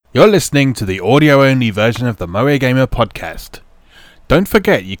You're listening to the audio-only version of the Moe Gamer podcast. Don't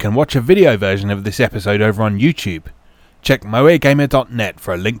forget you can watch a video version of this episode over on YouTube. Check moegamer.net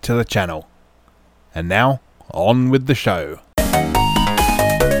for a link to the channel. And now, on with the show.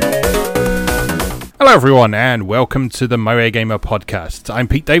 Hello everyone and welcome to the Moe Gamer podcast. I'm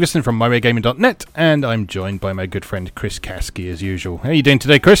Pete Davison from moegamer.net and I'm joined by my good friend Chris Kasky as usual. How are you doing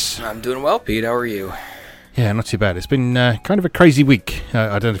today, Chris? I'm doing well, Pete. How are you? Yeah, not too bad. It's been kind of a crazy week.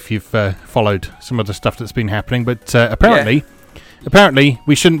 I don't know if you've followed some of the stuff that's been happening, but apparently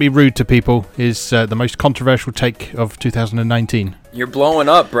we shouldn't be rude to people is the most controversial take of 2019. You're blowing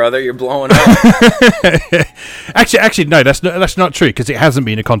up, brother. You're blowing up. Actually, no, that's not true because it hasn't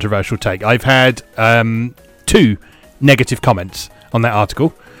been a controversial take. I've had 2 negative comments on that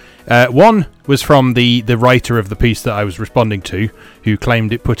article. One was from the writer of the piece that I was responding to, who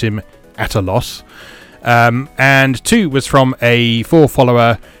claimed it put him at a loss. And 2 was from a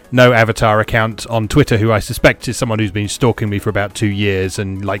 4-follower, no avatar account on Twitter, who I suspect is someone who's been stalking me for about 2 years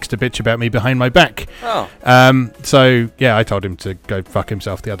and likes to bitch about me behind my back. Oh. So yeah, I told him to go fuck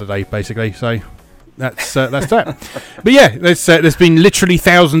himself the other day, basically. So that's that. But yeah, there's been literally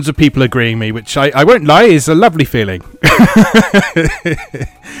thousands of people agreeing me, which I won't lie is a lovely feeling.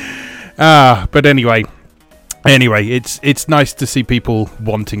 But anyway, it's nice to see people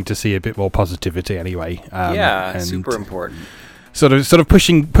wanting to see a bit more positivity anyway. And super important. Sort of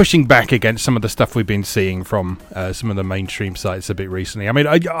pushing back against some of the stuff we've been seeing from some of the mainstream sites a bit recently. I mean,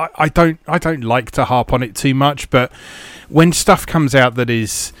 I don't like to harp on it too much, but when stuff comes out that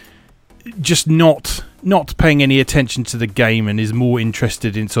is just not paying any attention to the game and is more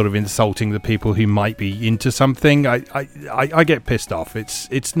interested in sort of insulting the people who might be into something, I get pissed off.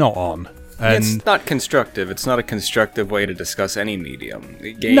 It's not on. And it's not constructive. It's not a constructive way to discuss any medium.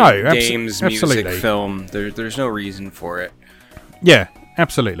 Games, absolutely. music, film. There's no reason for it. Yeah,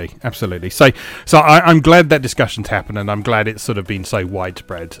 absolutely. So I'm glad that discussion's happened, and I'm glad it's sort of been so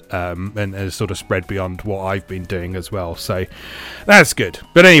widespread and has sort of spread beyond what I've been doing as well. So that's good.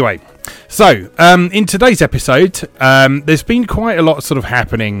 But anyway, so in today's episode, there's been quite a lot sort of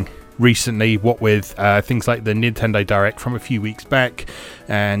happening recently, what with things like the Nintendo Direct from a few weeks back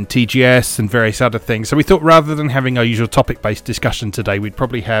and TGS and various other things. So we thought rather than having our usual topic-based discussion today, we'd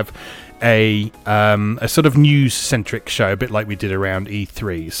probably have a sort of news-centric show, a bit like we did around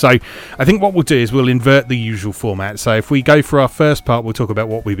E3. So I think what we'll do is we'll invert the usual format. So if we go for our first part, we'll talk about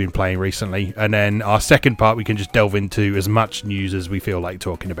what we've been playing recently, and then our second part, we can just delve into as much news as we feel like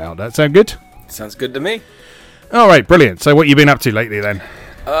talking about. That sound good? Sounds good to me. All right, brilliant. So what you been up to lately then?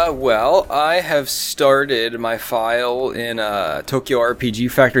 Well, I have started my file in Tokyo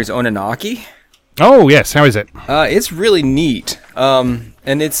RPG Factory's Ononaki. Oh, yes. How is it? It's really neat. And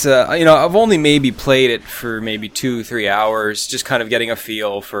it's, I've only maybe played it for maybe 2-3 hours, just kind of getting a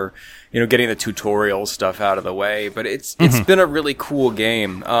feel for, getting the tutorial stuff out of the way. But it's been a really cool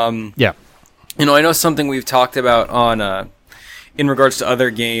game. Yeah. I know something we've talked about on, in regards to other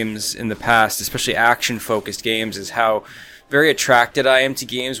games in the past, especially action-focused games, is how very attracted I am to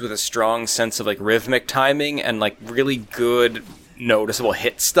games with a strong sense of like rhythmic timing and like really good noticeable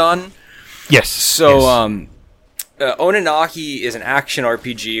hit stun. Yes. So Ononaki is an action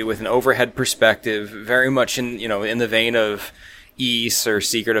RPG with an overhead perspective, very much in the vein of Ys or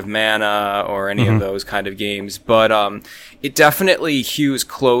Secret of Mana or any of those kind of games, but it definitely hews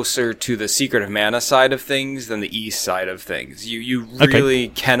closer to the Secret of Mana side of things than the Ys side of things. You really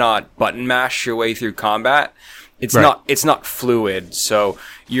cannot button mash your way through combat. It's not fluid, so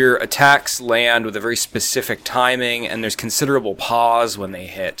your attacks land with a very specific timing, and there's considerable pause when they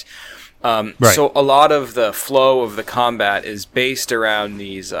hit. So a lot of the flow of the combat is based around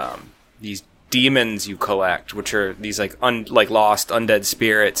these demons you collect, which are these like lost undead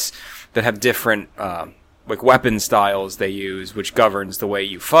spirits that have different like weapon styles they use, which governs the way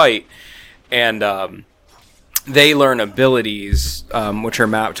you fight, and they learn abilities which are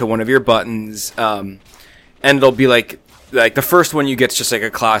mapped to one of your buttons. And they'll be like the first one you get's just like a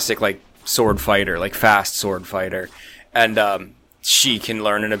classic like sword fighter, like fast sword fighter, and she can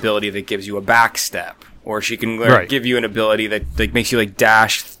learn an ability that gives you a backstep, or she can give you an ability that like makes you like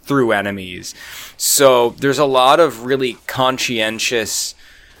dash through enemies. So there's a lot of really conscientious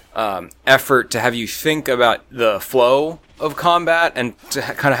effort to have you think about the flow of combat and to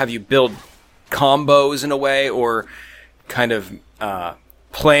kind of have you build combos in a way, or kind of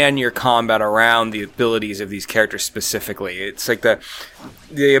plan your combat around the abilities of these characters specifically. It's like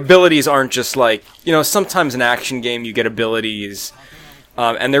the abilities aren't just like, sometimes in an action game you get abilities,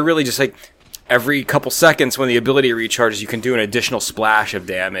 and they're really just like every couple seconds when the ability recharges, you can do an additional splash of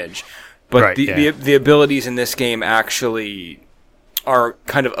damage. But the abilities in this game actually are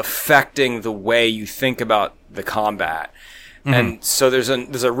kind of affecting the way you think about the combat. And so there's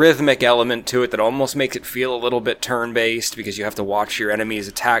a rhythmic element to it that almost makes it feel a little bit turn-based, because you have to watch your enemy's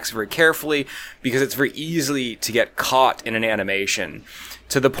attacks very carefully, because it's very easy to get caught in an animation,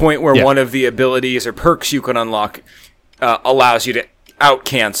 to the point where one of the abilities or perks you can unlock allows you to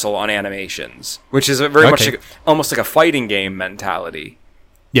out-cancel on animations, which is very much like, almost like a fighting game mentality.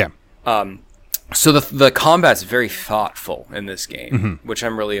 Yeah. So the combat's very thoughtful in this game, which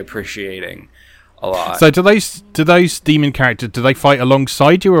I'm really appreciating a lot. So do those demon characters, do they fight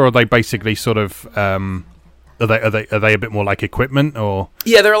alongside you, or are they basically sort of are they a bit more like equipment, or?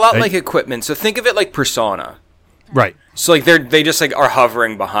 Yeah, they're a lot like equipment. So think of it like Persona. Right. So like they just like are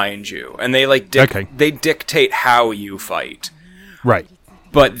hovering behind you, and they like they dictate how you fight. Right.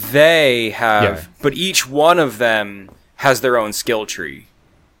 But they have but each one of them has their own skill tree.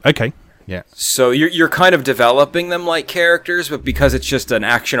 Okay. Yeah. So you're kind of developing them like characters, but because it's just an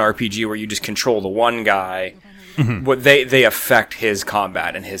action RPG where you just control the one guy, what they affect his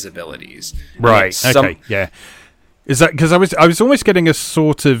combat and his abilities. Right. Okay. Yeah. Is that because I was almost getting a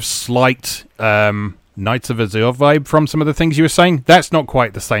sort of slight Knights of Azure vibe from some of the things you were saying? That's not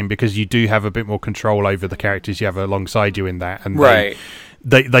quite the same, because you do have a bit more control over the characters you have alongside you in that, and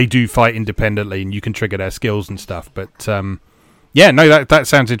they do fight independently, and you can trigger their skills and stuff. But yeah, no, that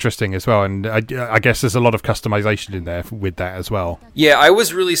sounds interesting as well, and I guess there's a lot of customization in there with that as well. Yeah, I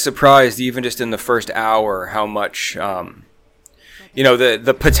was really surprised, even just in the first hour, how much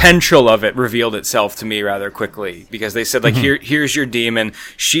the potential of it revealed itself to me rather quickly, because they said, like, here's your demon.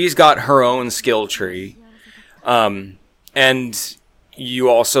 She's got her own skill tree. And you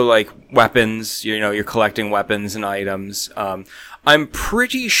also, like, weapons, you're collecting weapons and items. I'm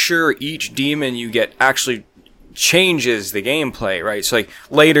pretty sure each demon you get actually changes the gameplay, right? So, like,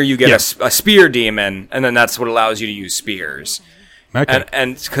 later you get a spear demon, and then that's what allows you to use spears. Okay.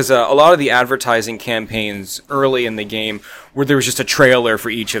 And because a lot of the advertising campaigns early in the game, where there was just a trailer for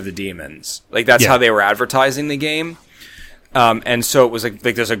each of the demons, like that's how they were advertising the game. And so it was like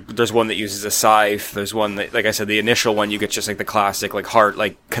there's one that uses a scythe. There's one that, like I said, the initial one you get just like the classic like heart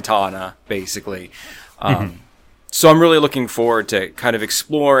like katana basically. So I'm really looking forward to kind of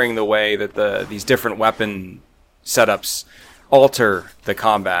exploring the way that these different weapon setups alter the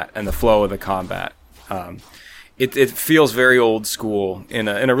combat and the flow of the combat. It feels very old school in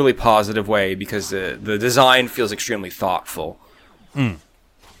a really positive way, because the design feels extremely thoughtful.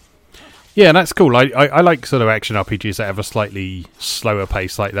 Yeah, that's cool. I like sort of action RPGs that have a slightly slower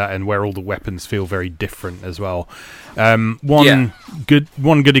pace like that, and where all the weapons feel very different as well. One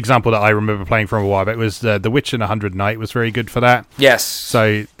good example that I remember playing from a while back was The Witcher 100 Knight was very good for that. Yes.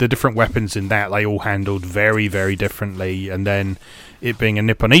 So the different weapons in that, they all handled very, very differently, and then it being a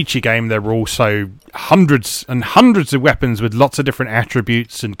Nipponichi game, there were also hundreds and hundreds of weapons with lots of different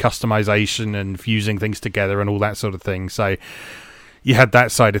attributes and customization and fusing things together and all that sort of thing. So you had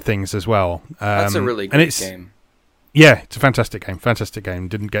that side of things as well. That's a really good game. Yeah, it's a fantastic game. Fantastic game.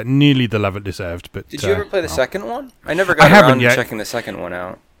 Didn't get nearly the love it deserved. But did you ever play the second one? I never got around to checking the second one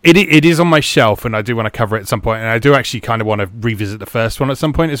out. It is on my shelf, and I do want to cover it at some point. And I do actually kind of want to revisit the first one at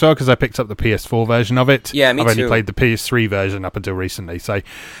some point as well, because I picked up the PS4 version of it. Yeah, me too. I've only played the PS3 version up until recently. So,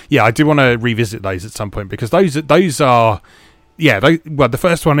 yeah, I do want to revisit those at some point, because those are... Yeah, the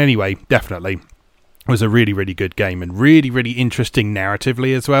first one anyway, definitely, was a really, really good game, and really, really interesting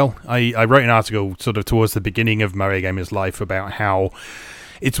narratively as well. I wrote an article sort of towards the beginning of Mario Gamer's life about how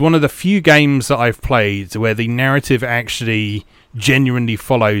it's one of the few games that I've played where the narrative actually genuinely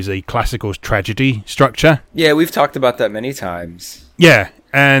follows a classical tragedy structure. Yeah, we've talked about that many times. Yeah,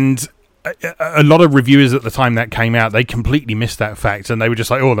 and a lot of reviewers at the time that came out, they completely missed that fact, and they were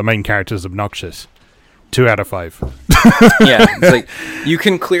just like, oh, the main character's obnoxious. 2 out of 5. Yeah, it's like you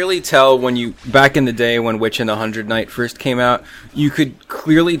can clearly tell back in the day when Witch in the 100 Knight first came out, you could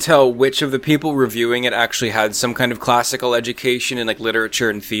clearly tell which of the people reviewing it actually had some kind of classical education in like literature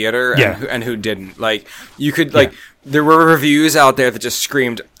and theater, and who didn't. Like you could there were reviews out there that just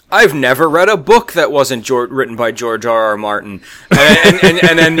screamed, "I've never read a book that wasn't written by George R.R. Martin,"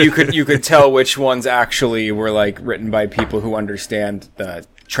 and then you could tell which ones actually were like written by people who understand the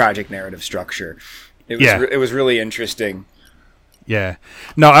tragic narrative structure. It was really interesting. Yeah.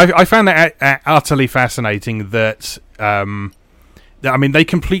 No, I found that utterly fascinating that, they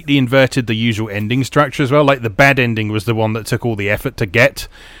completely inverted the usual ending structure as well. Like, the bad ending was the one that took all the effort to get,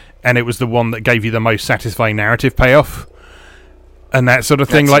 and it was the one that gave you the most satisfying narrative payoff, and that sort of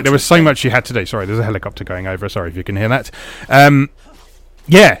thing. Like, there was so much you had to do. Sorry, there's a helicopter going over. Sorry if you can hear that.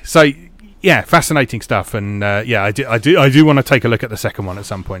 Yeah, so yeah, fascinating stuff, and yeah, I do want to take a look at the second one at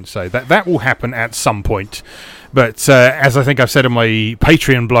some point. So that will happen at some point. But as I think I've said on my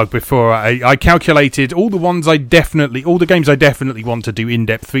Patreon blog before, I calculated all the games I definitely want to do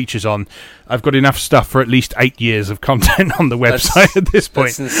in-depth features on. I've got enough stuff for at least 8 years of content on the website at this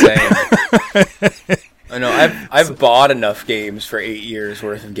point. That's insane. I know. I've bought enough games for 8 years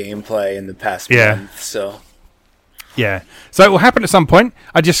worth of gameplay in the past month. So. Yeah, so it will happen at some point.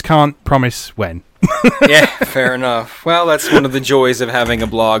 I just can't promise when. Yeah, fair enough. Well, that's one of the joys of having a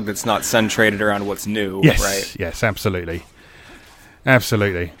blog that's not centrated around what's new, right? Yes, absolutely.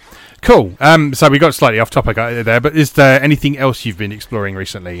 Absolutely. Cool. So we got slightly off topic there, but is there anything else you've been exploring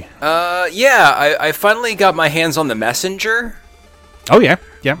recently? Yeah, I finally got my hands on The Messenger. Oh, yeah.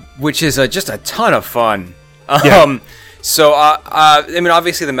 Which is just a ton of fun. Yeah. So, I mean,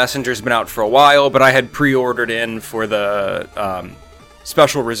 obviously The Messenger's been out for a while, but I had pre-ordered in for the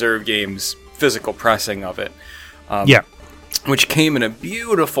Special Reserve Games physical pressing of it. Which came in a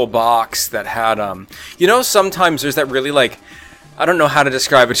beautiful box that had, sometimes there's that really, I don't know how to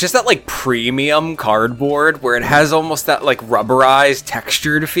describe it. It's just that, premium cardboard where it has almost that, rubberized,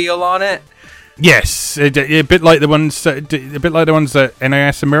 textured feel on it. Yes, a bit like the ones that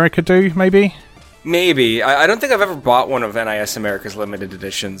NIS America do, maybe? Maybe. I don't think I've ever bought one of NIS America's limited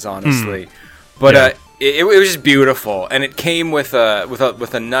editions, honestly. But it was just beautiful, and it came with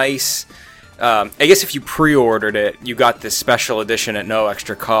a nice. I guess if you pre-ordered it, you got this special edition at no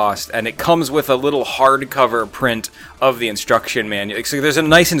extra cost, and it comes with a little hardcover print of the instruction manual. So there's a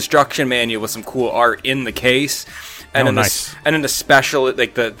nice instruction manual with some cool art in the case. And in the special,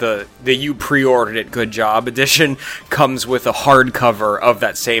 the you pre-ordered it, good job edition comes with a hardcover of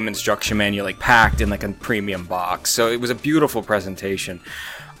that same instruction manual, packed in a premium box. So it was a beautiful presentation.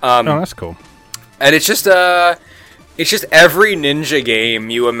 Oh, that's cool. And it's just every ninja game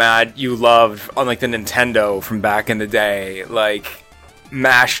you loved on the Nintendo from back in the day,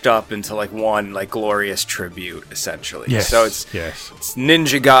 mashed up into one glorious tribute, essentially. Yes. So it's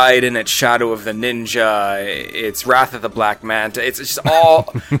Ninja Gaiden, it's Shadow of the Ninja, it's Wrath of the Black Manta. It's just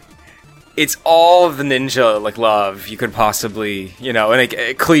all it's all of the ninja love you could possibly, in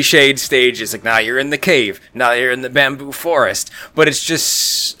a cliched stages, now you're in the cave, now you're in the bamboo forest, but it's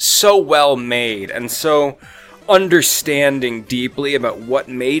just so well made and so understanding deeply about what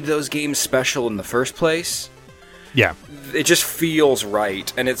made those games special in the first place. Yeah. It just feels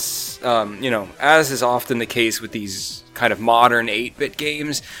right, and it's, as is often the case with these kind of modern 8-bit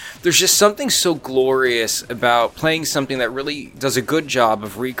games, there's just something so glorious about playing something that really does a good job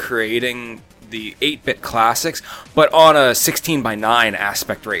of recreating the 8-bit classics, but on a 16:9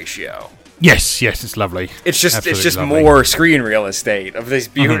 aspect ratio. Yes, it's lovely. It's just lovely. More screen real estate of this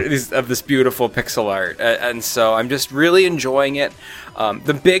beautiful pixel art, and so I'm just really enjoying it.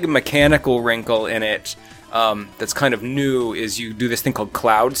 The big mechanical wrinkle in it that's kind of new is you do this thing called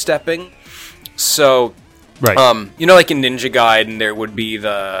cloud stepping. So, right. In Ninja Gaiden, there would be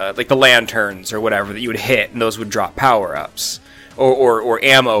the lanterns or whatever that you would hit, and those would drop power ups or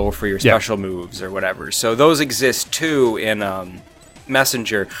ammo for your special moves or whatever. So those exist too in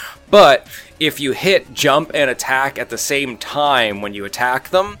Messenger. But if you hit jump and attack at the same time when you attack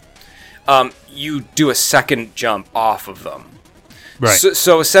them, you do a second jump off of them. Right.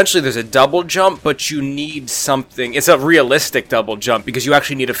 So essentially there's a double jump, but you need something. It's a realistic double jump because you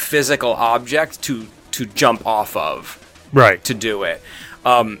actually need a physical object to jump off of. Right. To do it.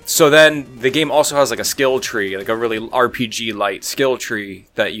 So then the game also has a skill tree, a really RPG-light skill tree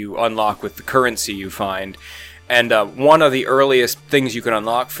that you unlock with the currency you find. And one of the earliest things you can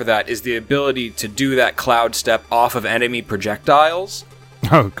unlock for that is the ability to do that cloud step off of enemy projectiles.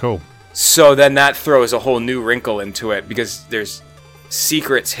 Oh, cool. So then that throws a whole new wrinkle into it because there's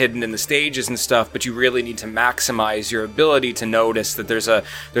secrets hidden in the stages and stuff, but you really need to maximize your ability to notice that there's a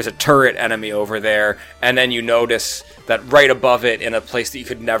turret enemy over there, and then you notice that right above it in a place that you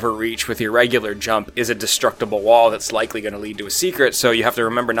could never reach with your regular jump is a destructible wall that's likely going to lead to a secret, so you have to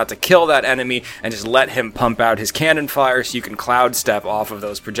remember not to kill that enemy and just let him pump out his cannon fire so you can cloud step off of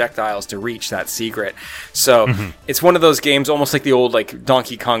those projectiles to reach that secret. So it's one of those games almost like the old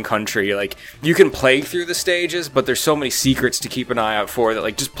Donkey Kong Country, you can play through the stages, but there's so many secrets to keep an eye out for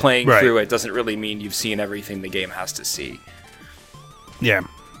that just playing through it doesn't really mean you've seen everything the game has to see. Yeah.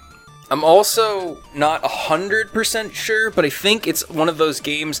 I'm also not 100% sure, but I think it's one of those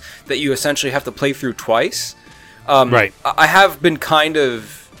games that you essentially have to play through twice. Right. I have been kind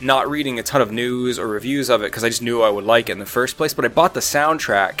of not reading a ton of news or reviews of it because I just knew I would like it in the first place, but I bought the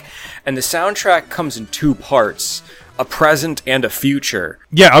soundtrack, and the soundtrack comes in two parts. a present and a future.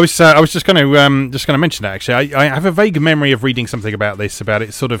 Yeah, I was just going to mention that actually. I have a vague memory of reading something about this, about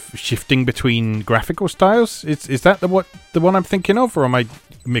it sort of shifting between graphical styles. Is that the one I'm thinking of, or am I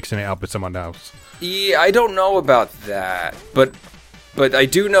mixing it up with someone else? Yeah, I don't know about that, but I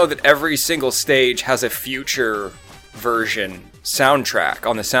do know that every single stage has a future version soundtrack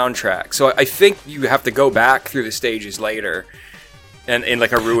on the soundtrack. So I think you have to go back through the stages later, and in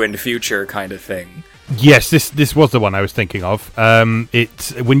like a ruined future kind of thing. Yes, this was the one I was thinking of.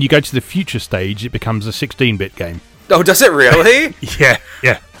 It's when you go to the future stage, it becomes a 16-bit game. Oh, does it really?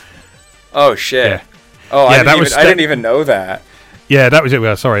 Yeah. Oh shit. Yeah. Oh, yeah, I didn't even know that. Yeah, that was it.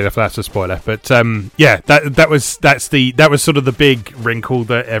 Well, sorry if that's a spoiler, but yeah, that was sort of the big wrinkle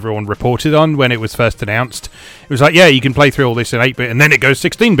that everyone reported on when it was first announced. It was like, yeah, you can play through all this in 8-bit, and then it goes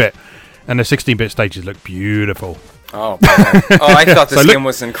 16-bit, and the 16-bit stages look beautiful. Oh, I thought this game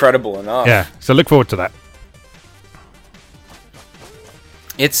was incredible enough. Yeah, so look forward to that.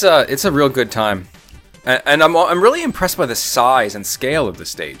 It's a real good time, and I'm really impressed by the size and scale of the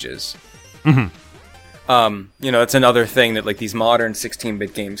stages. Mm-hmm. It's another thing that like these modern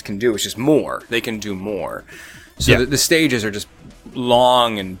 16-bit games can do. It's just more. They can do more. So the stages are just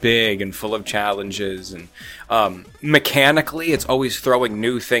long and big and full of challenges, and mechanically, it's always throwing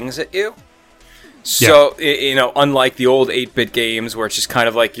new things at you. So, unlike the old 8-bit games where it's just kind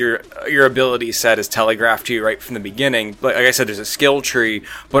of like your ability set is telegraphed to you right from the beginning. But like I said, there's a skill tree,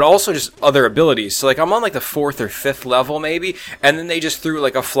 but also just other abilities. So like I'm on like the 4th or 5th level maybe, and then they just threw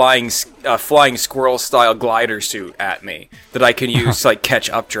like a flying squirrel style glider suit at me that I can use to like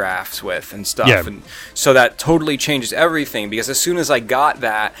catch updrafts with and stuff. Yeah. And so that totally changes everything, because as soon as I got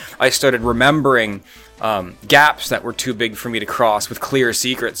that, I started remembering gaps that were too big for me to cross with clear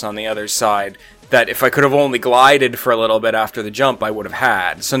secrets on the other side, that if I could have only glided for a little bit after the jump, I would have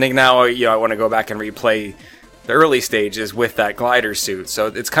had. So now, I want to go back and replay the early stages with that glider suit. So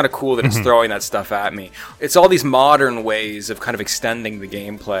it's kind of cool that it's throwing that stuff at me. It's all these modern ways of kind of extending the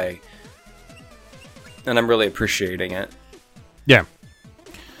gameplay, and I'm really appreciating it. Yeah.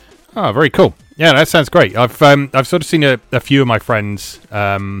 Oh, very cool. Yeah, that sounds great. I've sort of seen a few of my friends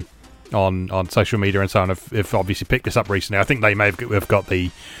on social media and so on have obviously picked this up recently. I think they may have got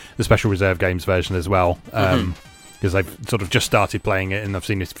the Special Reserve Games version as well, because they've sort of just started playing it, and I've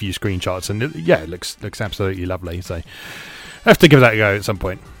seen a few screenshots, and it looks absolutely lovely. So I have to give that a go at some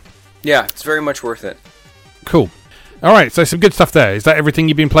point. Yeah, it's very much worth it. Cool. All right, so some good stuff there. Is that everything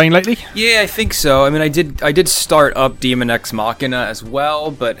you've been playing lately? Yeah, I think so. I mean, I did start up Demon X Machina as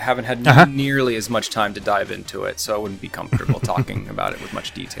well, but haven't had nearly as much time to dive into it, so I wouldn't be comfortable talking about it with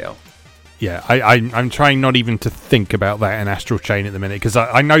much detail. Yeah, I'm trying not even to think about that in Astral Chain at the minute, because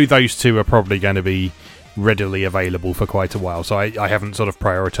I know those two are probably going to be readily available for quite a while, so I haven't sort of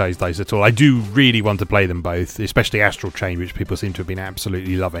prioritised those at all. I do really want to play them both, especially Astral Chain, which people seem to have been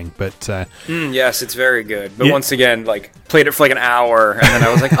absolutely loving. But yes, it's very good. But once again, like played it for like an hour, and then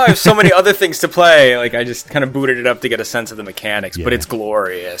I was like, I have so many other things to play. Like I just kind of booted it up to get a sense of the mechanics, but it's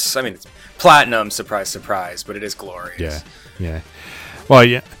glorious. I mean, it's platinum, surprise, surprise, but it is glorious. Yeah. Well,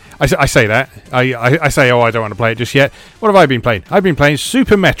 yeah. I say that. I say, I don't want to play it just yet. What have I been playing? I've been playing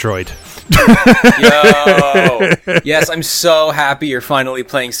Super Metroid. Yo! Yes, I'm so happy you're finally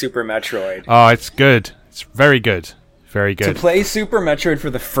playing Super Metroid. Oh, it's good. It's very good. Very good. To play Super Metroid for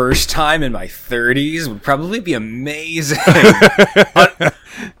the first time in my 30s would probably be amazing.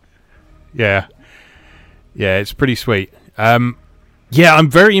 Yeah, it's pretty sweet. I'm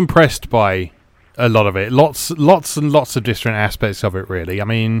very impressed by a lot of it. Lots and lots of different aspects of it, really. I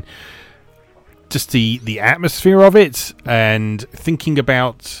mean, just the atmosphere of it, and thinking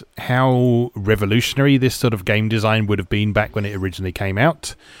about how revolutionary this sort of game design would have been back when it originally came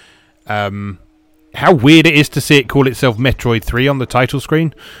out. How weird it is to see it call itself Metroid 3 on the title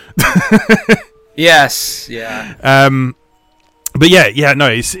screen. Yes, yeah. But no,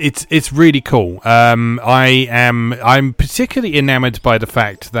 it's really cool. I'm particularly enamored by the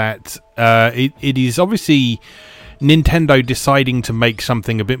fact that it is obviously Nintendo deciding to make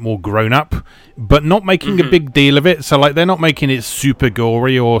something a bit more grown up, but not making a big deal of it. So like they're not making it super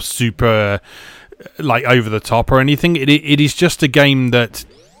gory or super like over the top or anything. It is just a game that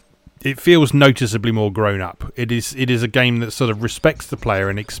it feels noticeably more grown up. It is a game that sort of respects the player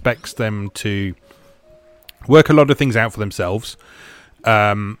and expects them to work a lot of things out for themselves,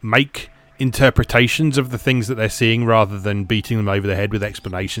 make interpretations of the things that they're seeing rather than beating them over the head with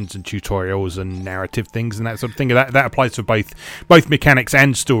explanations and tutorials and narrative things and that sort of thing. That applies to both mechanics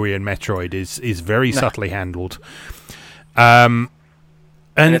and story in Metroid is very subtly handled. And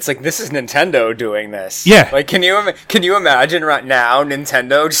And it's like, this is Nintendo doing this. Yeah. Like, can you imagine right now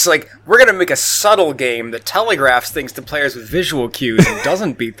Nintendo just like, we're gonna make a subtle game that telegraphs things to players with visual cues and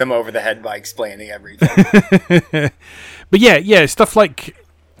doesn't beat them over the head by explaining everything. But yeah, stuff like,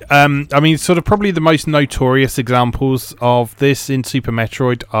 I mean, sort of probably the most notorious examples of this in Super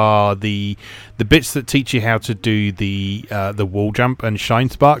Metroid are the bits that teach you how to do the wall jump and shine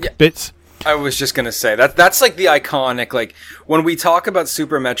spark bits. I was just gonna say that's like the iconic, like, when we talk about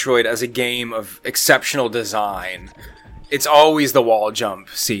Super Metroid as a game of exceptional design, it's always the wall jump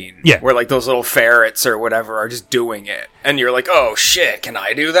scene. Yeah. Where like those little ferrets or whatever are just doing it. And you're like, oh shit, can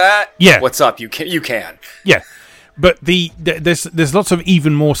I do that? Yeah. What's up? You can. Yeah. But there's lots of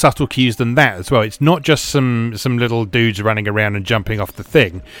even more subtle cues than that as well. It's not just some little dudes running around and jumping off the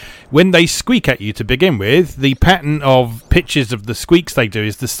thing. When they squeak at you to begin with, the pattern of pitches of the squeaks they do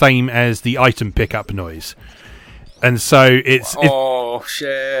is the same as the item pickup noise. And so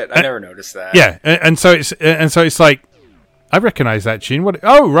shit! I never noticed that. Yeah, and so it's like, I recognize that tune. What?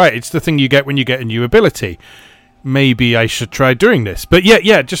 Oh, right, it's the thing you get when you get a new ability. Maybe I should try doing this. But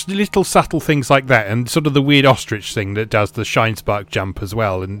yeah, just little subtle things like that, and sort of the weird ostrich thing that does the shine spark jump as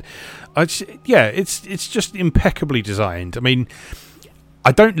well. And it's just impeccably designed. I mean,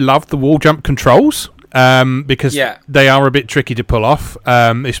 I don't love the wall jump controls because they are a bit tricky to pull off,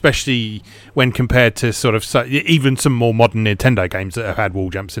 especially when compared to sort of even some more modern Nintendo games that have had wall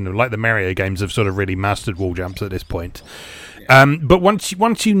jumps in them, like the Mario games have sort of really mastered wall jumps at this point. But once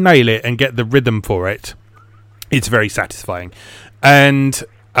you nail it and get the rhythm for it, it's very satisfying. And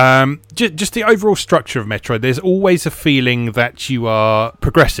just the overall structure of Metroid, there's always a feeling that you are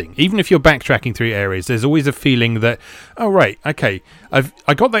progressing. Even if you're backtracking through areas, there's always a feeling that, oh, right, okay,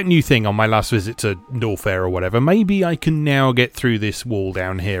 I got that new thing on my last visit to Norfair or whatever. Maybe I can now get through this wall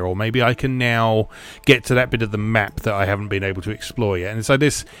down here, or maybe I can now get to that bit of the map that I haven't been able to explore yet. And so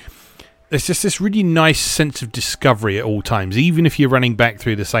there's just this really nice sense of discovery at all times, even if you're running back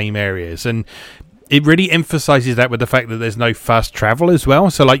through the same areas. And it really emphasizes that with the fact that there's no fast travel as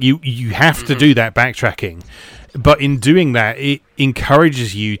well. So, like, you have to do that backtracking. But in doing that, it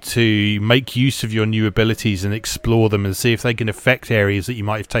encourages you to make use of your new abilities and explore them and see if they can affect areas that you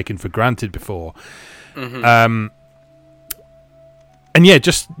might have taken for granted before. Mm-hmm. And yeah,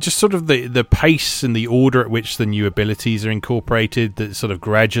 just sort of the pace and the order at which the new abilities are incorporated that sort of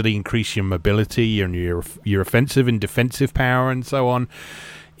gradually increase your mobility and your offensive and defensive power and so on.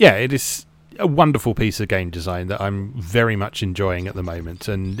 Yeah, it is a wonderful piece of game design that I'm very much enjoying at the moment,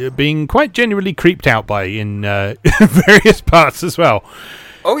 and being quite genuinely creeped out by in various parts as well.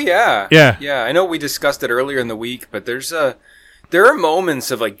 Oh yeah. I know we discussed it earlier in the week, but there are moments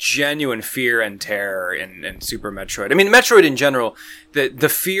of like genuine fear and terror in Super Metroid. I mean, Metroid in general, the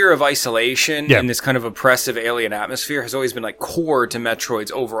fear of isolation in this kind of oppressive alien atmosphere has always been like core to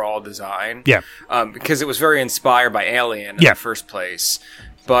Metroid's overall design. Yeah, because it was very inspired by Alien in the first place.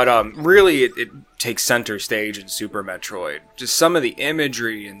 But really, it takes center stage in Super Metroid. Just some of the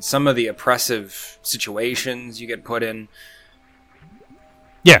imagery and some of the oppressive situations you get put in.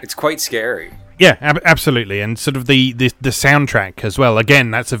 Yeah. It's quite scary. Yeah, absolutely. And sort of the soundtrack as well. Again,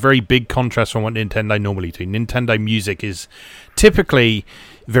 that's a very big contrast from what Nintendo normally do. Nintendo music is typically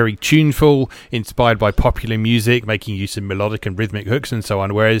very tuneful, inspired by popular music, making use of melodic and rhythmic hooks and so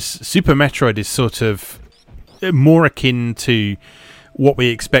on, whereas Super Metroid is sort of more akin to what we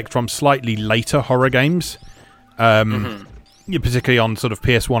expect from slightly later horror games, particularly on sort of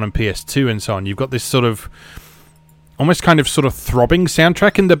PS1 and PS2 and so on. You've got this sort of almost kind of sort of throbbing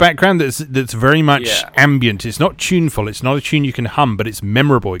soundtrack in the background that's very much ambient. It's not tuneful. It's not a tune you can hum, but it's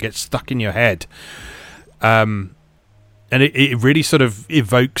memorable. It gets stuck in your head. And it really sort of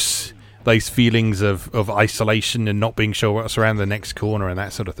evokes those feelings of isolation and not being sure what's around the next corner and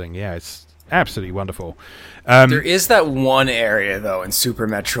that sort of thing. Yeah, it's absolutely wonderful. There is that one area though in Super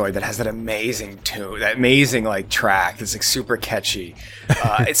Metroid that has that amazing tune, that amazing like track that's like super catchy.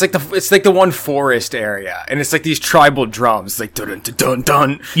 It's like the one forest area, and it's like these tribal drums, like dun dun dun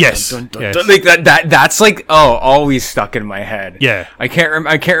dun. Yes, dun, dun, yes. Dun, like that's like always stuck in my head. Yeah, I can't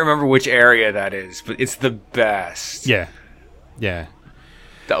remember which area that is, but it's the best. Yeah.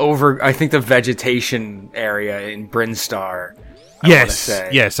 I think the vegetation area in Brinstar. Yes,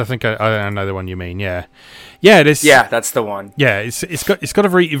 I think I know the one you mean. Yeah, it is. Yeah, that's the one. Yeah, it's got a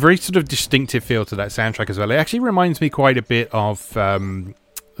very very sort of distinctive feel to that soundtrack as well. It actually reminds me quite a bit of the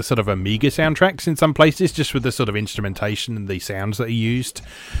sort of Amiga soundtracks in some places, just with the sort of instrumentation and the sounds that are used.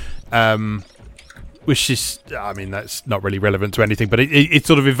 which is, I mean, that's not really relevant to anything, but it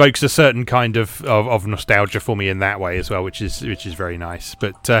sort of evokes a certain kind of nostalgia for me in that way as well, which is very nice.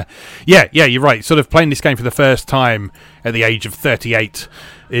 But yeah, you're right. Sort of playing this game for the first time at the age of 38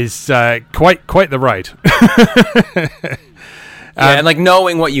 is quite the ride. And like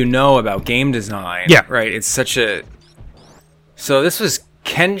knowing what you know about game design, yeah, right? It's such a. So this was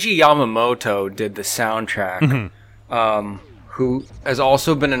Kenji Yamamoto did the soundtrack, who has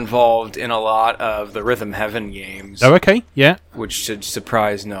also been involved in a lot of the Rhythm Heaven games. Oh, okay, yeah. Which should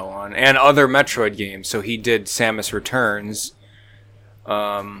surprise no one, and other Metroid games. So he did Samus Returns.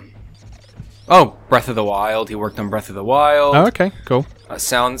 Breath of the Wild. He worked on Breath of the Wild. Oh, okay, cool.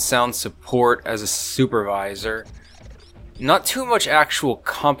 Sound support as a supervisor. Not too much actual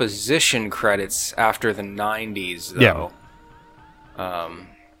composition credits after the 90s, though. Yeah.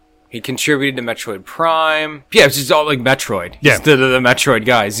 He contributed to Metroid Prime. Yeah, it's just all like Metroid. Yeah. He's the Metroid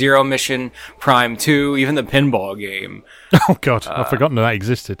guy. Zero Mission, Prime 2, even the pinball game. Oh, God. I've forgotten that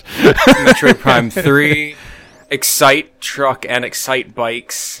existed. Metroid Prime 3, Excite Truck and Excite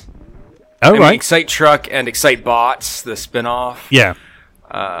Bikes. Oh, right. Excite Truck and Excite Bots, the spin-off. Yeah.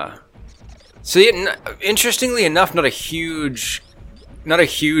 So, yeah, interestingly enough, not a huge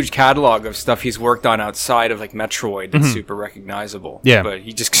catalog of stuff he's worked on outside of like Metroid that's super recognizable. Yeah, but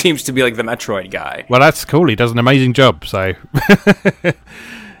he just seems to be like the Metroid guy. Well, that's cool. He does an amazing job. So,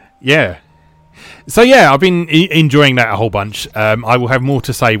 yeah. So yeah, I've been enjoying that a whole bunch. I will have more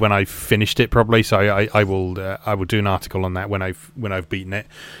to say when I've finished it, probably. So I will do an article on that when I've beaten it.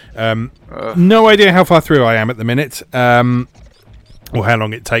 No idea how far through I am at the minute. Or how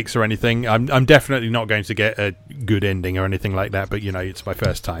long it takes or anything. I'm definitely not going to get a good ending or anything like that, but it's my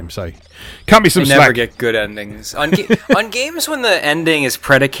first time, so can't be some slack. Never get good endings. On games when the ending is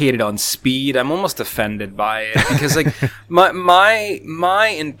predicated on speed, I'm almost offended by it, because like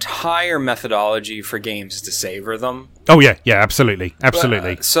my entire methodology for games is to savor them. Oh yeah, absolutely.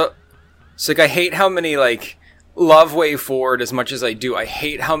 So like I hate how many like love Way Forward as much as I do. I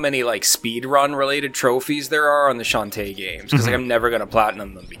hate how many like speedrun related trophies there are on the Shantae games, because like I'm never gonna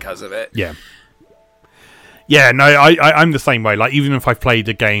platinum them because of it. Yeah, no, I'm the same way. Like, even if I've played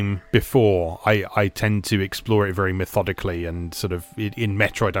a game before, I tend to explore it very methodically, and sort of in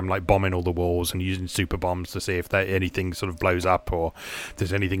Metroid, I'm like bombing all the walls and using super bombs to see if anything sort of blows up or if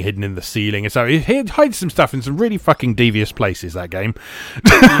there's anything hidden in the ceiling. And so it hides some stuff in some really fucking devious places, that game.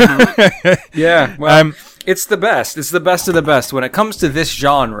 Yeah, well, it's the best. It's the best of the best when it comes to this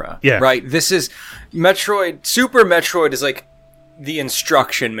genre. Yeah. Right? This is Metroid. Super Metroid is like the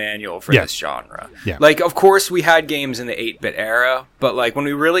instruction manual for this genre. Yeah. Like, of course, we had games in the 8-bit era, but like when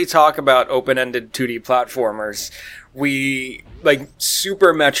we really talk about open-ended 2D platformers,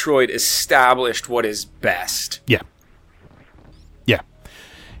 Super Metroid established what is best. Yeah,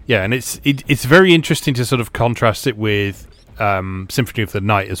 and it's very interesting to sort of contrast it with Symphony of the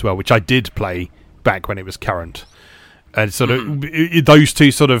Night as well, which I did play back when it was current. And sort of those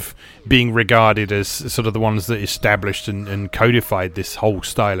two sort of being regarded as sort of the ones that established and codified this whole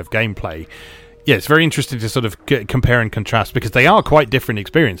style of gameplay. Yeah, it's very interesting to sort of compare and contrast, because they are quite different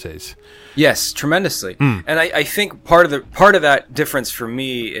experiences. Yes, tremendously. And I think part of that difference for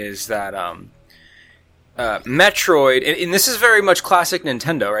me is that Metroid, and this is very much classic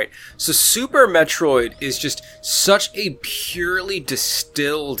Nintendo, right? So Super Metroid is just such a purely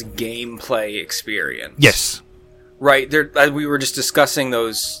distilled gameplay experience. Yes. Right, we were just discussing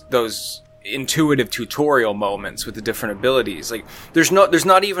those intuitive tutorial moments with the different abilities. Like, there's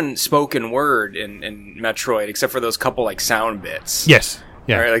not even spoken word in Metroid, except for those couple like sound bits. Yes,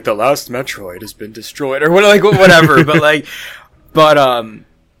 yeah, right, like the last Metroid has been destroyed, or whatever. but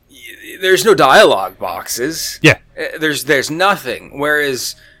there's no dialogue boxes. Yeah, there's nothing.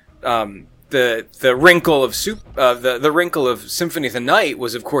 Whereas the wrinkle of the wrinkle of Symphony of the Night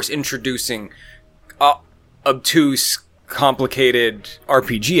was, of course, introducing obtuse, complicated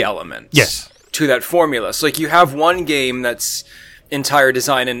RPG elements to that formula. So like you have one game that's entire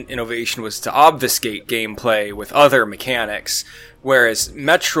design and innovation was to obfuscate gameplay with other mechanics, whereas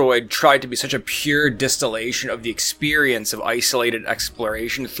Metroid tried to be such a pure distillation of the experience of isolated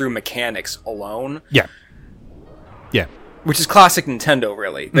exploration through mechanics alone. Yeah. Which is classic Nintendo,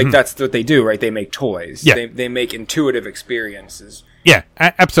 really. Like that's what they do, right? They make toys. Yeah. They make intuitive experiences. Yeah,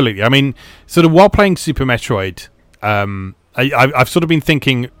 absolutely. I mean, sort of while playing Super Metroid, I've sort of been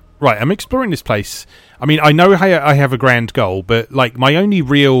thinking, right, I'm exploring this place. I mean, I know I have a grand goal, but like my only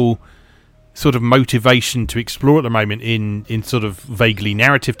real sort of motivation to explore at the moment in sort of vaguely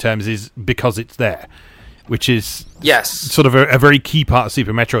narrative terms is because it's there, which is yes, sort of a very key part of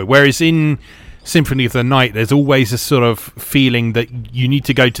Super Metroid. Whereas in Symphony of the Night, there's always a sort of feeling that you need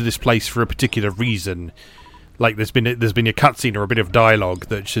to go to this place for a particular reason. Like there's been a cutscene or a bit of dialogue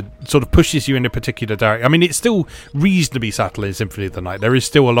that should sort of pushes you in a particular direction. I mean, it's still reasonably subtle in Symphony of the Night. There is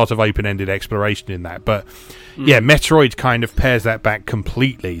still a lot of open-ended exploration in that, but yeah, Metroid kind of pares that back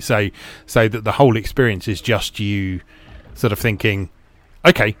completely, so that the whole experience is just you sort of thinking,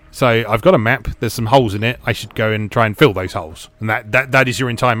 okay, so I've got a map. There's some holes in it. I should go and try and fill those holes, and that is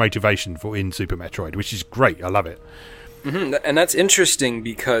your entire motivation for in Super Metroid, which is great. I love it. Mm-hmm. And that's interesting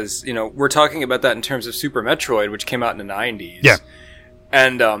because, we're talking about that in terms of Super Metroid, which came out in the 90s. Yeah.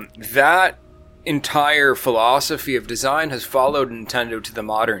 And that entire philosophy of design has followed Nintendo to the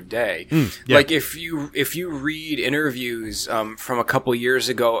modern day. Yeah. Like, if you read interviews from a couple years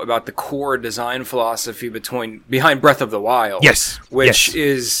ago about the core design philosophy behind Breath of the Wild, which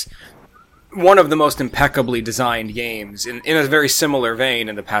is one of the most impeccably designed games in a very similar vein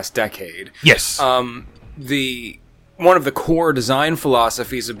in the past decade. Yes. One of the core design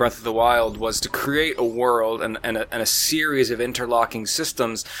philosophies of Breath of the Wild was to create a world and a series of interlocking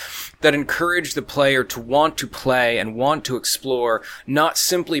systems that encouraged the player to want to play and want to explore, not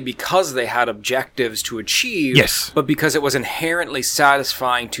simply because they had objectives to achieve, but because it was inherently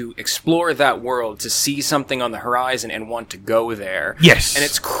satisfying to explore that world, to see something on the horizon and want to go there. Yes. And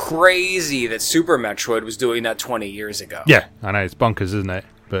it's crazy that Super Metroid was doing that 20 years ago. Yeah, I know, it's bonkers, isn't it?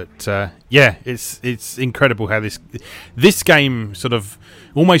 But yeah, it's incredible how this game sort of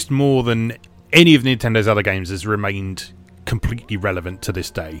almost more than any of Nintendo's other games has remained completely relevant to this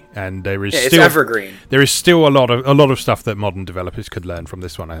day, and there is it's evergreen. There is still a lot of stuff that modern developers could learn from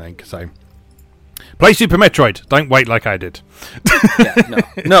this one, I think. So, play Super Metroid. Don't wait like I did.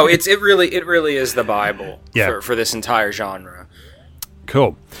 No, it really is the Bible for this entire genre.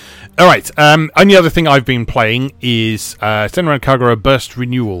 Cool. All right. Only other thing I've been playing is Senran Kagura Burst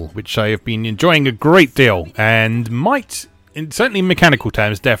Renewal, which I have been enjoying a great deal, and certainly in mechanical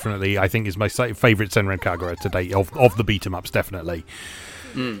terms, definitely, I think is my favourite Senran Kagura to date of the beat 'em ups. Definitely.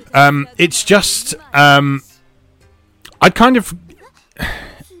 It's just I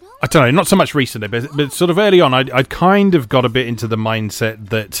don't know, not so much recently, but sort of early on, I'd kind of got a bit into the mindset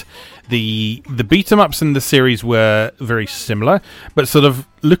that the beat-em-ups in the series were very similar, but sort of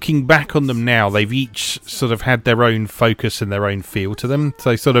looking back on them now, they've each sort of had their own focus and their own feel to them.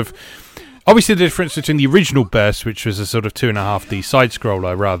 So sort of, obviously the difference between the original Burst, which was a sort of 2.5D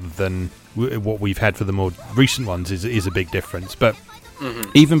side-scroller, rather than what we've had for the more recent ones, is a big difference. But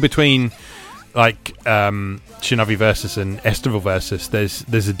even between like Shinobi Versus and Estival Versus,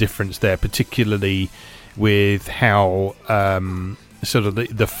 there's a difference there, particularly with how sort of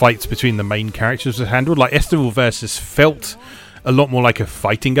the fights between the main characters are handled. Like Estival Versus felt a lot more like a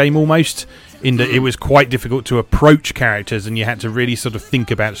fighting game almost, in that it was quite difficult to approach characters and you had to really sort of think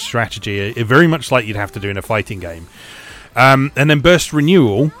about strategy, very much like you'd have to do in a fighting game. And then Burst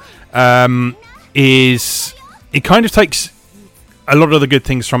Renewal it kind of takes a lot of the good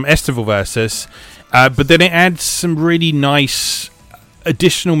things from Estival Versus, but then it adds some really nice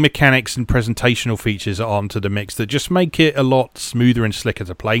additional mechanics and presentational features onto the mix that just make it a lot smoother and slicker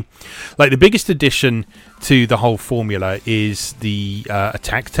to play. Like, the biggest addition to the whole formula is the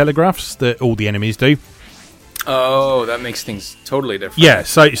attack telegraphs that all the enemies do. Oh, that makes things totally different. Yeah,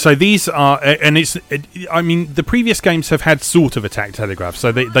 so these are, and I mean, the previous games have had sort of attack telegraphs.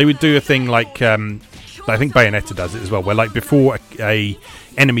 So they would do a thing like, I think Bayonetta does it as well, where like before a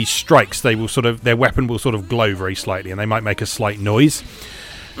enemy strikes, their weapon will sort of glow very slightly, and they might make a slight noise.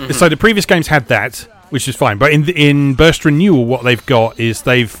 So the previous games had that, which is fine. But in Burst Renewal, what they've got is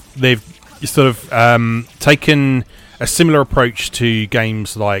they've sort of taken a similar approach to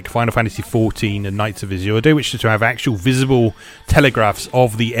games like Final Fantasy XIV and Knights of Azure, which is to have actual visible telegraphs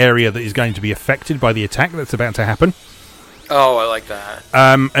of the area that is going to be affected by the attack that's about to happen. Oh, I like that.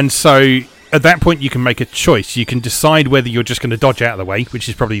 And so at that point, you can make a choice. You can decide whether you're just going to dodge out of the way, which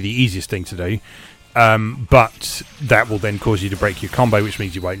is probably the easiest thing to do. But that will then cause you to break your combo, which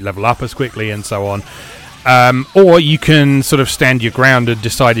means you won't level up as quickly and so on. Or you can sort of stand your ground and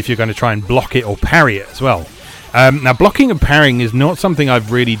decide if you're going to try and block it or parry it as well. Now, blocking and parrying is not something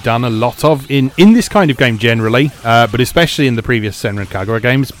I've really done a lot of in this kind of game generally, but especially in the previous Senran Kagura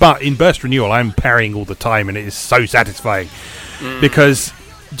games. But in Burst Renewal, I'm parrying all the time, and it is so satisfying. Because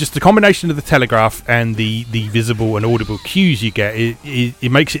just the combination of the telegraph and the visible and audible cues you get,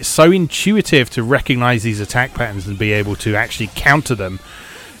 it makes it so intuitive to recognize these attack patterns and be able to actually counter them.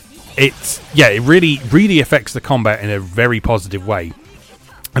 It really, really affects the combat in a very positive way.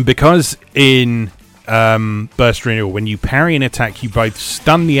 And because in Burst Renewal, when you parry an attack, you both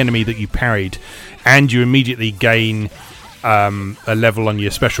stun the enemy that you parried, and you immediately gain a level on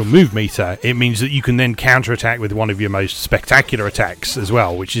your special move meter, it means that you can then counterattack with one of your most spectacular attacks as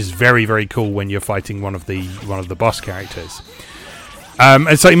well, which is very, very cool when you're fighting one of the boss characters.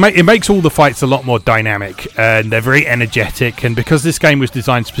 And so it makes all the fights a lot more dynamic, and they're very energetic. And because this game was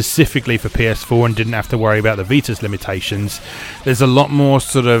designed specifically for PS4 and didn't have to worry about the Vita's limitations, there's a lot more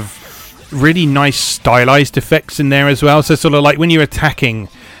sort of really nice stylized effects in there as well. So sort of like when you're attacking,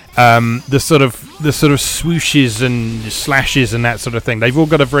 the sort of swooshes and slashes and that sort of thing, they've all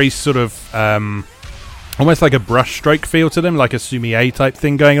got a very sort of almost like a brush stroke feel to them, like a Sumi-e type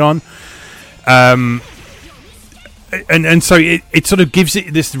thing going on. And so it sort of gives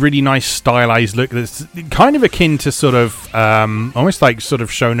it this really nice stylized look that's kind of akin to sort of almost like sort of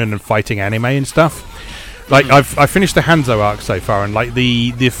shonen and fighting anime and stuff. Like I finished the Hanzo arc so far, and like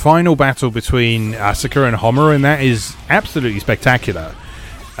the final battle between Asuka and Homura, and that is absolutely spectacular.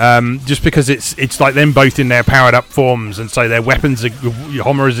 Just because it's like them both in their powered up forms, and so their weapons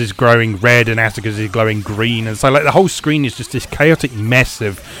Homura's is glowing red and Asuka's is glowing green, and so like the whole screen is just this chaotic mess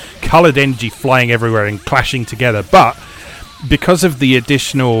of coloured energy flying everywhere and clashing together. But because of the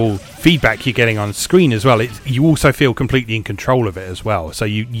additional feedback you're getting on screen as well, you also feel completely in control of it as well. So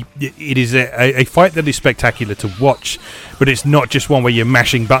it is a fight that is spectacular to watch, but it's not just one where you're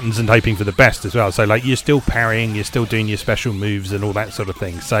mashing buttons and hoping for the best as well. So like you're still parrying, you're still doing your special moves and all that sort of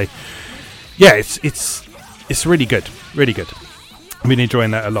thing. So yeah, it's really good, really good. I've been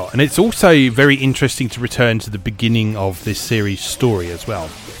enjoying that a lot, and it's also very interesting to return to the beginning of this series story as well.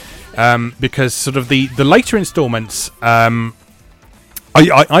 Because sort of the later installments, I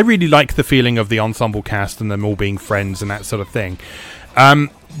really like the feeling of the ensemble cast and them all being friends and that sort of thing.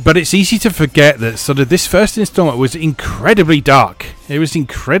 But it's easy to forget that sort of this first installment was incredibly dark. It was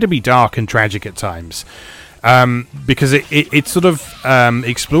incredibly dark and tragic at times. Because it sort of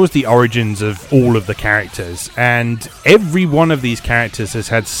explores the origins of all of the characters. And every one of these characters has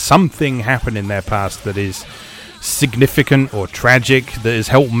had something happen in their past that is significant or tragic, that has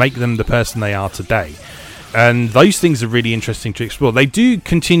helped make them the person they are today. And those things are really interesting to explore. They do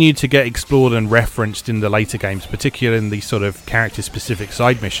continue to get explored and referenced in the later games, particularly in the sort of character-specific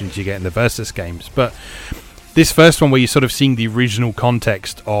side missions you get in the Versus games. But this first one, where you're sort of seeing the original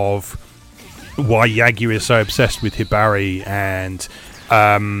context of why Yagyu is so obsessed with Hibari, and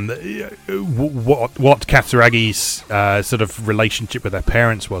what Katsuragi's sort of relationship with her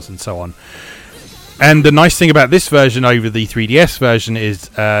parents was, and so on. And the nice thing about this version over the 3DS version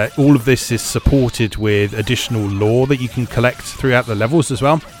is all of this is supported with additional lore that you can collect throughout the levels as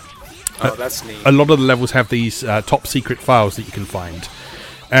well. Oh, that's neat. A lot of the levels have these top secret files that you can find.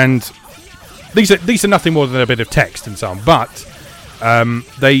 And these are nothing more than a bit of text and so on. But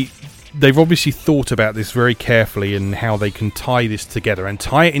they've obviously thought about this very carefully and how they can tie this together and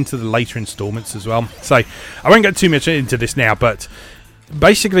tie it into the later installments as well. So I won't get too much into this now, but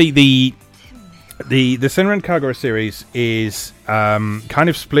basically the Senran Kagura series is kind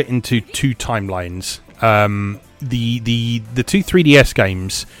of split into two timelines. The two 3DS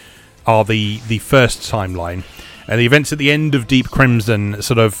games are the first timeline, and the events at the end of Deep Crimson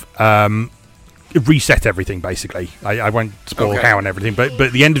sort of reset everything, basically. I won't spoil how and everything,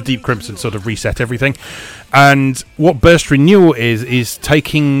 but the end of Deep Crimson sort of reset everything. And what Burst Renewal is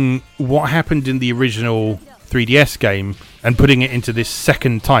taking what happened in the original 3DS game and putting it into this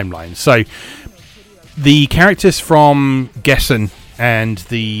second timeline. So the characters from Gessen and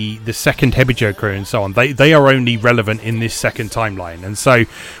the second Hebijo crew and so on, they are only relevant in this second timeline. And so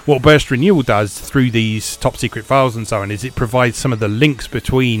what Burst Renewal does through these top secret files and so on is it provides some of the links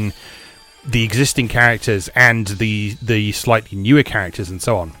between the existing characters and the slightly newer characters and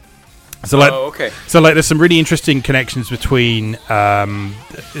so on. So like there's some really interesting connections between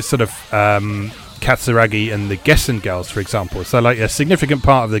Katsuragi and the Gessen girls, for example. So like a significant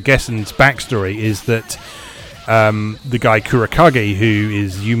part of the Gessen's backstory is that the guy Kurakage, who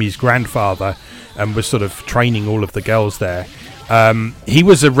is Yumi's grandfather and was sort of training all of the girls there, he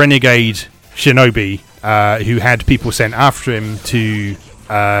was a renegade shinobi who had people sent after him to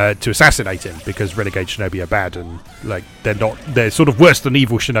assassinate him, because renegade shinobi are bad and like they're sort of worse than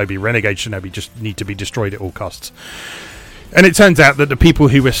evil shinobi. Renegade shinobi just need to be destroyed at all costs. And it turns out that the people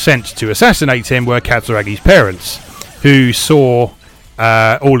who were sent to assassinate him were Katsuragi's parents, who saw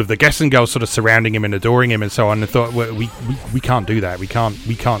all of the Gessen girls sort of surrounding him and adoring him and so on, and thought, well, we can't do that. We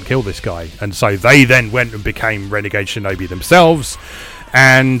can't kill this guy. And so they then went and became renegade shinobi themselves,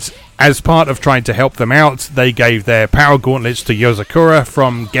 and as part of trying to help them out, they gave their power gauntlets to Yozakura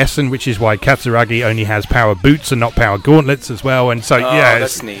from Gessen, which is why Katsuragi only has power boots and not power gauntlets as well. And so,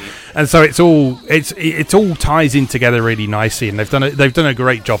 that's neat. And so it's all ties in together really nicely, and they've done a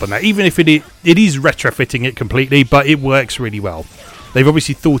great job on that. Even if it is retrofitting it completely, but it works really well. They've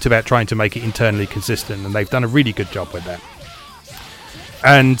obviously thought about trying to make it internally consistent, and they've done a really good job with that.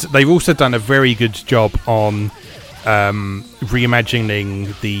 And they've also done a very good job on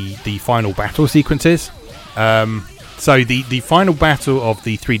reimagining the final battle sequences. So the final battle of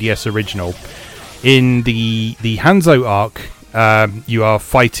the 3DS original, in the Hanzo arc, you are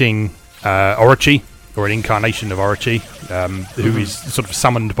fighting Orochi, or an incarnation of Orochi, who is sort of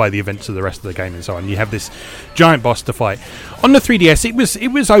summoned by the events of the rest of the game and so on. You have this giant boss to fight. On the 3DS,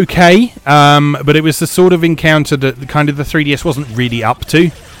 it was okay, but it was the sort of encounter that kind of the 3DS wasn't really up to,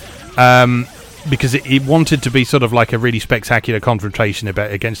 because it wanted to be sort of like a really spectacular confrontation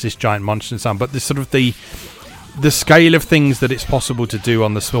against this giant monster and so on, but this sort of the scale of things that it's possible to do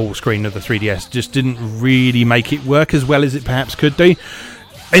on the small screen of the 3DS just didn't really make it work as well as it perhaps could do.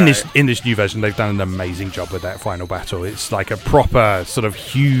 In this new version, they've done an amazing job with that final battle. It's like a proper sort of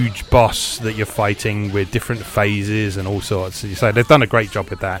huge boss that you're fighting with different phases and all sorts. So they've done a great job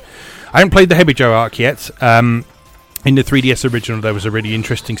with that. I haven't played the Hebijo arc yet. In the 3DS original, there was a really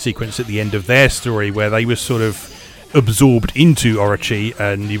interesting sequence at the end of their story where they were sort of absorbed into Orochi,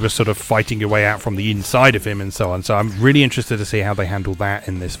 and you were sort of fighting your way out from the inside of him and so on. So I'm really interested to see how they handle that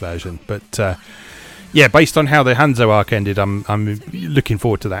in this version. But yeah, based on how the Hanzo arc ended, I'm looking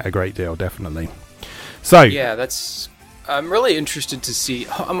forward to that a great deal, definitely. So yeah, I'm really interested to see.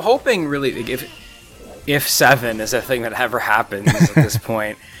 I'm hoping really, like, if 7 is a thing that ever happens at this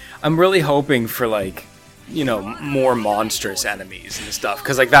point, I'm really hoping for, like, you know, more monstrous enemies and stuff,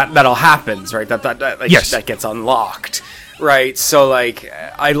 because like that all happens, right? That gets unlocked, right? So like,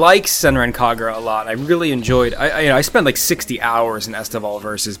 I like Senran Kagura a lot. I really enjoyed. I spent like 60 hours in Estival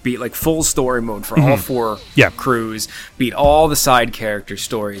Versus, beat like full story mode for all 4 crews, beat all the side character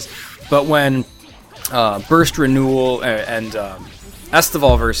stories. But when Burst Renewal and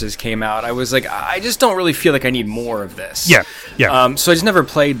Estival Versus came out, I was like, I just don't really feel like I need more of this. Yeah. So I just never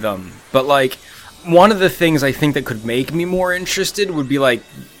played them, but like, one of the things I think that could make me more interested would be like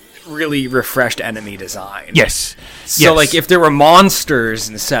really refreshed enemy design. Yes. So like if there were monsters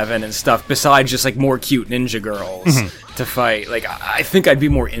in 7 and stuff besides just like more cute ninja girls to fight, like I think I'd be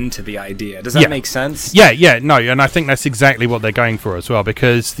more into the idea. Does that make sense? Yeah, no, and I think that's exactly what they're going for as well,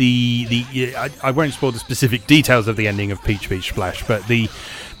 because I won't spoil the specific details of the ending of Peach Beach Splash, but the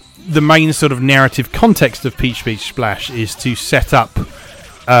main sort of narrative context of Peach Beach Splash is to set up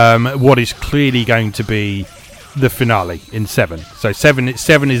what is clearly going to be the finale in 7. So 7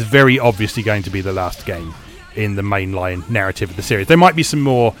 is very obviously going to be the last game in the mainline narrative of the series. There might be some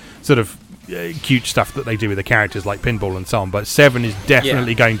more sort of cute stuff that they do with the characters like Pinball and so on, but 7 is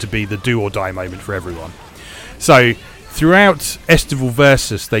definitely going to be the do or die moment for everyone. So throughout Estival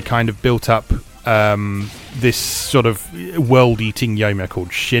Versus, they kind of built up this sort of world-eating Yoma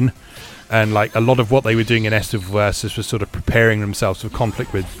called Shin. And like a lot of what they were doing in Estival Versus was sort of preparing themselves for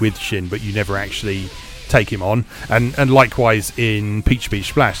conflict with Shin, but you never actually take him on. And likewise in Peach Beach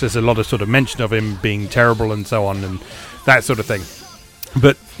Splash, there's a lot of sort of mention of him being terrible and so on and that sort of thing.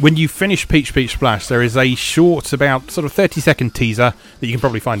 But when you finish Peach Beach Splash, there is a short, about sort of 30-second teaser that you can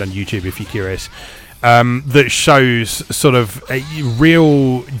probably find on YouTube if you're curious, that shows sort of a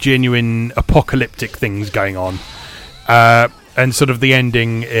real, genuine apocalyptic things going on. And sort of the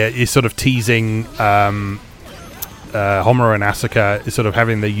ending is sort of teasing Homura and Asuka sort of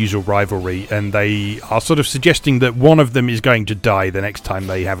having their usual rivalry, and they are sort of suggesting that one of them is going to die the next time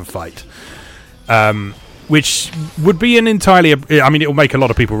they have a fight. Which would be an entirely... I mean, it will make a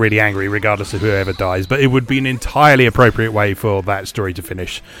lot of people really angry regardless of whoever dies, but it would be an entirely appropriate way for that story to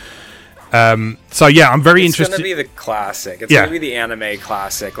finish. So yeah, I'm very interested. It's going to be the classic. It's going to be the anime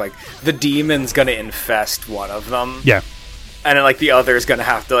classic. Like, the demon's going to infest one of them. Yeah. And then, like, the other's gonna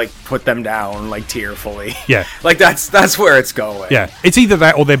have to, like, put them down, like, tearfully. Yeah. Like, that's where it's going. Yeah. It's either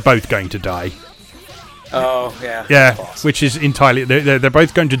that or they're both going to die. Oh, yeah. Yeah, which is entirely... They're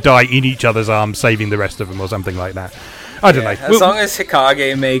both going to die in each other's arms, saving the rest of them or something like that. I don't know. As long as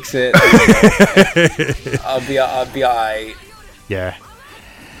Hikage makes it, I'll be alright. Yeah.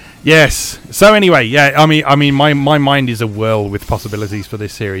 Yes. So anyway, yeah. I mean, my mind is a whirl with possibilities for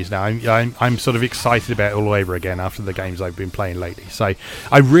this series now. I'm sort of excited about it all over again after the games I've been playing lately. So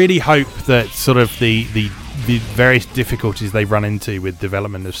I really hope that sort of the various difficulties they run into with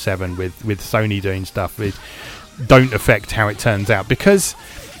development of 7, with Sony doing stuff, don't affect how it turns out, because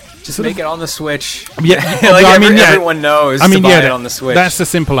Just make it on the Switch. Yeah, everyone knows. To buy it on the Switch. That's the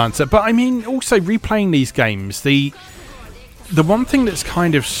simple answer. But I mean, also replaying these games, the one thing that's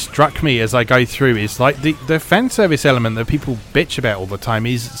kind of struck me as I go through is like the fan service element that people bitch about all the time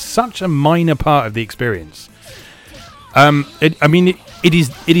is such a minor part of the experience. It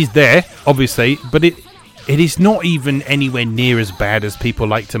is there, obviously, but it is not even anywhere near as bad as people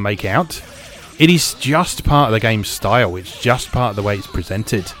like to make out. It is just part of the game's style. It's just part of the way it's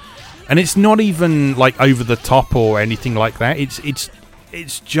presented. And it's not even like over the top or anything like that.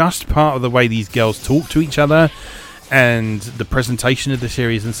 It's just part of the way these girls talk to each other and the presentation of the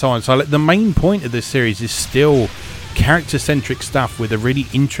series and so on. So like, the main point of this series is still character-centric stuff with a really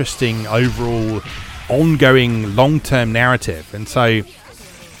interesting overall ongoing long-term narrative. And so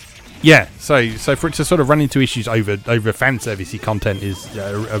yeah, so for it to sort of run into issues over fan servicey content is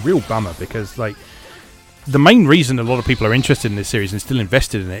a real bummer, because like the main reason a lot of people are interested in this series and still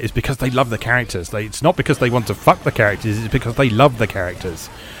invested in it is because they love the characters. It's not because they want to fuck the characters, it's because they love the characters.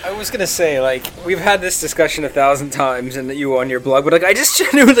 I was gonna say, like, we've had this discussion 1,000 times, and you on your blog, but like, I just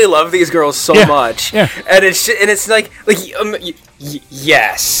genuinely love these girls so much. Yeah. And it's like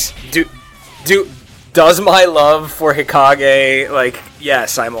yes, does my love for Hikage, like,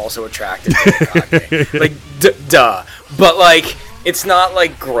 yes, I'm also attracted to Hikage. Like, duh. But, like, it's not,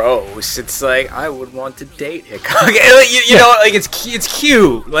 like, gross. It's like, I would want to date Hikage. You know, like, it's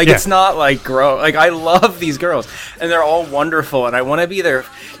cute. Like, it's not, like, gross. Like, I love these girls. And they're all wonderful, and I want to be their...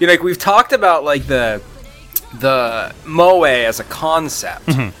 You know, like, we've talked about, like, the moe as a concept,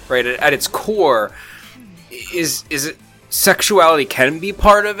 right? At its core, is it... Sexuality can be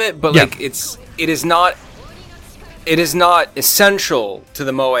part of it, but, like, it is not essential to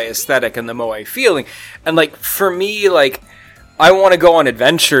the moe aesthetic and the moe feeling. And like, for me, like, I want to go on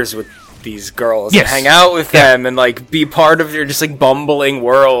adventures with these girls and hang out with them and like be part of their just like bumbling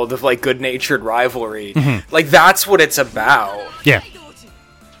world of like good-natured rivalry. Like, that's what it's about. Yeah.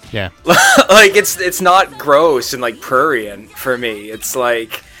 Like, it's not gross and like prurient for me. It's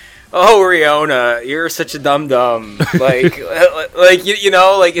like, oh, Riona, you're such a dum-dum. Like, you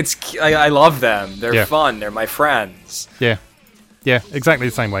know, like, I love them. They're fun. They're my friends. Yeah, exactly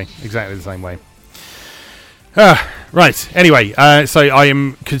the same way. Right, anyway, so I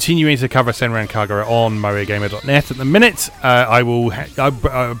am continuing to cover Senran Kagura on MorioGamer.net at the minute.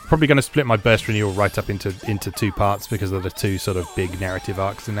 I'm probably going to split my Burst Renewal right up into two parts because of the two sort of big narrative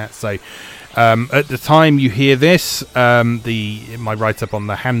arcs in that. So at the time you hear this, my write-up on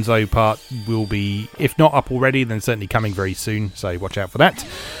the Hanzo part will be, if not up already, then certainly coming very soon, so watch out for that.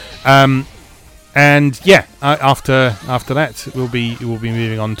 And yeah, after that, we'll be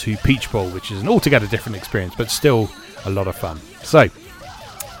moving on to Peach Ball, which is an altogether different experience, but still a lot of fun. So,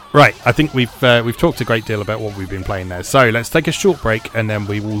 right, I think we've talked a great deal about what we've been playing there. So let's take a short break, and then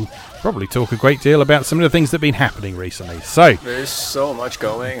we will probably talk a great deal about some of the things that have been happening recently. So there's so much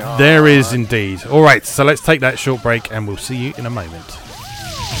going on. There is indeed. All right, so let's take that short break, and we'll see you in a moment.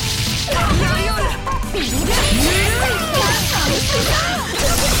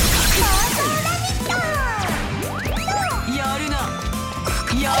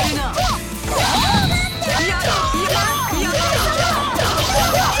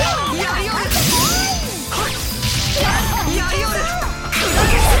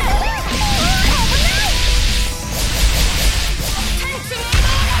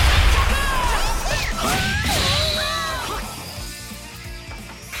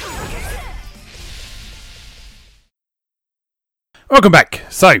 Welcome back.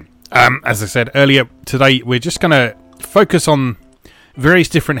 So, as I said earlier, today we're just going to focus on various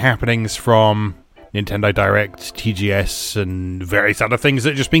different happenings from Nintendo Direct, TGS, and various other things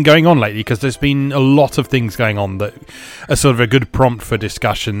that have just been going on lately, because there's been a lot of things going on that are sort of a good prompt for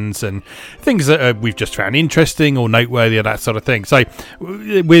discussions and things that we've just found interesting or noteworthy or that sort of thing. So,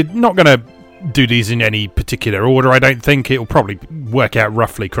 we're not going to do these in any particular order. I don't think. It will probably work out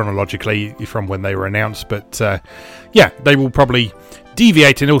roughly chronologically from when they were announced, but yeah, they will probably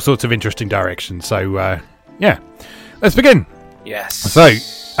deviate in all sorts of interesting directions. So yeah, let's begin. Yes. So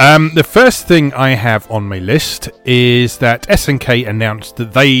the first thing I have on my list is that SNK announced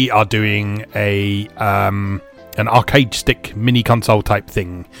that they are doing an arcade stick mini console type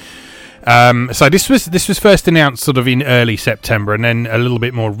thing. So this was first announced sort of in early September, and then a little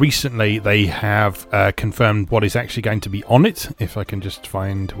bit more recently they have confirmed what is actually going to be on it. If I can just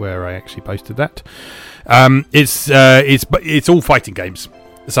find where I actually posted that, it's all fighting games.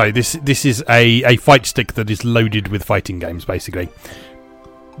 So this is a fight stick that is loaded with fighting games, basically.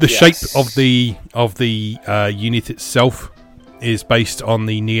 The shape of the unit itself is based on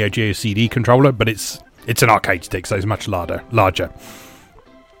the Neo Geo CD controller, but it's an arcade stick, so it's much larger.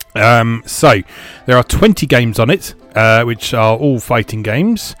 So there are 20 games on it, which are all fighting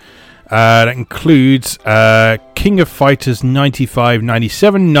games. That includes King of Fighters 95,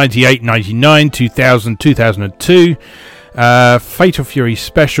 97, 98, 99, 2000, 2002, Fatal Fury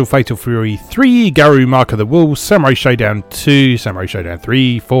Special, Fatal Fury 3, Garou Mark of the Wolves, Samurai Showdown 2, Samurai Showdown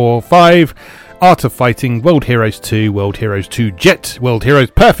 3, 4, 5, Art of Fighting, World Heroes 2, World Heroes 2 Jet, World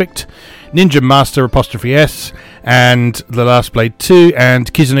Heroes Perfect, Ninja Master 'S, and The Last Blade 2,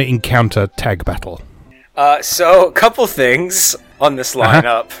 and Kizuna Encounter Tag Battle. So, a couple things on this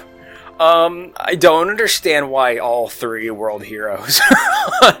lineup. I don't understand why all three World Heroes.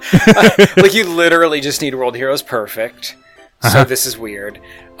 Like, you literally just need World Heroes Perfect. So this is weird.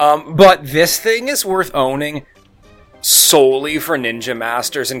 But this thing is worth owning solely for Ninja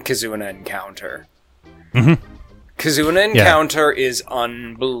Masters and Kizuna Encounter. Mm-hmm. Kizuna Encounter is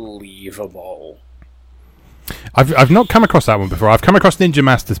unbelievable. I've not come across that one before. I've come across Ninja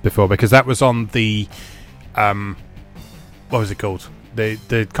Masters before because that was on the what was it called?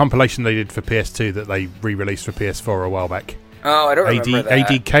 The compilation they did for PS2 that they re-released for PS4 a while back. Oh, I don't remember that.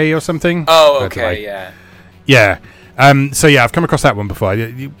 ADK or something? Oh, okay, yeah. Yeah. So yeah, I've come across that one before.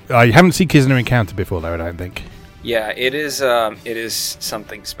 I haven't seen Kizuna Encounter before though, I don't think. Yeah, it is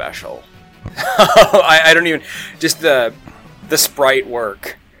something special. I don't even... Just the sprite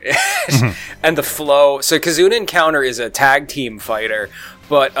work. And the flow. So Kizuna Encounter is a tag team fighter,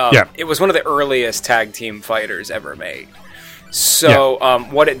 but it was one of the earliest tag team fighters ever made. So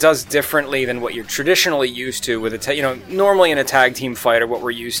what it does differently than what you're traditionally used to with normally in a tag team fighter, what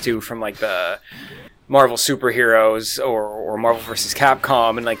we're used to from like the Marvel superheroes or Marvel vs.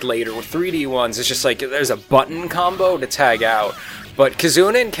 Capcom and like later with 3D ones, it's just like there's a button combo to tag out. But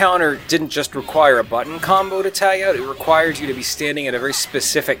Kizuna Encounter didn't just require a button combo to tag out, it required you to be standing in a very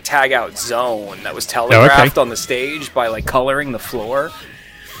specific tag out zone that was telegraphed on the stage by like coloring the floor.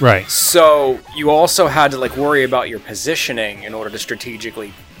 Right. So you also had to like worry about your positioning in order to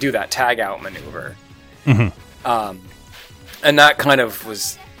strategically do that tag out maneuver. Mm-hmm. And that kind of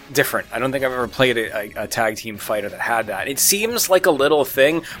was different. I don't think I've ever played a tag team fighter that had that. It seems like a little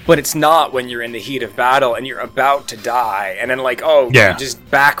thing, but it's not when you're in the heat of battle and you're about to die. And then like, you just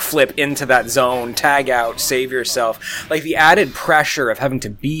backflip into that zone, tag out, save yourself. Like the added pressure of having to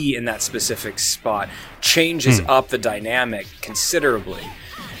be in that specific spot changes up the dynamic considerably.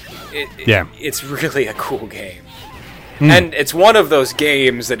 It's really a cool game. And it's one of those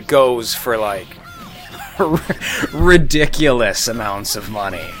games that goes for like ridiculous amounts of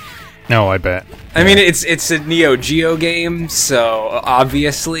money. No, I bet. I mean, it's a Neo Geo game, so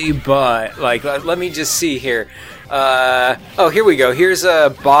obviously, but like, let me just see here. Here we go. Here's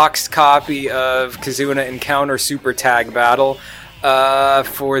a boxed copy of Kizuna Encounter Super Tag Battle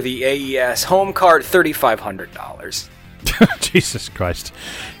for the AES home cart, $3,500. Jesus Christ.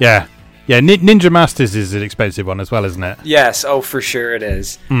 Yeah, Ninja Masters is an expensive one as well, isn't it? Yes, for sure it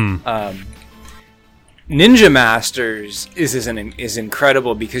is. Ninja Masters is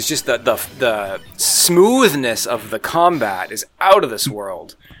incredible because just the smoothness of the combat is out of this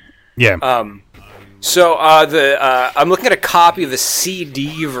world. Yeah. I'm looking at a copy of the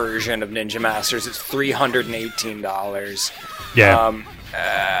CD version of Ninja Masters. It's $318. Yeah.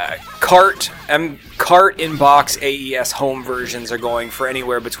 Cart in box AES home versions are going for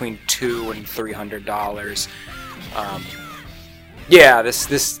anywhere between $200 and $300.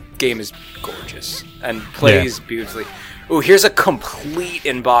 This game is gorgeous and plays beautifully. Ooh, here's a complete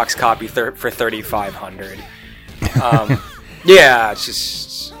in-box copy for $3,500. It's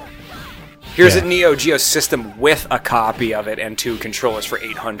just... Here's a Neo Geo system with a copy of it and 2 controllers for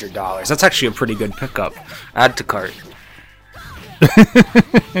 $800. That's actually a pretty good pickup. Add to cart.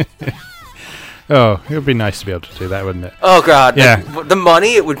 Oh, it would be nice to be able to do that, wouldn't it? Oh god, yeah. The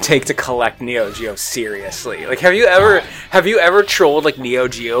money it would take to collect Neo Geo seriously. Like, have you ever trolled like Neo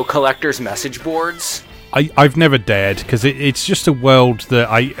Geo collectors' message boards? I've never dared because it's just a world that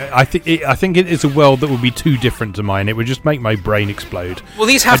I think it is a world that would be too different to mine. It would just make my brain explode. Well,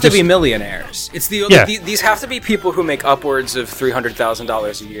 these have to be millionaires. These have to be people who make upwards of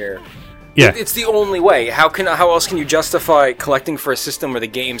 $300,000 a year. Yeah. It's the only way. How else can you justify collecting for a system where the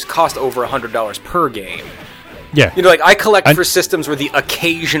games cost over $100 per game? Yeah. You know, like, I collect for systems where the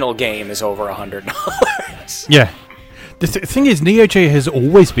occasional game is over $100. Yeah. The thing is, Neo Geo has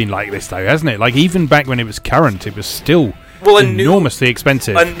always been like this, though, hasn't it? Like, even back when it was current, it was still enormously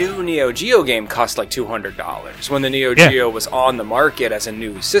expensive. A new Neo Geo game cost like $200 when the Neo Geo was on the market as a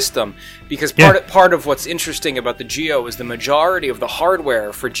new system. Because part of what's interesting about the Geo is the majority of the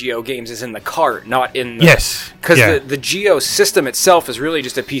hardware for Geo games is in the cart, not in the... Yes. Because the Geo system itself is really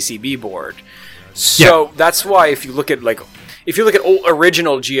just a PCB board. So that's why if you look at, like... if you look at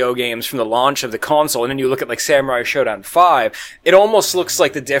original Geo games from the launch of the console, and then you look at like Samurai Showdown 5, it almost looks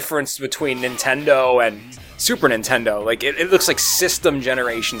like the difference between Nintendo and Super Nintendo. Like it looks like system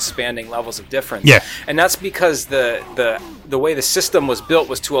generation spanning levels of difference. Yeah. And that's because the way the system was built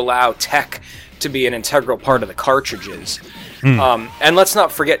was to allow tech to be an integral part of the cartridges. And let's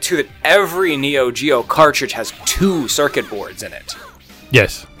not forget too that every Neo Geo cartridge has 2 circuit boards in it.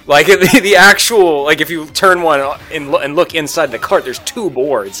 Yes. Like the actual, like if you turn one and look inside the cart, there's 2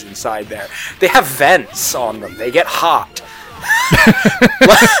 boards inside there. They have vents on them. They get hot.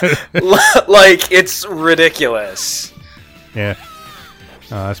 Like it's ridiculous. Yeah.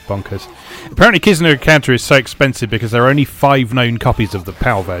 Oh, that's bonkers. Apparently, Kizuna Counter is so expensive because there are only 5 known copies of the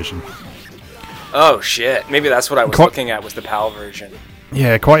PAL version. Oh shit! Maybe that's what I was looking at, was the PAL version.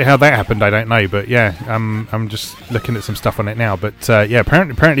 Yeah, quite how that happened, I don't know, but yeah, I'm just looking at some stuff on it now. But yeah,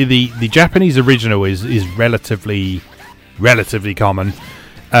 apparently the Japanese original is relatively common.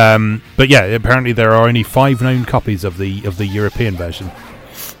 But yeah, apparently there are only 5 known copies of the European version.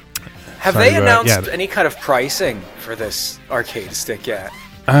 Have they announced any kind of pricing for this arcade stick yet?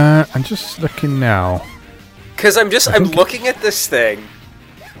 I'm just looking now. Because I'm looking at this thing,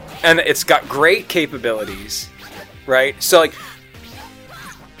 and it's got great capabilities, right? So like,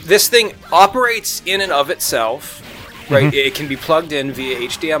 this thing operates in and of itself, right? Mm-hmm. It can be plugged in via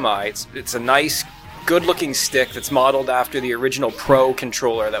HDMI. It's a nice, good-looking stick that's modeled after the original Pro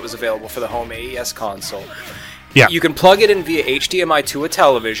controller that was available for the home AES console. Yeah. You can plug it in via HDMI to a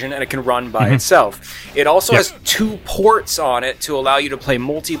television, and it can run by itself. It also has 2 ports on it to allow you to play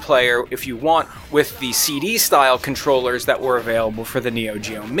multiplayer, if you want, with the CD-style controllers that were available for the Neo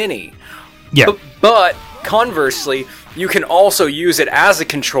Geo Mini. Yeah. But conversely, you can also use it as a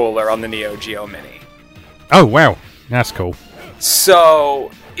controller on the Neo Geo Mini. Oh, wow. That's cool.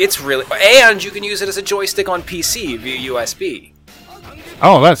 So, it's really... And you can use it as a joystick on PC via USB.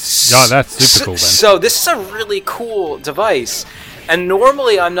 Oh, that's super cool then. So this is a really cool device, and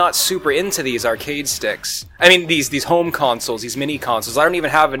normally I'm not super into these arcade sticks. I mean, these home consoles, these mini consoles. I don't even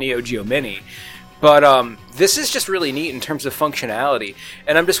have a Neo Geo Mini, but this is just really neat in terms of functionality.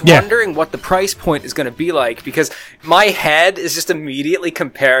 And I'm just wondering what the price point is going to be like, because my head is just immediately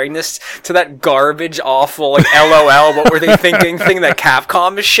comparing this to that garbage, awful, like LOL, what were they thinking thing that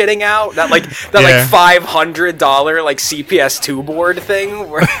Capcom is shitting out? That like $500 like CPS2 board thing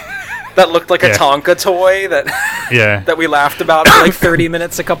where that looked like a Tonka toy that we laughed about for like 30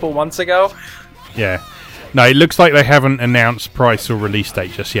 minutes a couple months ago. Yeah. No, it looks like they haven't announced price or release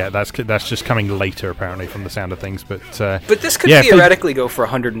date just yet. That's just coming later, apparently, from the sound of things. But this could theoretically go for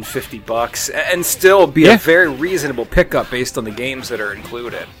 $150 and still be a very reasonable pickup based on the games that are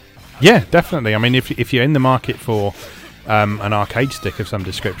included. Yeah, definitely. I mean, if you're in the market for an arcade stick of some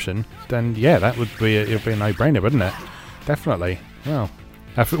description, then that would be a no-brainer, wouldn't it? Definitely. Well,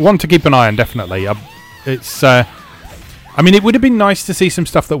 one to keep an eye on. Definitely. It's. I mean, it would have been nice to see some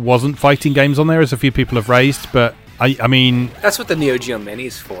stuff that wasn't fighting games on there, as a few people have raised, but I mean... That's what the Neo Geo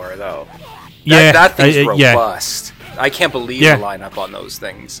Mini's for, though. That thing's robust. I can't believe the lineup on those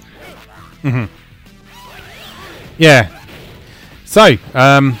things. Mm-hmm. Yeah. So,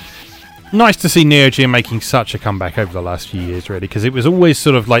 nice to see Neo Geo making such a comeback over the last few years, really, because it was always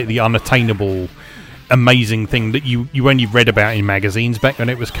sort of like the unattainable... amazing thing that you only read about in magazines back when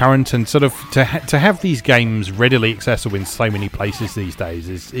it was current, and sort of to have these games readily accessible in so many places these days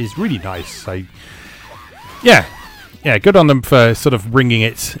is really nice. So yeah, good on them for sort of bringing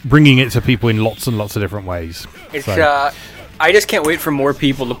it to people in lots and lots of different ways. I just can't wait for more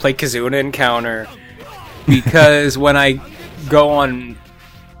people to play Kizuna Encounter, because when I go on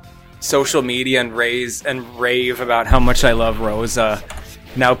social media and rave about how much I love Rosa,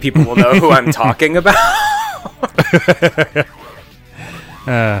 now people will know who I'm talking about.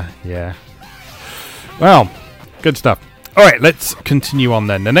 Yeah. Well, good stuff. All right, let's continue on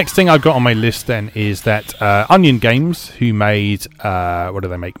then. The next thing I've got on my list then is that Onion Games, who made, what do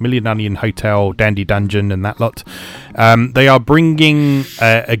they make? Million Onion Hotel, Dandy Dungeon, and that lot. They are bringing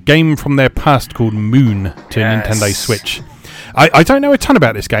a game from their past called Moon to Nintendo Switch. I don't know a ton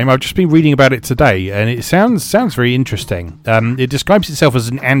about this game. I've just been reading about it today, and it sounds very interesting. It describes itself as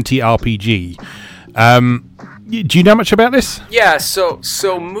an anti-RPG. Do you know much about this? Yeah, so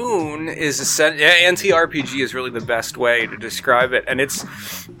Moon is anti-RPG is really the best way to describe it, and it's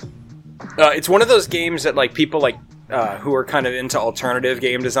one of those games that like people like who are kind of into alternative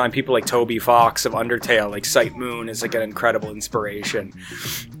game design, people like Toby Fox of Undertale, like cite Moon as like an incredible inspiration.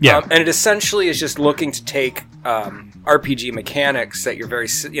 Yeah, and it essentially is just looking to take RPG mechanics that you're very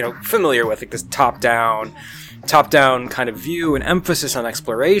familiar with, like this top-down kind of view and emphasis on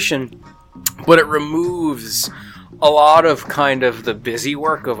exploration, but it removes a lot of kind of the busy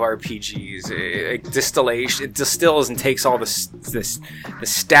work of RPGs. It distills and takes all the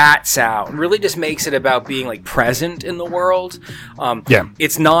stats out and really just makes it about being like present in the world.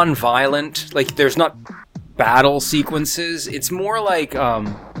 It's non-violent. Like there's not battle sequences. It's more like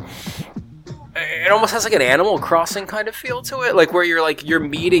it almost has like an Animal Crossing kind of feel to it, like where you're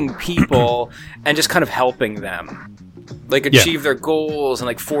meeting people and just kind of helping them like achieve their goals and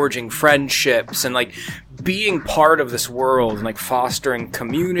like forging friendships and like being part of this world and like fostering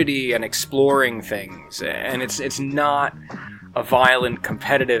community and exploring things. And it's not a violent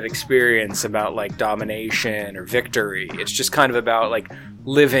competitive experience about like domination or victory. It's just kind of about like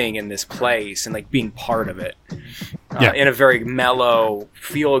living in this place and like being part of it in a very mellow,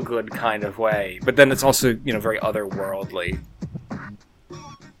 feel good kind of way. But then it's also, you know, very otherworldly.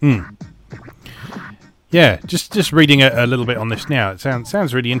 Yeah, just reading a little bit on this now. It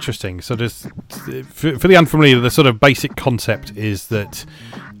sounds really interesting. So just for the unfamiliar, the sort of basic concept is that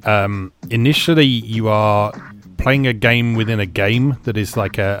initially you are playing a game within a game that is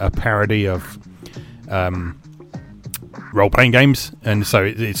like a parody of role-playing games, and so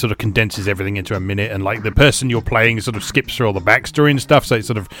it sort of condenses everything into a minute, and like the person you're playing sort of skips through all the backstory and stuff, so it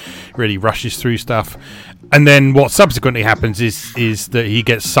sort of really rushes through stuff. And then what subsequently happens is that he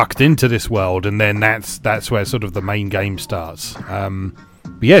gets sucked into this world, and then that's where sort of the main game starts.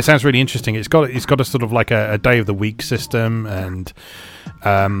 But yeah, it sounds really interesting. It's got a sort of like a day of the week system, and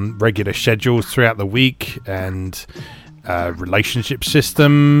regular schedules throughout the week, and relationship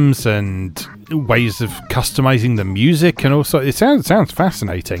systems and ways of customizing the music, and also it sounds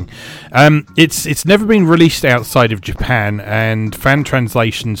fascinating. It's never been released outside of Japan, and fan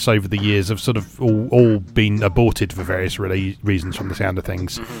translations over the years have sort of all been aborted for various reasons from the sound of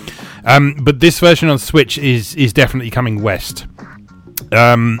things. But this version on Switch is definitely coming west.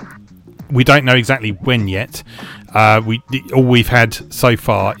 We don't know exactly when yet. All we've had so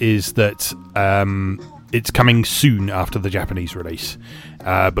far is that it's coming soon after the Japanese release,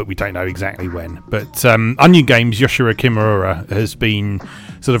 but we don't know exactly when. But Onion Games, Yoshiro Kimura, has been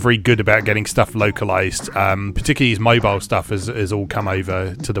sort of very good about getting stuff localized. Particularly his mobile stuff has all come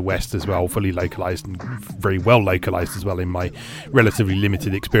over to the West as well, fully localized and very well localized as well in my relatively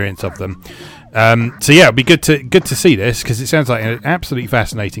limited experience of them. So yeah, it'd be good to see this, because it sounds like an absolutely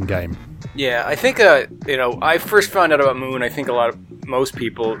fascinating game. Yeah, I think I first found out about Moon. I think most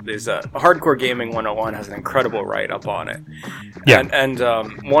people is Hardcore Gaming 101 has an incredible write-up on it. Yeah, and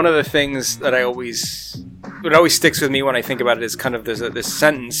one of the things that always sticks with me when I think about it is kind of this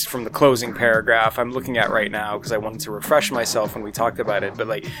sentence from the closing paragraph I'm looking at right now, because I wanted to refresh myself when we talked about it. But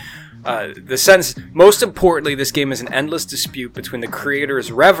like the sentence, most importantly, this game is an endless dispute between the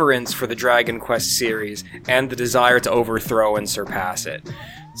creator's reverence for the Dragon Quest series and the desire to overthrow and surpass it.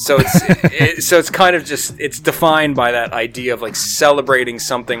 So it's kind of just, it's defined by that idea of like celebrating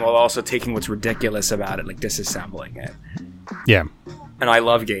something while also taking what's ridiculous about it, like disassembling it. Yeah. And I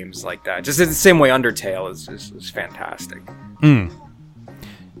love games like that. Just in the same way Undertale is fantastic.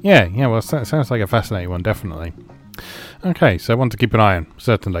 Yeah, well, it sounds like a fascinating one, definitely. Okay, so I want to keep an eye on,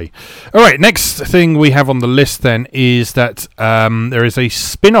 certainly. All right, next thing we have on the list then is that there is a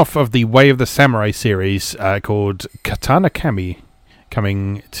spin-off of the Way of the Samurai series called Katana Kami,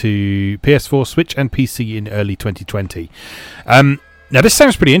 coming to PS4, Switch, and PC in early 2020. Now, this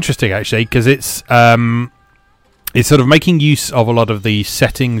sounds pretty interesting, actually, because it's sort of making use of a lot of the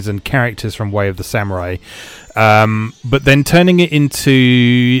settings and characters from Way of the Samurai, but then turning it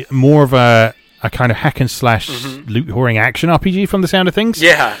into more of a kind of hack and slash loot whoring action RPG from the sound of things.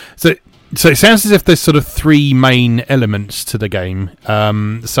 Yeah. So it sounds as if there's sort of three main elements to the game.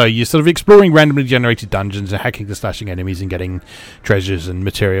 So you're sort of exploring randomly generated dungeons and hacking and slashing enemies and getting treasures and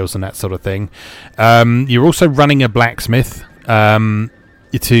materials and that sort of thing. You're also running a blacksmith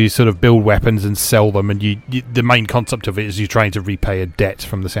to sort of build weapons and sell them, and the main concept of it is you're trying to repay a debt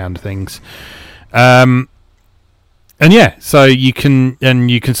from the sound of things. And yeah, so you can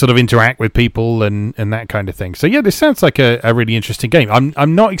sort of interact with people and that kind of thing. So yeah, this sounds like a really interesting game.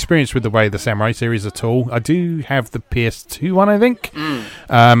 I'm not experienced with the Way of the Samurai series at all. I do have the PS2 one, I think,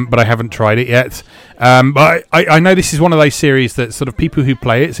 but I haven't tried it yet. But I know this is one of those series that sort of people who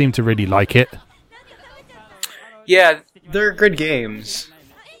play it seem to really like it. Yeah, they're good games.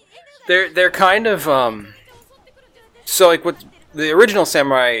 They're kind of so like what the original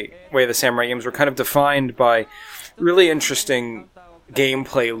Way of the Samurai games were kind of defined by really interesting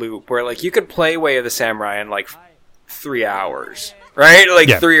gameplay loop where like you could play Way of the Samurai in like 3 hours, right?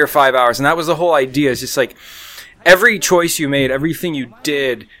 Like 3 or 5 hours, and that was the whole idea. It's just like every choice you made, everything you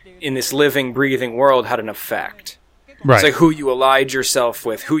did in this living, breathing world had an effect. Right. It's like who you allied yourself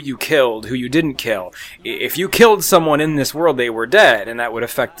with, who you killed, who you didn't kill. If you killed someone in this world, they were dead, and that would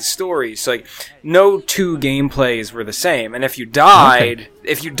affect the story. So, like, no two gameplays were the same. And if you died,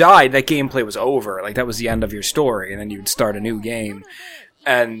 that gameplay was over. Like, that was the end of your story, and then you'd start a new game.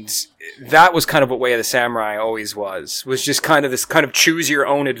 And that was kind of what Way of the Samurai always was just kind of this kind of choose your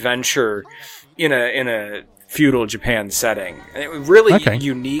own adventure in a feudal Japan setting. And it was really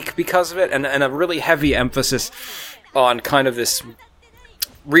unique because of it, and a really heavy emphasis on kind of this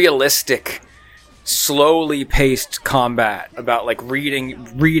realistic, slowly paced combat about like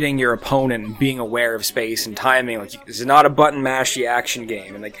reading your opponent and being aware of space and timing. Like, it's not a button mashy action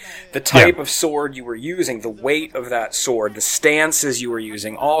game, and like the type of sword you were using, the weight of that sword, the stances you were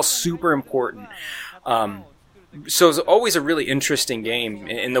using, all super important. So it was always a really interesting game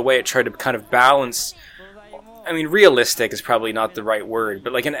in the way it tried to kind of balance. I mean, realistic is probably not the right word,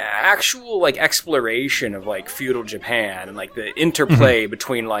 but like an actual like exploration of like feudal Japan and like the interplay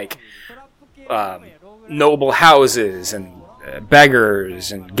between like noble houses and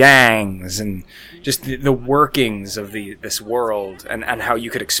beggars and gangs and just the workings of this world and how you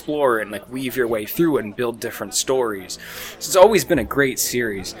could explore it and like weave your way through it and build different stories. So it's always been a great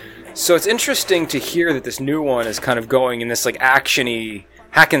series. So it's interesting to hear that this new one is kind of going in this like action-y,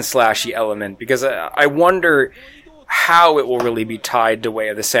 hack and slashy element, because I wonder how it will really be tied to Way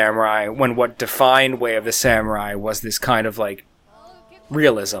of the Samurai when what defined Way of the Samurai was this kind of like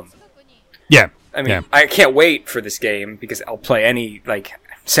realism. Yeah. I mean, I can't wait for this game because I'll play any like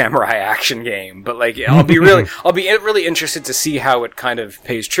samurai action game, but like I'll be really interested to see how it kind of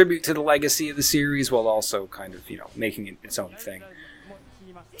pays tribute to the legacy of the series while also kind of, making it its own thing.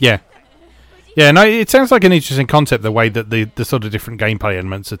 Yeah. Yeah, no, it sounds like an interesting concept, the way that the sort of different gameplay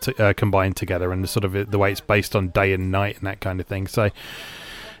elements are combined together, and the sort of the way it's based on day and night and that kind of thing. So,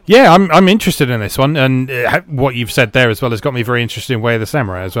 yeah, I'm interested in this one, and what you've said there as well has got me very interested in Way of the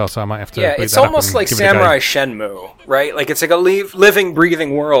Samurai as well. So I might have to. Yeah, it's almost like Samurai Shenmue, right? Like it's like a living,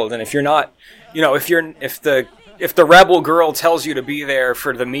 breathing world, and if you're not, if the rebel girl tells you to be there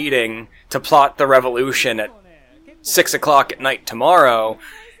for the meeting to plot the revolution at 6:00 at night tomorrow.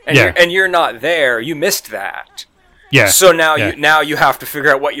 And you're not there. You missed that. Yeah. So now you have to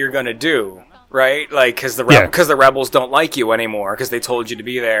figure out what you're gonna do, right? Like because the rebels don't like you anymore because they told you to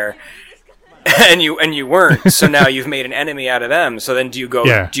be there, and you weren't. So now you've made an enemy out of them. So then do you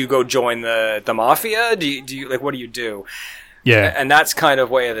go join the mafia? Do you like what do you do? Yeah. And that's kind of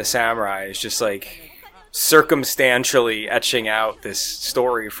Way of the Samurai. It's just like circumstantially etching out this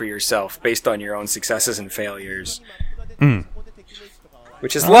story for yourself based on your own successes and failures.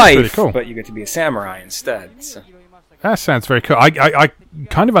 Which is life, cool. But you get to be a samurai instead. So. That sounds very cool. I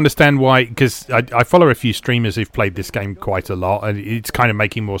kind of understand why, because I follow a few streamers who've played this game quite a lot, and it's kind of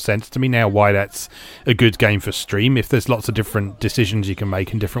making more sense to me now why that's a good game for stream, if there's lots of different decisions you can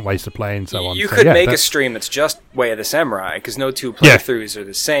make and different ways to play and so on. You could make a stream that's just Way of the Samurai, because no two playthroughs are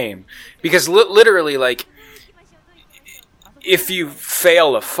the same. Because literally, like, if you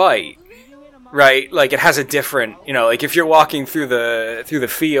fail a fight, right, like it has a different, like if you're walking through the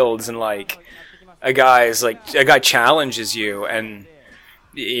fields and like a guy challenges you and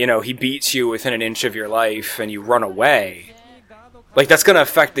he beats you within an inch of your life and you run away, like that's going to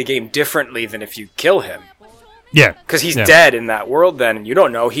affect the game differently than if you kill him. Yeah. Because he's dead in that world then, and you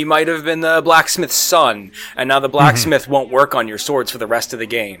don't know. He might have been the blacksmith's son, and now the blacksmith won't work on your swords for the rest of the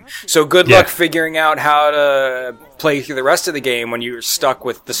game. So good luck figuring out how to play through the rest of the game when you're stuck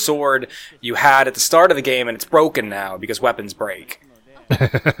with the sword you had at the start of the game and it's broken now because weapons break.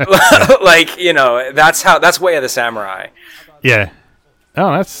 Like, that's Way of the Samurai. Yeah.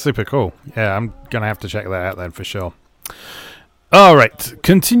 Oh, that's super cool. Yeah, I'm going to have to check that out then for sure. All right,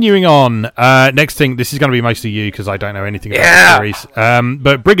 continuing on. Next thing, this is going to be mostly you because I don't know anything about the series.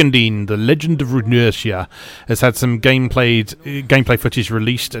 But Brigandine, The Legend of Runertia, has had some gameplay footage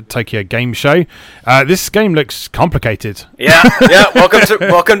released at Tokyo Game Show. This game looks complicated. Yeah.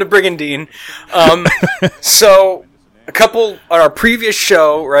 Welcome to Brigandine. So, a couple on our previous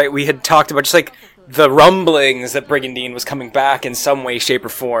show, right? We had talked about just like the rumblings that Brigandine was coming back in some way, shape, or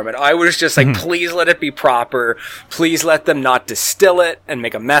form. And I was just like, please let it be proper. Please let them not distill it and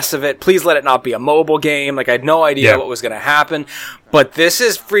make a mess of it. Please let it not be a mobile game. Like, I had no idea what was going to happen. But this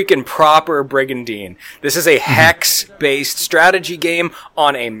is freaking proper Brigandine. This is a hex-based strategy game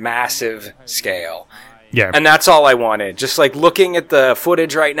on a massive scale. Yeah. And that's all I wanted. Just like looking at the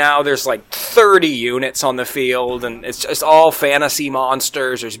footage right now, there's like 30 units on the field, and it's just all fantasy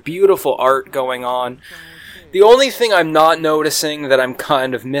monsters. There's beautiful art going on. The only thing I'm not noticing that I'm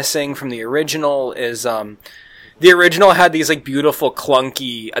kind of missing from the original is the original had these like beautiful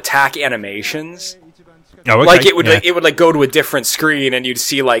clunky attack animations. Oh, okay. Like it would go to a different screen, and you'd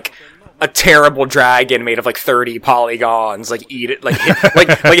see like a terrible dragon made of like 30 polygons, like eat it, like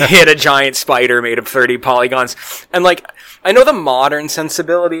hit a giant spider made of 30 polygons, and like I know the modern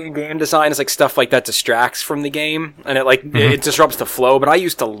sensibility in game design is like stuff like that distracts from the game, and it disrupts the flow. But I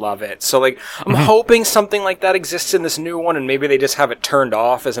used to love it, so like I'm hoping something like that exists in this new one, and maybe they just have it turned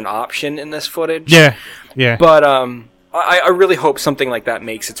off as an option in this footage. Yeah. But I really hope something like that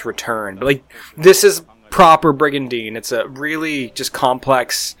makes its return. But like this is proper Brigandine. It's a really just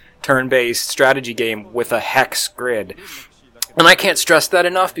complex turn-based strategy game with a hex grid. And I can't stress that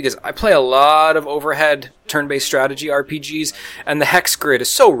enough because I play a lot of overhead turn-based strategy RPGs, and the hex grid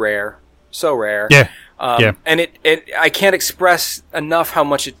is so rare. So rare. Yeah. And I can't express enough how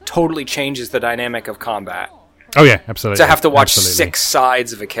much it totally changes the dynamic of combat. Oh, yeah, absolutely. To have to watch 6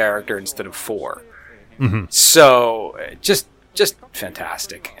 sides of a character instead of 4. Mm-hmm. So, just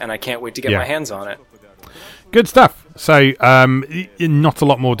fantastic. And I can't wait to get my hands on it. Good stuff. So, not a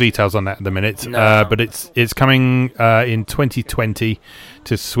lot more details on that at the minute, but it's coming in 2020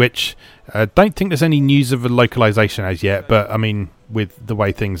 to Switch. Don't think there's any news of a localization as yet, but I mean, with the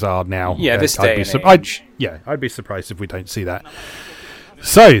way things are now, this day and age. I'd be surprised if we don't see that.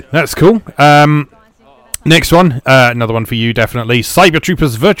 So that's cool. Next one, another one for you, definitely. Cyber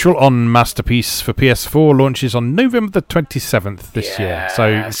Troopers Virtual On Masterpiece for PS4 launches on November the 27th this year.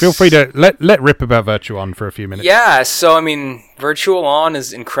 So feel free to let rip about Virtual On for a few minutes. Yeah, so I mean, Virtual On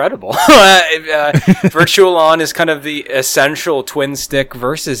is incredible. Virtual On is kind of the essential twin stick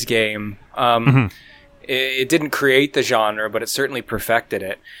versus game. It didn't create the genre, but it certainly perfected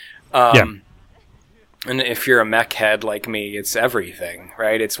it. And if you're a mech head like me, it's everything,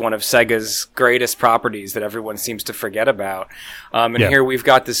 right? It's one of Sega's greatest properties that everyone seems to forget about. Here we've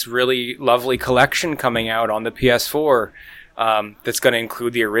got this really lovely collection coming out on the PS4 that's going to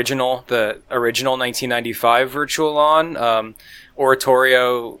include the original 1995 Virtual On,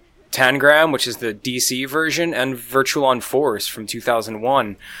 Oratorio Tangram, which is the DC version, and Virtual On Force from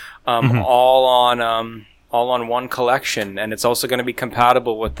 2001, all on one collection, and it's also going to be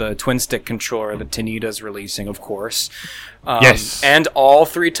compatible with the twin stick controller that Tanita's releasing, of course. Yes. And all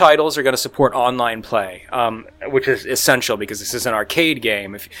 3 titles are going to support online play, which is essential because this is an arcade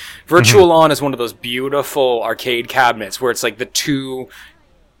game. Virtual On is one of those beautiful arcade cabinets where it's like the two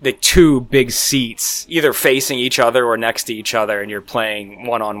big seats either facing each other or next to each other, and you're playing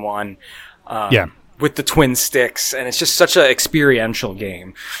one-on-one with the twin sticks, and it's just such an experiential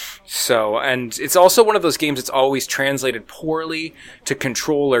game. So, and it's also one of those games that's always translated poorly to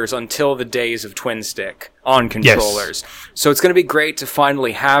controllers until the days of twin stick on controllers. Yes. So it's going to be great to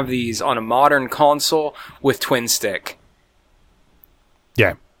finally have these on a modern console with twin stick.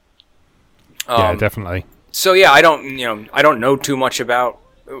 Yeah. Yeah, definitely. So yeah, I don't know too much about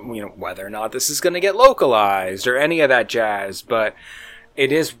whether or not this is going to get localized or any of that jazz, but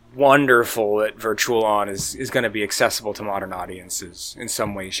it is wonderful that Virtual On is going to be accessible to modern audiences in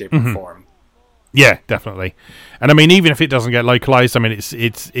some way, shape, or form. Yeah, definitely. And I mean, even if it doesn't get localized, I mean,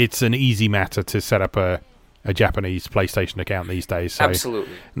 it's an easy matter to set up a Japanese PlayStation account these days. So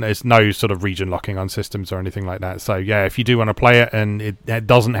absolutely. There's no sort of region locking on systems or anything like that. So yeah, if you do want to play it and it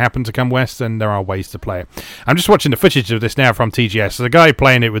doesn't happen to come west, then there are ways to play it. I'm just watching the footage of this now from TGS. The guy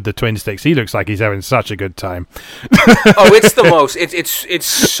playing it with the twin sticks, he looks like he's having such a good time. It's the most. It's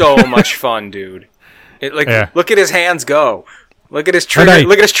so much fun, dude. Look at his hands go. Look at his trigger.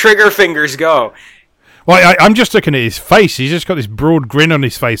 Look at his trigger fingers go. Well, I'm just looking at his face. He's just got this broad grin on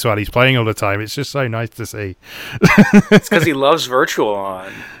his face while he's playing all the time. It's just so nice to see. It's because he loves Virtual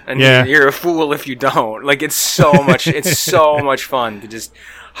On, and you're a fool if you don't. Like, it's so much. It's so much fun to just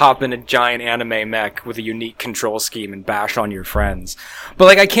hop in a giant anime mech with a unique control scheme and bash on your friends. But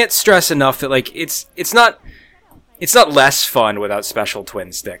like, I can't stress enough that like it's not less fun without special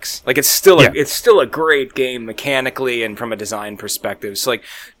twin sticks. Like, it's still a great game mechanically and from a design perspective. So like,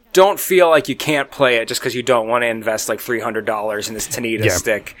 don't feel like you can't play it just because you don't want to invest like $300 in this Tanita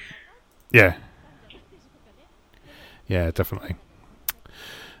stick. Yeah. Yeah, definitely.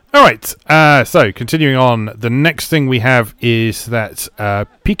 All right. So continuing on, the next thing we have is that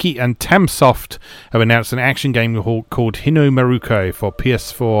Piki and Tamsoft have announced an action game called Hino Maruko for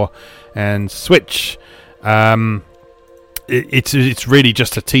PS4 and Switch. It's really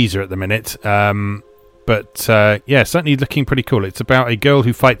just a teaser at the minute. But certainly looking pretty cool. It's about a girl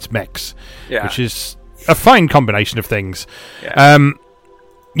who fights mechs, which is a fine combination of things. So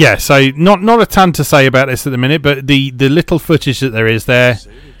not a ton to say about this at the minute, but the little footage that there is there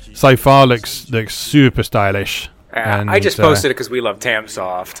so far looks super stylish. I just posted it because we love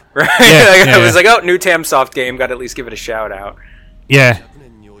Tamsoft, right? I was like, new Tamsoft game, got to at least give it a shout out. Yeah.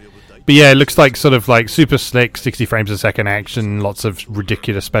 But yeah, it looks like sort of like super slick, 60 frames a second action, lots of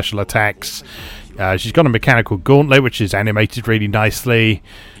ridiculous special attacks. She's got a mechanical gauntlet, which is animated really nicely.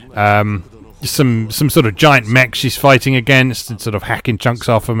 Some sort of giant mech she's fighting against and sort of hacking chunks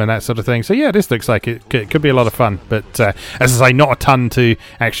off them and that sort of thing. So yeah, this looks like it could be a lot of fun. But as I say, not a ton to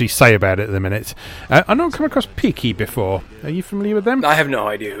actually say about it at the minute. I've not come across Piki before. Are you familiar with them? I have no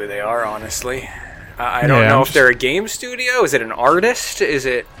idea who they are, honestly. I don't know if they're a game studio. Is it an artist? Is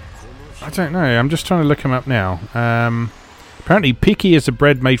it... I don't know. I'm just trying to look them up now. Apparently, Piki is a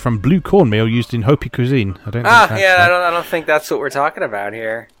bread made from blue cornmeal used in Hopi cuisine. I don't think that's what we're talking about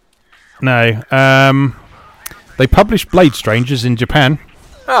here. No. They published Blade Strangers in Japan.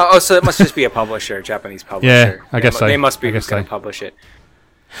 So it must just be a publisher, Japanese publisher. Yeah, I guess so. They must be who's going to publish it.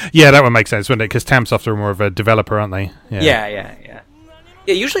 Yeah, that would make sense, wouldn't it? Because Tamsoft are more of a developer, aren't they? Yeah.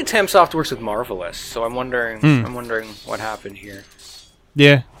 Yeah, usually Tamsoft works with Marvelous, so I'm wondering what happened here.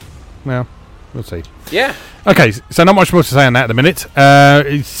 Yeah. Well, we'll see. Yeah. Okay, so not much more to say on that at the minute.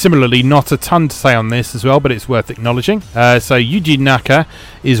 Similarly, not a ton to say on this as well, but it's worth acknowledging. So Yuji Naka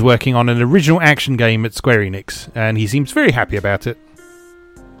is working on an original action game at Square Enix, and he seems very happy about it.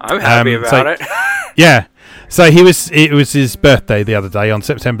 I'm happy about it. Yeah. So it was his birthday the other day on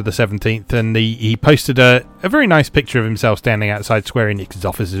September the 17th, and he posted a very nice picture of himself standing outside Square Enix's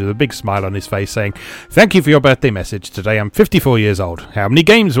offices with a big smile on his face saying, "Thank you for your birthday message. Today I'm 54 years old. How many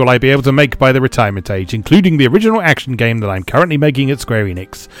games will I be able to make by the retirement age, including the original action game that I'm currently making at Square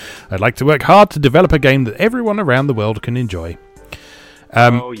Enix? I'd like to work hard to develop a game that everyone around the world can enjoy."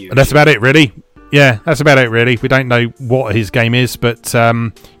 That's about it, really. Yeah, that's about it, really. We don't know what his game is, but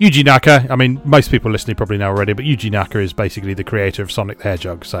Yuji Naka, I mean, most people listening probably know already, but Yuji Naka is basically the creator of Sonic the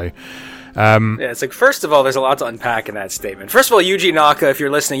Hedgehog, so... it's like, first of all, there's a lot to unpack in that statement. First of all, Yuji Naka, if you're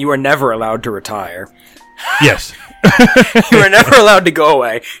listening, you are never allowed to retire. Yes. You are never allowed to go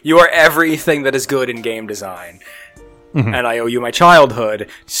away. You are everything that is good in game design. Mm-hmm. And I owe you my childhood,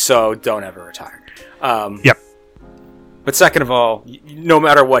 so don't ever retire. Yep. But second of all, no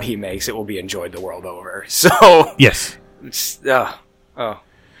matter what he makes, it will be enjoyed the world over. So yes, so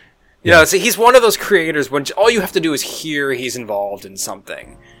he's one of those creators when all you have to do is hear he's involved in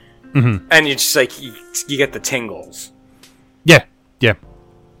something, and you just like you get the tingles. Yeah,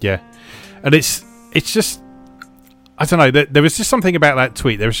 and it's just. I don't know. There was just something about that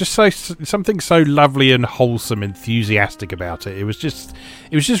tweet. There was just something so lovely and wholesome, enthusiastic about it. It was just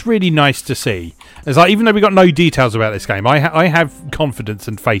really nice to see. It's like, even though we got no details about this game, I have confidence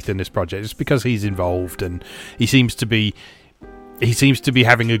and faith in this project just because he's involved and he seems to be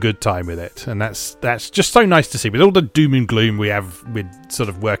having a good time with it, and that's just so nice to see. With all the doom and gloom we have with sort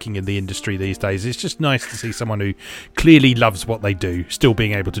of working in the industry these days, it's just nice to see someone who clearly loves what they do still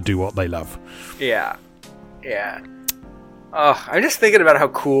being able to do what they love. Yeah. Oh, I'm just thinking about how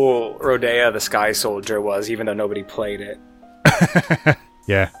cool Rodea the Sky Soldier was, even though nobody played it.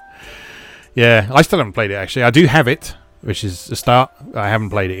 Yeah, I still haven't played it, actually. I do have it, which is a start. I haven't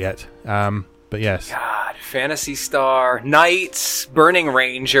played it yet. But yes. God, Phantasy Star, Knights, Burning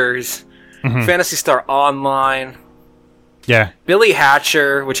Rangers, Phantasy Star Online. Yeah. Billy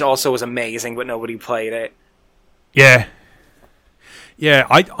Hatcher, which also was amazing, but nobody played it. Yeah. Yeah,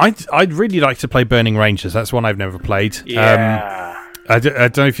 I'd really like to play Burning Rangers. That's one I've never played. Yeah. I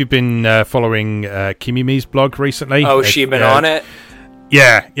don't know if you've been following Kimimi's blog recently. Oh, she been on it?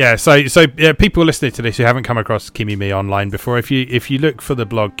 Yeah. So people listening to this who haven't come across Kimimi online before, if you look for the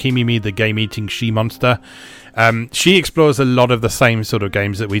blog Kimimi, the game-eating she-monster, she explores a lot of the same sort of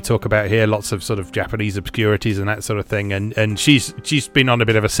games that we talk about here, lots of sort of Japanese obscurities and that sort of thing. And she's been on a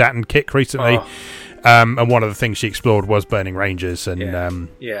bit of a Saturn kick recently. Oh. And one of the things she explored was Burning Rangers, and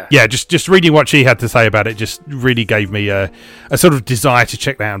just reading what she had to say about it just really gave me a sort of desire to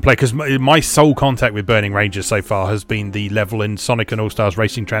check that out and play, because my sole contact with Burning Rangers so far has been the level in Sonic and All-Stars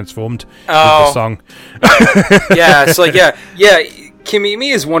Racing Transformed with the song.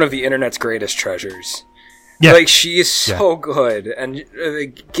 Kimimi is one of the internet's greatest treasures. Yeah. Like, she is so good, and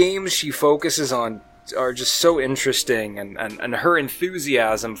the games she focuses on are just so interesting, and her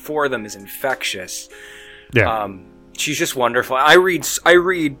enthusiasm for them is infectious. Yeah. She's just wonderful. I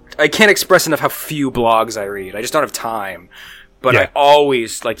can't express enough how few blogs I read. I just don't have time. But I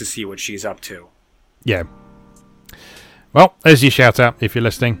always like to see what she's up to. Yeah. Well, there's your shout out if you're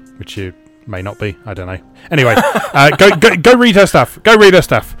listening, which you may not be. I don't know. Anyway, go read her stuff. Go read her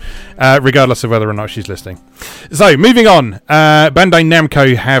stuff, regardless of whether or not she's listening. So, moving on. Bandai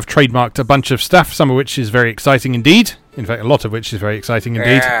Namco have trademarked a bunch of stuff, some of which is very exciting indeed. In fact, a lot of which is very exciting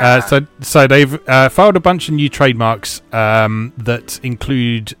indeed. Yeah. So they've filed a bunch of new trademarks that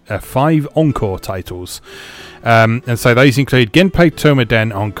include 5 Encore titles. And so those include Genpei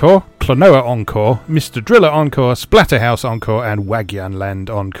Tomaden Encore, Klonoa Encore, Mr. Driller Encore, Splatterhouse Encore, and Wagyan Land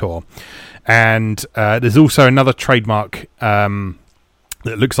Encore. And there's also another trademark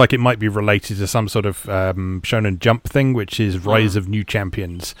that looks like it might be related to some sort of Shonen Jump thing, which is Rise of New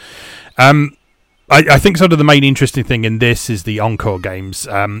Champions. I think sort of the main interesting thing in this is the Encore games,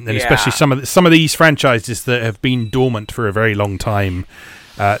 and especially some of these franchises that have been dormant for a very long time,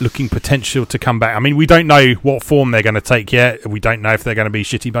 looking potential to come back. I mean, we don't know what form they're going to take yet. We don't know if they're going to be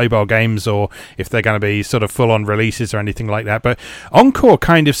shitty mobile games or if they're going to be sort of full-on releases or anything like that. But Encore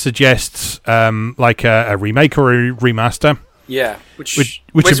kind of suggests like a remake or a remaster. Yeah, which is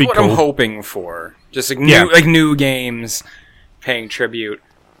what cool. I'm hoping for. Just like new games paying tribute.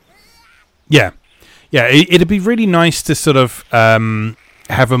 Yeah. Yeah, it'd be really nice to sort of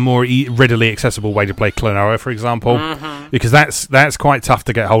have a more readily accessible way to play Klonoa, for example, because that's quite tough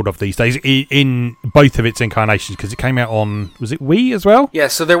to get hold of these days in both of its incarnations, because it came out on, was it Wii as well? Yeah,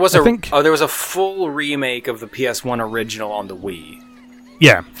 so there was a full remake of the PS1 original on the Wii.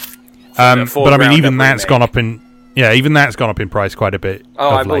 Yeah, but I mean, even that's remake. gone up in even that's gone up in price quite a bit.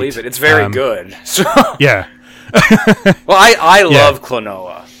 Oh, I believe it. It's very good. So yeah. Well, I love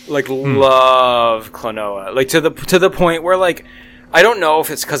Klonoa. Like love Klonoa. Like to the point where like I don't know if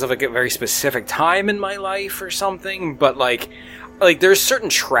it's because of like a very specific time in my life or something, but like there's certain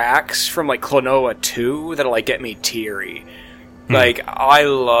tracks from like Klonoa 2 that'll like get me teary. Like I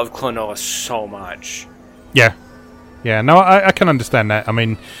love Klonoa so much. Yeah. Yeah, no, I can understand that. I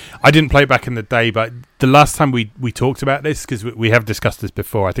mean, I didn't play it back in the day, but the last time we talked about this, because we have discussed this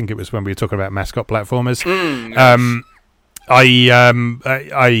before, I think it was when we were talking about mascot platformers. Yes.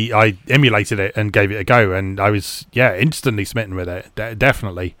 I emulated it and gave it a go, and I was instantly smitten with it,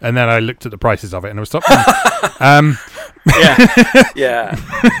 definitely. And then I looked at the prices of it, and I was like,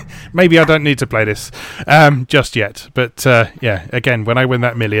 maybe I don't need to play this just yet. But again, when I win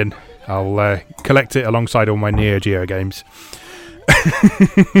that million, I'll collect it alongside all my Neo Geo games.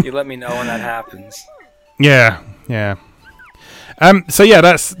 You let me know when that happens. Yeah. So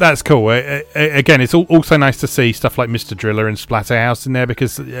that's cool. Again, it's also nice to see stuff like Mr. Driller and Splatterhouse in there,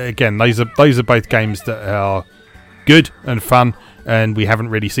 because again, those are both games that are good and fun, and we haven't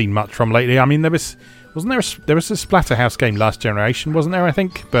really seen much from lately. I mean, there was a Splatterhouse game last generation, wasn't there? I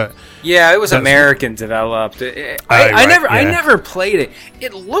think, but yeah, it was American developed. I never played it.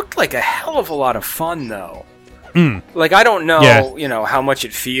 It looked like a hell of a lot of fun, though. Like I don't know, how much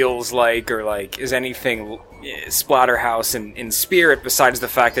it feels like, or like is anything Splatterhouse in spirit besides the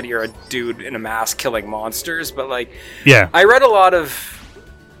fact that you're a dude in a mask killing monsters. But like, I read a lot of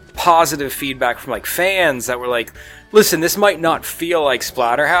positive feedback from like fans that were like, listen, this might not feel like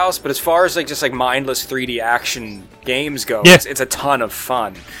Splatterhouse, but as far as like just like mindless 3D action games go, it's a ton of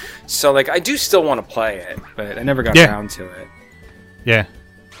fun. So like I do still want to play it, but I never got around to it. Yeah.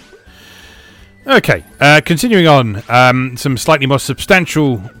 Okay, continuing on, some slightly more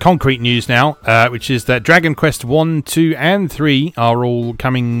substantial concrete news now, which is that Dragon Quest 1, 2, and 3 are all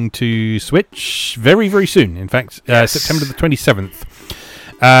coming to Switch very, very soon. In fact, September the 27th.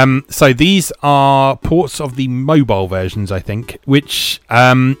 So these are ports of the mobile versions, I think, which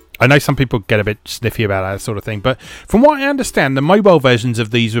I know some people get a bit sniffy about that sort of thing, but from what I understand, the mobile versions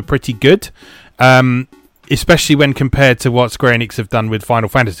of these were pretty good, especially when compared to what Square Enix have done with Final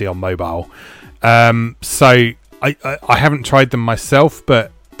Fantasy on mobile. So I haven't tried them myself,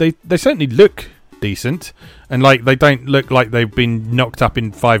 but they certainly look decent, and like they don't look like they've been knocked up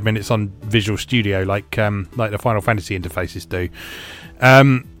in 5 minutes on Visual Studio like the Final Fantasy interfaces do.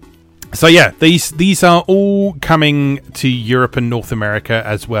 So yeah, these are all coming to Europe and North America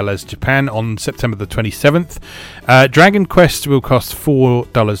as well as Japan on September the 27th. Dragon Quest will cost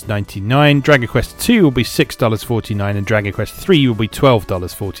 $4.99. Dragon Quest 2 will be $6.49, and Dragon Quest 3 will be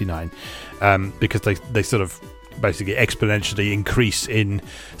 $12.49. Because they sort of basically exponentially increase in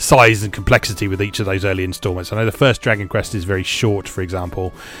size and complexity with each of those early installments. I know the first Dragon Quest is very short, for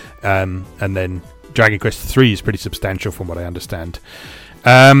example, and then Dragon Quest 3 is pretty substantial from what I understand.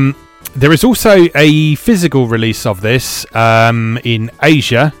 There is also a physical release of this in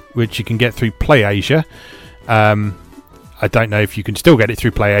Asia, which you can get through PlayAsia. I don't know if you can still get it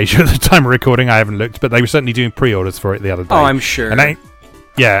through PlayAsia at the time of recording. I haven't looked, but they were certainly doing pre-orders for it the other day. Oh, I'm sure. And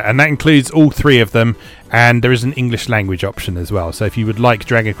that includes all 3 of them, and there is an English language option as well. So if you would like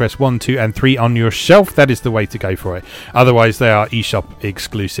Dragon Quest 1, 2, and 3 on your shelf, that is the way to go for it. Otherwise, they are eShop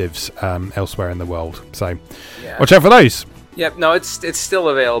exclusives elsewhere in the world. So watch out for those. Yep, no, it's still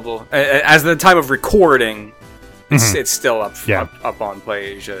available. As the time of recording, It's still up Yeah. up on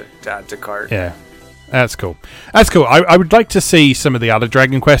PlayAsia to add to cart. Yeah. That's cool. That's cool. I would like to see some of the other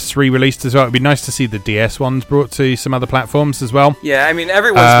Dragon Quests re-released as well. It'd be nice to see the DS ones brought to some other platforms as well. Yeah, I mean,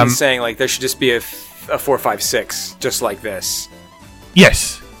 everyone's been saying like there should just be a 4, 5, 6 just like this.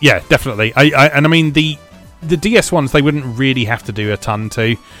 Yes. Yeah, definitely. I mean the DS ones they wouldn't really have to do a ton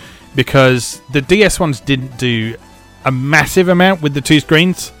to, because the DS ones didn't do a massive amount with the 2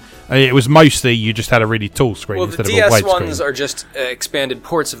 screens. It was mostly you just had a really tall screen instead of a wide DS screen. ones are just expanded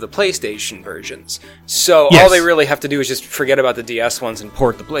ports of the PlayStation versions. So Yes. all they really have to do is just forget about the DS ones and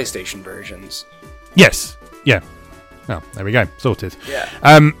port the PlayStation versions. Yes. Yeah. Oh, there we go. Sorted. Yeah.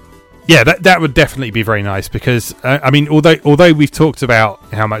 Yeah, that would definitely be very nice because I mean, although we've talked about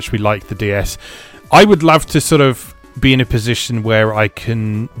how much we like the DS, I would love to sort of be in a position where I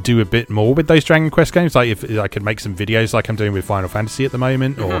can do a bit more with those Dragon Quest games. Like if I could make some videos like I'm doing with Final Fantasy at the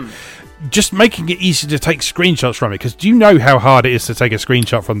moment, or just making it easy to take screenshots from it. Because do you know how hard it is to take a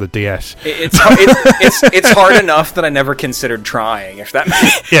screenshot from the DS? It's hard enough that I never considered trying. If that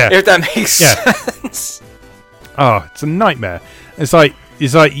makes sense. Oh, it's a nightmare. It's like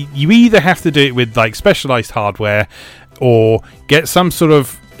you either have to do it with like specialized hardware, or get some sort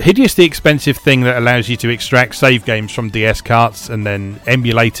of hideously expensive thing that allows you to extract save games from DS carts and then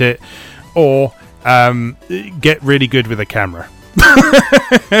emulate it, or get really good with a camera.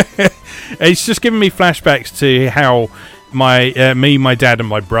 It's just giving me flashbacks to how my dad and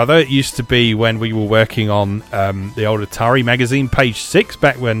my brother used to be when we were working on the old Atari magazine, Page 6,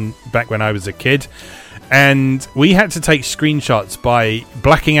 back when I was a kid. And we had to take screenshots by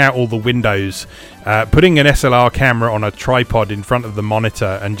blacking out all the windows, putting an SLR camera on a tripod in front of the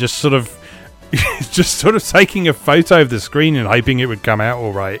monitor, and just sort of taking a photo of the screen and hoping it would come out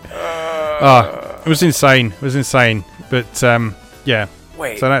all right. It was insane. But yeah.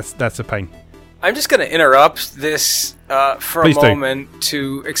 Wait. So that's a pain. I'm just going to interrupt this for Please a moment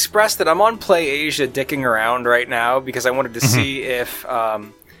to express that I'm on PlayAsia dicking around right now because I wanted to see if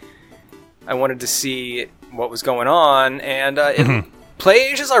I wanted to see what was going on, and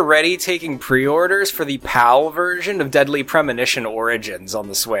PlayAsia's already taking pre-orders for the PAL version of Deadly Premonition Origins on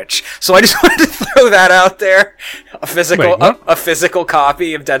the Switch. So I just wanted to throw that out there. A physical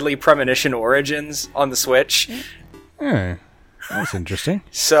copy of Deadly Premonition Origins on the Switch. Yeah, that's interesting.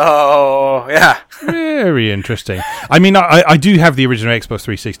 So, yeah. Very interesting. I mean, I do have the original Xbox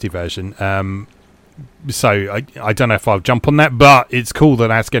 360 version, so I don't know if I'll jump on that, but it's cool that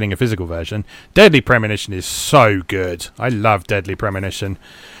that's getting a physical version. Deadly Premonition is so good. I love Deadly Premonition.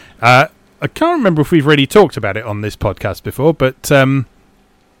 I can't remember if we've already talked about it on this podcast before, but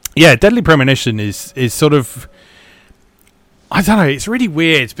yeah, Deadly Premonition is sort of, I don't know, it's really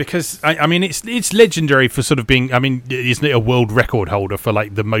weird because I mean it's legendary for sort of being, I mean, isn't it a world record holder for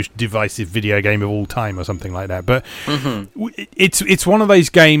like the most divisive video game of all time or something like that? But it's one of those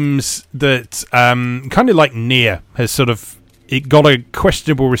games that kind of like Nier has sort of, it got a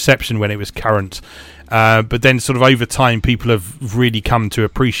questionable reception when it was current, but then sort of over time people have really come to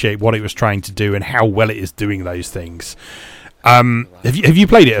appreciate what it was trying to do and how well it is doing those things. Have you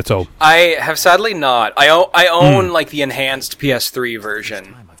played it at all? I have sadly not. I own like the enhanced PS3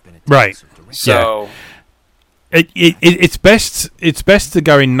 version. Right. So it's best to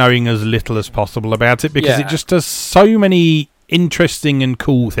go in knowing as little as possible about it, because it just does so many interesting and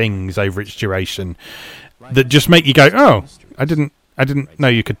cool things over its duration that just make you go, oh, I didn't know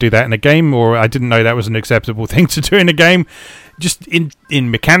you could do that in a game, or I didn't know that was an acceptable thing to do in a game. Just in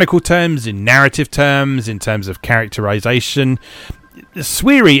mechanical terms, in narrative terms, in terms of characterization.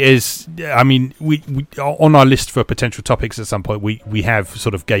 Swery is, I mean, we on our list for potential topics at some point, we have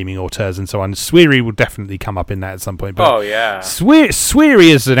sort of gaming auteurs and so on. Swery will definitely come up in that at some point. But Swery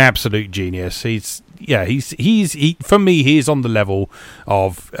is an absolute genius. He's for me, he's on the level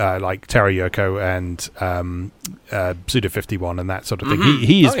of like Terayoko and Suda51 and that sort of thing.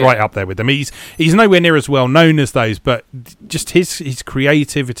 He is right up there with them. He's nowhere near as well known as those, but just his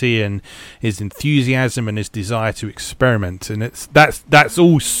creativity and his enthusiasm and his desire to experiment, and that's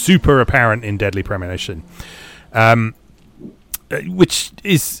all super apparent in Deadly Premonition. Which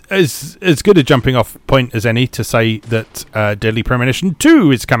is as good a jumping off point as any to say that Deadly Premonition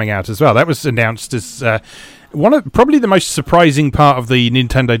 2 is coming out as well. That was announced as one of probably the most surprising part of the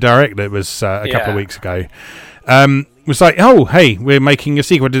Nintendo Direct that was a couple of weeks ago. Was like, oh, hey, we're making a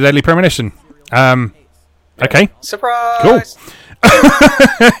sequel to Deadly Premonition. Okay. Surprise! Cool.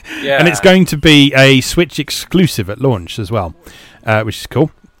 And it's going to be a Switch exclusive at launch as well, which is cool.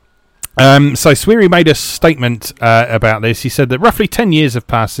 So Swery made a statement about this. He said that roughly 10 years have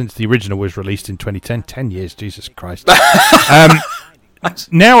passed since the original was released in 2010. 10 years, Jesus Christ.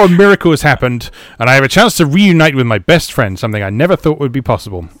 Now a miracle has happened, and I have a chance to reunite with my best friend, something I never thought would be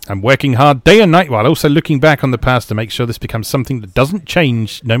possible. I'm working hard day and night while also looking back on the past to make sure this becomes something that doesn't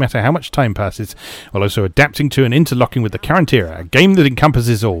change no matter how much time passes, while also adapting to and interlocking with the current era, a game that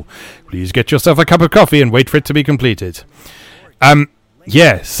encompasses all. Please get yourself a cup of coffee and wait for it to be completed. So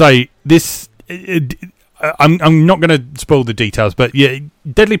this... I'm not going to spoil the details, but yeah,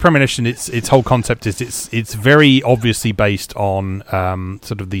 Deadly Premonition. Its whole concept is it's very obviously based on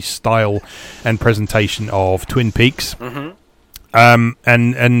sort of the style and presentation of Twin Peaks. Mm-hmm.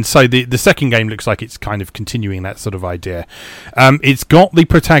 And so the second game looks like it's kind of continuing that sort of idea. It's got the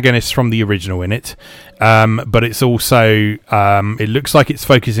protagonist from the original in it, but it's also it looks like it's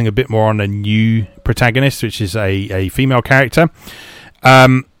focusing a bit more on a new protagonist, which is a female character.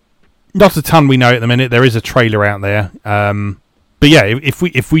 Not a ton we know at the minute. There is a trailer out there. But yeah,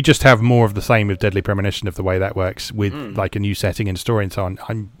 if we just have more of the same with Deadly Premonition of the way that works with like a new setting and story and so on,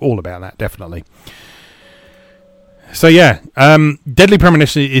 I'm all about that, definitely. So yeah, Deadly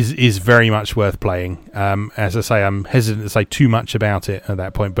Premonition is very much worth playing. As I say, I'm hesitant to say too much about it at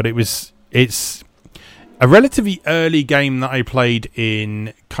that point, but it's a relatively early game that I played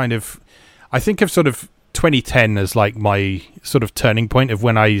in kind of, I think of sort of 2010 as like my sort of turning point of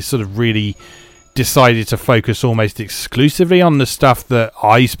when I sort of really decided to focus almost exclusively on the stuff that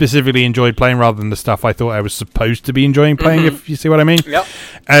I specifically enjoyed playing rather than the stuff I thought I was supposed to be enjoying playing, if you see what I mean. Yep.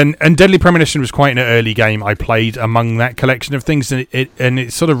 And Deadly Premonition was quite an early game I played among that collection of things, and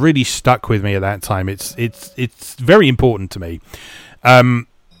it sort of really stuck with me at that time. It's very important to me,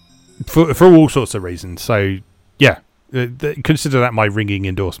 for all sorts of reasons. So yeah, consider that my ringing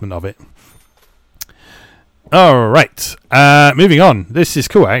endorsement of it. All right, moving on. This is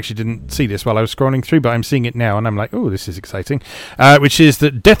cool. I actually didn't see this while I was scrolling through, but I'm seeing it now, and I'm like, oh, this is exciting. Which is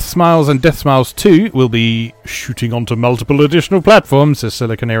that Death Smiles and Death Smiles 2 will be shooting onto multiple additional platforms, as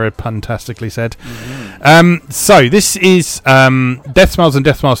Silicon Era puntastically said. Mm-hmm. So this is Death Smiles and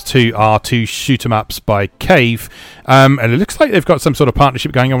Death Smiles 2 are two shoot-em-ups by Cave, and it looks like they've got some sort of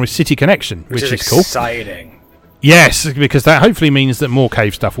partnership going on with City Connection, which is cool. Exciting. Yes, because that hopefully means that more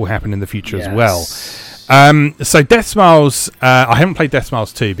Cave stuff will happen in the future as well. So Death Smiles, I haven't played Death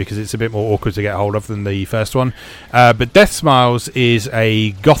Smiles 2 because it's a bit more awkward to get hold of than the first one. But Death Smiles is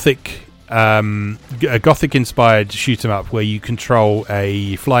a gothic-inspired shoot 'em up where you control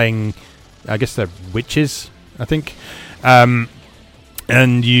a flying, I guess they're witches, I think. And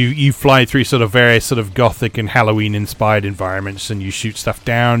you fly through sort of various sort of gothic and Halloween-inspired environments, and you shoot stuff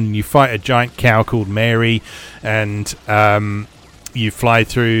down. And you fight a giant cow called Mary, and you fly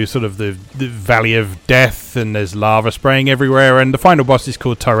through sort of the Valley of Death, and there's lava spraying everywhere, and the final boss is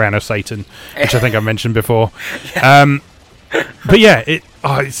called Tyranno Satan, which I think I mentioned before. Yeah. But yeah,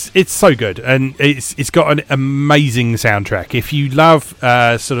 it's so good, and it's got an amazing soundtrack. If you love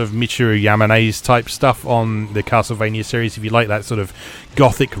sort of Michiru Yamane's type stuff on the Castlevania series, if you like that sort of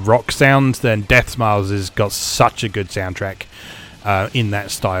gothic rock sound, then Death Smiles has got such a good soundtrack in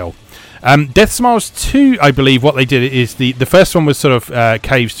that style. Death Smiles 2, I believe what they did is the first one was sort of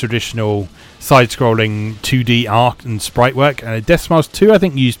Cave's traditional side-scrolling 2D art and sprite work, and Death Smiles 2 I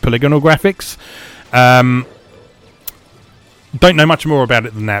think used polygonal graphics. Don't know much more about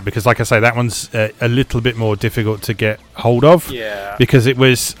it than that, because like I say, that one's a little bit more difficult to get hold of. Yeah. Because it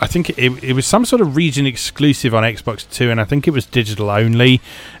was, I think it was some sort of region exclusive on Xbox 2, and I think it was digital only,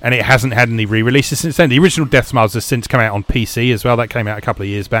 and it hasn't had any re-releases since then. The original Death Smiles has since come out on PC as well. That came out a couple of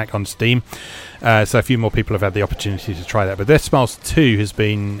years back on Steam. So a few more people have had the opportunity to try that. But Death Smiles 2 has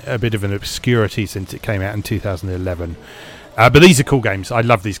been a bit of an obscurity since it came out in 2011. But these are cool games. I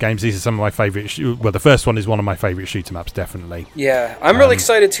love these games. These are some of my favourite... Well, the first one is one of my favourite shoot-em-ups, definitely. Yeah, I'm really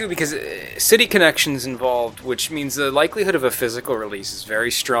excited, too, because City Connection's involved, which means the likelihood of a physical release is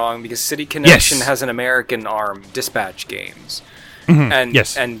very strong, because City Connection has an American arm, Dispatch Games. Mm-hmm.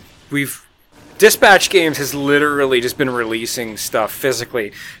 And Dispatch Games has literally just been releasing stuff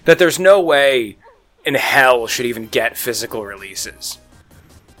physically that there's no way in hell should even get physical releases.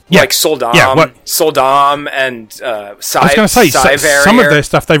 Yeah. Like Soldam, and I was going to say, some of their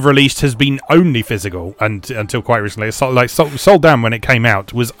stuff they've released has been only physical until quite recently. Like Soldam, when it came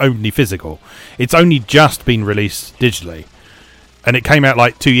out, was only physical. It's only just been released digitally. And it came out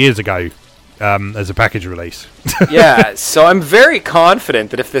like 2 years ago as a package release. Yeah, so I'm very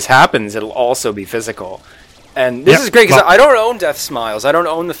confident that if this happens, it'll also be physical. And this is great, because I don't own Death Smiles. I don't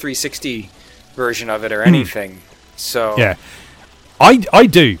own the 360 version of it or anything. So yeah. I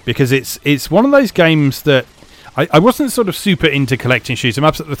do, because it's one of those games that I wasn't sort of super into collecting shoot 'em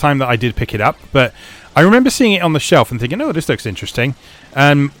ups at the time that I did pick it up, but I remember seeing it on the shelf and thinking, oh, this looks interesting.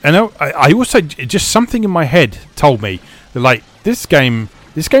 And I also, just something in my head told me that, like, this game's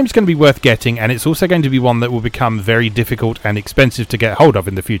going to be worth getting, and it's also going to be one that will become very difficult and expensive to get hold of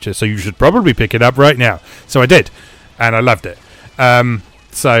in the future, so you should probably pick it up right now. So I did, and I loved it.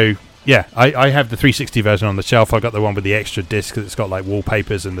 So yeah, I have the 360 version on the shelf. I got the one with the extra disc that's got like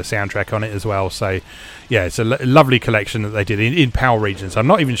wallpapers and the soundtrack on it as well. So yeah, it's a lovely collection that they did in PAL regions. I'm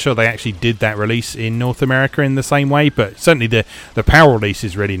not even sure they actually did that release in North America in the same way, but certainly the PAL release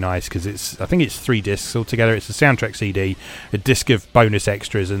is really nice because I think it's 3 discs altogether. It's a soundtrack CD, a disc of bonus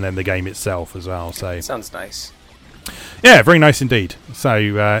extras, and then the game itself as well. So sounds nice. Yeah, very nice indeed.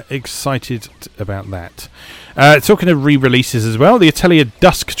 So excited about that. Talking of re-releases as well, the Atelier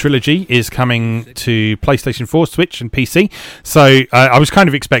Dusk trilogy is coming to PlayStation 4, Switch, and PC. So I was kind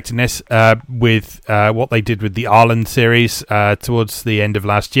of expecting this with what they did with the Arland series towards the end of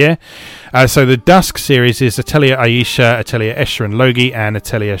last year. So the Dusk series is Atelier Aisha, Atelier Escher and Logi, and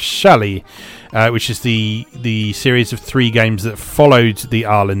Atelier Shali, which is the series of 3 games that followed the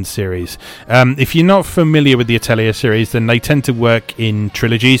Arland series. If you're not familiar with the Atelier series, then they tend to work in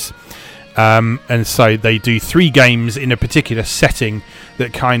trilogies. And so they do 3 games in a particular setting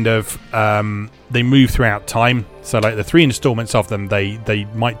that kind of they move throughout time. So like the 3 installments of them, they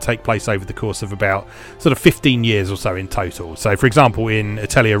might take place over the course of about sort of 15 years or so in total. So for example, in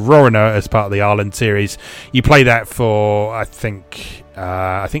Atelier Rorina, as part of the Arland series, you play that for I think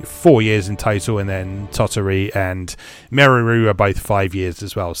 4 years in total, and then Tottori and Meru are both 5 years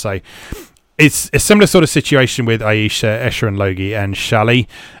as well. So it's a similar sort of situation with Aisha, Escher and Logi, and Shali.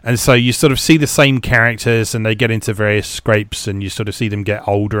 And so you sort of see the same characters, and they get into various scrapes, and you sort of see them get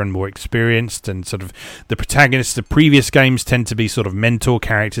older and more experienced, and sort of the protagonists of previous games tend to be sort of mentor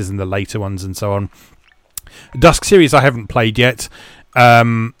characters in the later ones, and so on. Dusk series I haven't played yet.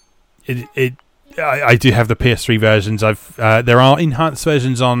 I do have the PS3 versions. There are enhanced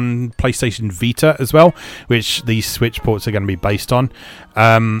versions on PlayStation Vita as well, which these Switch ports are going to be based on.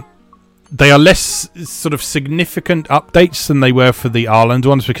 They are less sort of significant updates than they were for the Arland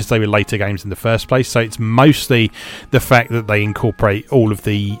ones because they were later games in the first place. So it's mostly the fact that they incorporate all of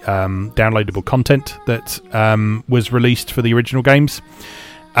the downloadable content that was released for the original games.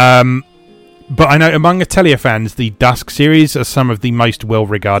 But I know among Atelier fans, the Dusk series are some of the most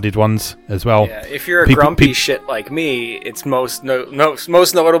well-regarded ones as well. Yeah, if you're a grumpy shit like me, it's most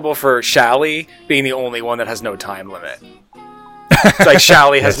notable for Shali being the only one that has no time limit. It's like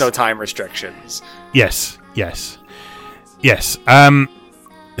Shali has no time restrictions. Yes.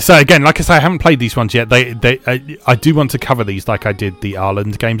 So again, like I say, I haven't played these ones yet. I do want to cover these like I did the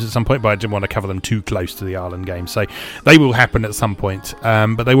Arland games at some point, but I didn't want to cover them too close to the Arland games. So they will happen at some point,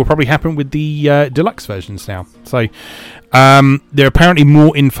 but they will probably happen with the deluxe versions now. So there apparently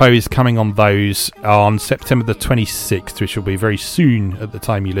more info is coming on those on September the 26th, which will be very soon at the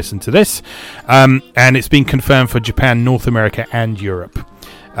time you listen to this. And it's been confirmed for Japan, North America, and Europe.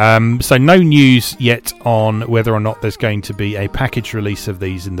 So no news yet on whether or not there's going to be a package release of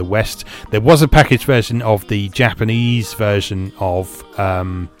these in the West. There was a package version of the Japanese version of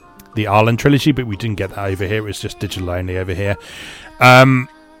the Arland trilogy, but we didn't get that over here. It was just digital only over here.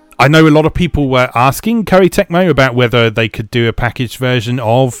 I know a lot of people were asking Koei Tecmo about whether they could do a packaged version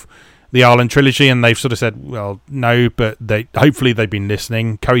of the Arland trilogy, and they've sort of said, well, no, but hopefully they've been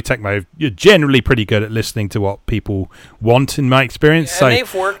listening. Koei Tecmo are generally pretty good at listening to what people want, in my experience. Yeah, so and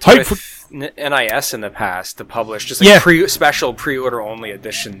they've worked with NIS in the past to publish just like special pre-order only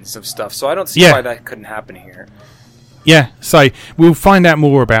editions of stuff, so I don't see why that couldn't happen here. Yeah, so we'll find out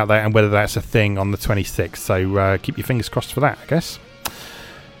more about that and whether that's a thing on the 26th, so keep your fingers crossed for that, I guess.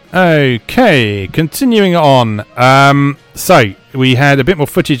 Okay, continuing on. So we had a bit more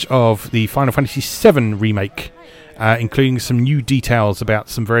footage of the Final Fantasy VII remake, including some new details about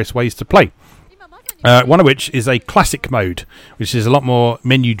some various ways to play. One of which is a classic mode, which is a lot more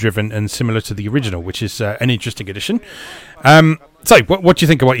menu-driven and similar to the original, which is an interesting addition. So, what do you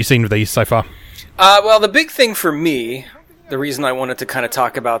think of what you've seen with these so far? Well, the big thing for me, the reason I wanted to kind of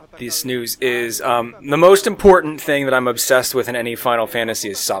talk about this news is the most important thing that I'm obsessed with in any Final Fantasy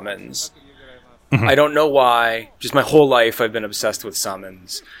is summons. Mm-hmm. I don't know why. Just my whole life I've been obsessed with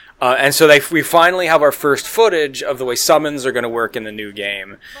summons. And so we finally have our first footage of the way summons are going to work in the new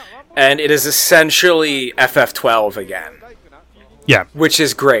game. And it is essentially FF12 again. Yeah. Which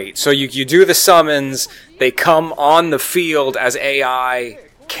is great. So you do the summons, they come on the field as AI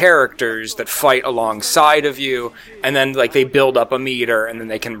characters that fight alongside of you, and then like they build up a meter, and then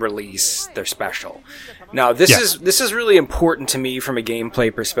they can release their special. Now, this is really important to me from a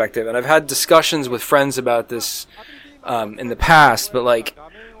gameplay perspective, and I've had discussions with friends about this in the past, but like,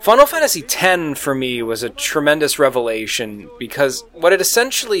 Final Fantasy X for me was a tremendous revelation, because what it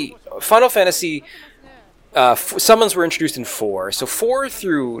essentially... Final Fantasy... summons were introduced in 4, so 4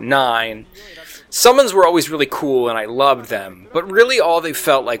 through 9... Summons were always really cool, and I loved them, but really all they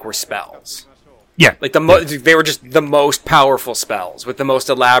felt like were spells. Yeah. Like, they were just the most powerful spells, with the most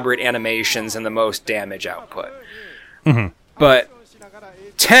elaborate animations and the most damage output. Mm-hmm. But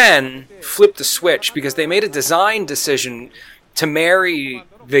 10 flipped the switch, because they made a design decision to marry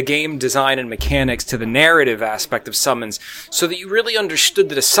the game design and mechanics to the narrative aspect of summons, so that you really understood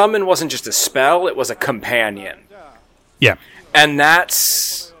that a summon wasn't just a spell, it was a companion. Yeah. And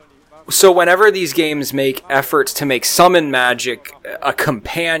that's... So whenever these games make efforts to make summon magic a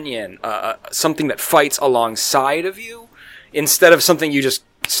companion, something that fights alongside of you, instead of something you just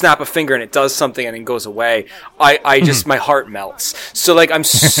snap a finger and it does something and then goes away, I just, my heart melts. So like, I'm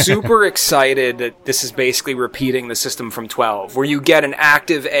super excited that this is basically repeating the system from 12, where you get an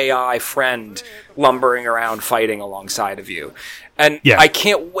active AI friend lumbering around fighting alongside of you. And I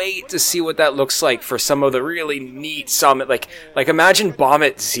can't wait to see what that looks like for some of the really neat summon. Like imagine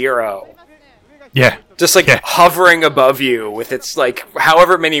Bommet Zero. Yeah. Just like hovering above you with its like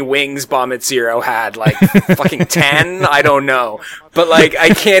however many wings Bommet Zero had, like fucking 10? I don't know. But like I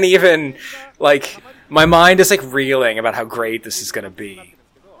can't even, like, my mind is like reeling about how great this is gonna be.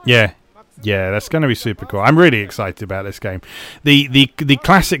 Yeah. Yeah, that's going to be super cool. I'm really excited about this game. The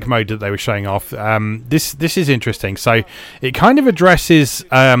classic mode that they were showing off, this is interesting. So it kind of addresses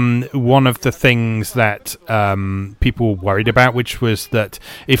one of the things that people worried about, which was that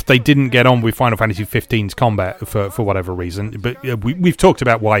if they didn't get on with Final Fantasy 15's combat for whatever reason, but we've talked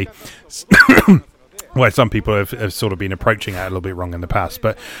about why... Well, some people have sort of been approaching it a little bit wrong in the past,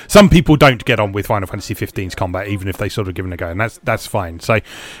 but some people don't get on with Final Fantasy 15's combat, even if they sort of give it a go, and that's fine. So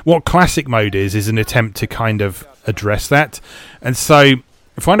what Classic Mode is an attempt to kind of address that. And so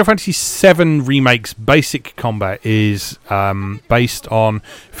Final Fantasy VII Remake's basic combat is based on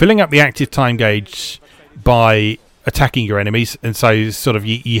filling up the active time gauge by attacking your enemies, and so sort of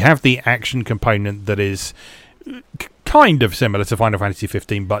you have the action component that is kind of similar to Final Fantasy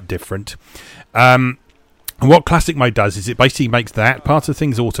 15 but different. And what Classic Mode does is it basically makes that part of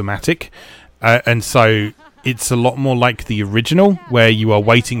things automatic, and so it's a lot more like the original, where you are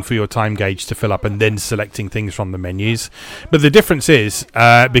waiting for your time gauge to fill up and then selecting things from the menus. But the difference is,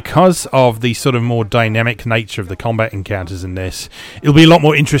 because of the sort of more dynamic nature of the combat encounters in this, it'll be a lot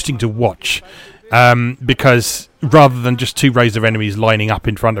more interesting to watch. Because rather than just two rows of enemies lining up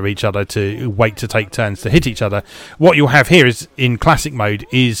in front of each other to wait to take turns to hit each other, what you'll have here is, in Classic Mode,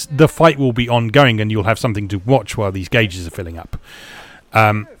 is the fight will be ongoing and you'll have something to watch while these gauges are filling up.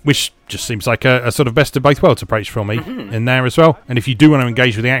 Which just seems like a sort of best of both worlds approach for me in there as well. And if you do want to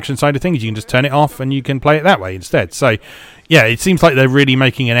engage with the action side of things, you can just turn it off and you can play it that way instead. So, yeah, it seems like they're really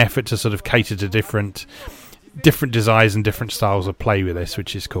making an effort to sort of cater to different desires and different styles of play with this,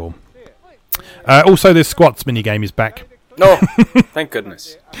 which is cool. Also, the squats minigame is back. No, thank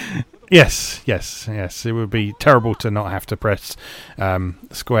goodness. Yes. It would be terrible to not have to press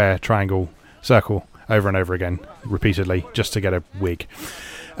square, triangle, circle over and over again, repeatedly, just to get a wig.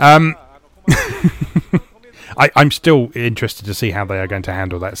 I'm still interested to see how they are going to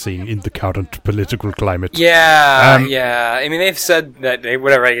handle that scene in the current political climate. Yeah. I mean, they've said that they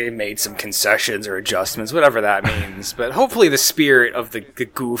made some concessions or adjustments, whatever that means. But hopefully the spirit of the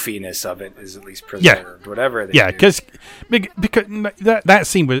goofiness of it is at least preserved, whatever they do. Yeah, because that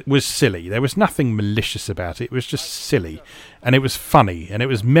scene was silly. There was nothing malicious about it. It was just silly. And it was funny, and it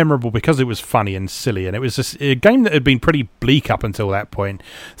was memorable because it was funny and silly, and it was just a game that had been pretty bleak up until that point.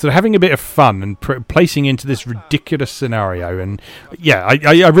 So having a bit of fun and placing into this ridiculous scenario, and yeah,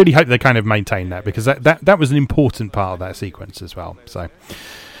 I really hope they kind of maintain that, because that was an important part of that sequence as well. So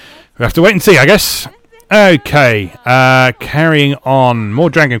we'll have to wait and see, I guess. Okay, carrying on,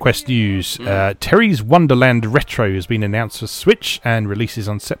 more Dragon Quest news. Terry's Wonderland Retro has been announced for Switch and releases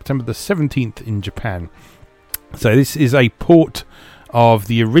on September the 17th in Japan. So this is a port of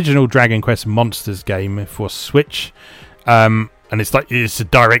the original Dragon Quest Monsters game for Switch, and it's a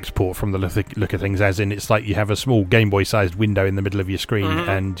direct port from the look of things, as in it's like you have a small Game Boy sized window in the middle of your screen,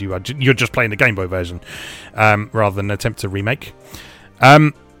 and you're just playing the Game Boy version rather than attempt to remake.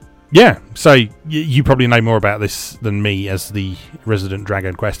 Yeah, so you probably know more about this than me as the resident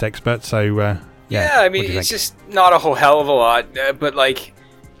Dragon Quest expert. So yeah, I mean, it's just not a whole hell of a lot, but like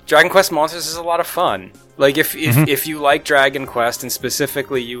Dragon Quest Monsters is a lot of fun. Like, if you like Dragon Quest, and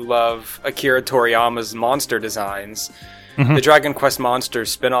specifically you love Akira Toriyama's monster designs, the Dragon Quest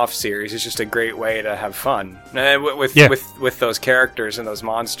Monsters spin-off series is just a great way to have fun with those characters and those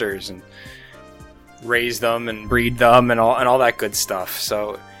monsters, and raise them and breed them and all that good stuff.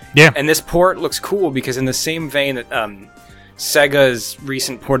 So yeah, and this port looks cool because in the same vein that Sega's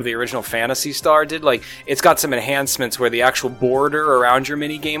recent port of the original Phantasy Star did, like, it's got some enhancements where the actual border around your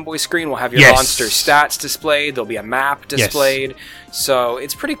mini Game Boy screen will have your monster stats displayed. There'll be a map displayed. So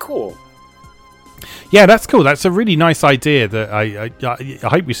it's pretty cool. Yeah, that's cool. That's a really nice idea that I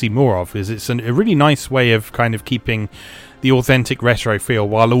hope we see more of. Is it's a really nice way of kind of keeping the authentic retro feel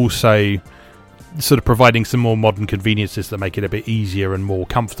while also sort of providing some more modern conveniences that make it a bit easier and more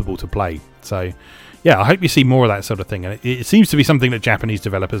comfortable to play. So yeah, I hope you see more of that sort of thing. And it seems to be something that Japanese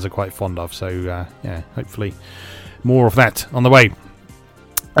developers are quite fond of. So yeah, hopefully more of that on the way.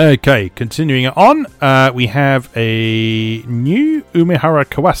 Okay, continuing on, we have a new Umehara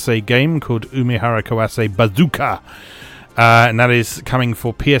Kawase game called Umehara Kawase Bazooka, and that is coming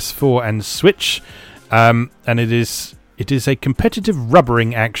for PS4 and Switch, and it is a competitive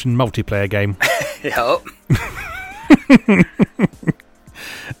rubbering action multiplayer game. Yep.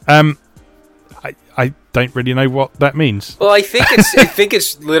 I don't really know what that means. Well, I think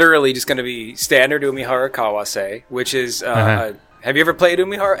it's literally just going to be standard Umehara Kawase, which is. Have you ever played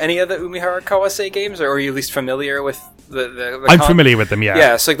any of the Umehara Kawase games, or are you at least familiar with the I'm familiar with them, yeah.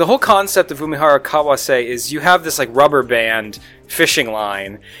 Yeah, so like the whole concept of Umehara Kawase is you have this like rubber band fishing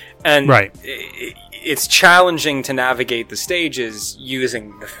line, and it's challenging to navigate the stages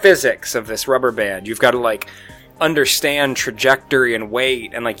using the physics of this rubber band. You've got to like understand trajectory and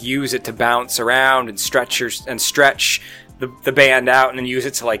weight, and like use it to bounce around and stretch the band out, and then use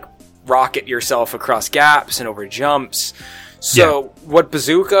it to like rocket yourself across gaps and over jumps. So what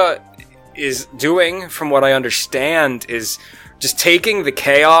Bazooka is doing, from what I understand, is just taking the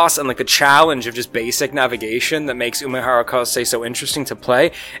chaos and like the challenge of just basic navigation that makes Umehara Kawase so interesting to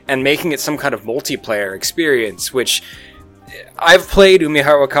play, and making it some kind of multiplayer experience, which I've played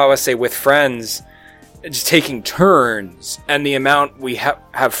Umehara Kawase with friends, just taking turns, and the amount we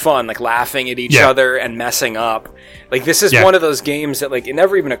have fun, like laughing at each other and messing up. Like, this is one of those games that, like, it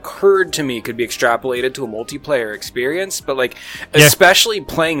never even occurred to me could be extrapolated to a multiplayer experience, but, like, especially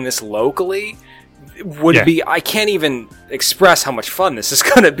playing this locally would be, I can't even express how much fun this is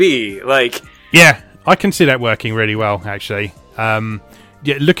going to be. Like, yeah, I can see that working really well, actually.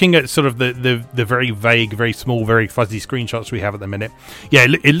 Looking at sort of the very vague, very small, very fuzzy screenshots we have at the minute,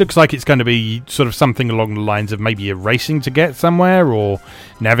 it looks like it's going to be sort of something along the lines of maybe a racing to get somewhere or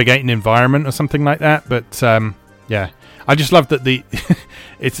navigate an environment or something like that. But I just love that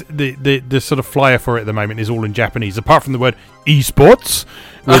it's the sort of flyer for it at the moment is all in Japanese, apart from the word esports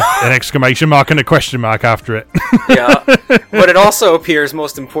with an exclamation mark and a question mark after it. Yeah, but it also appears,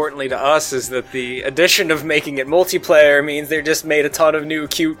 most importantly to us, is that the addition of making it multiplayer means they just made a ton of new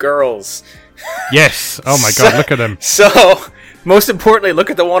cute girls. Yes. Oh my god, look at them. So, most importantly, look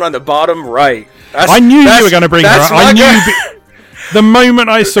at the one on the bottom right. I knew you were going to bring her. I knew. The moment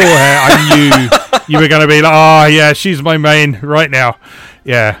I saw her, I knew you were going to be like, oh yeah, she's my main right now.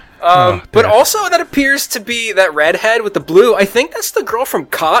 Yeah. But also that appears to be that redhead with the blue. I think that's the girl from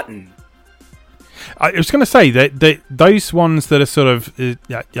Cotton. I was going to say that those ones that are sort of...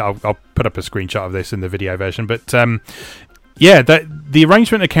 I'll put up a screenshot of this in the video version. But the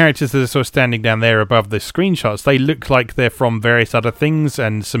arrangement of characters that are sort of standing down there above the screenshots, they look like they're from various other things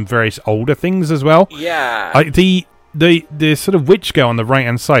and some various older things as well. Yeah. The sort of witch girl on the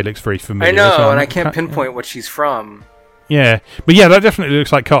right-hand side looks very familiar. I know, well. And I can't pinpoint what she's from. Yeah, but yeah, that definitely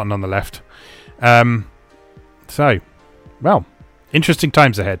looks like Cotton on the left. So, well, interesting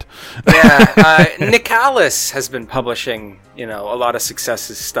times ahead. Yeah, Nicalis has been publishing, a lot of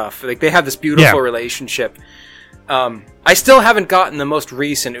Successes stuff. Like, they have this beautiful relationship. I still haven't gotten the most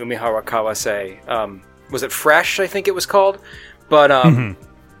recent Umehara Kawase. Was it Fresh, I think it was called? But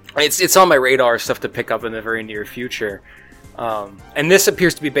it's on my radar, stuff to pick up in the very near future. And this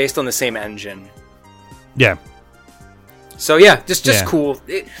appears to be based on the same engine. Yeah. So yeah, just cool.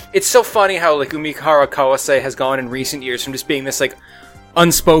 It's so funny how like Umehara Kawase has gone in recent years from just being this like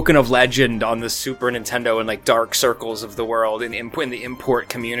unspoken of legend on the Super Nintendo and like dark circles of the world in the import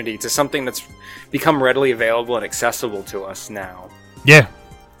community to something that's become readily available and accessible to us now. Yeah.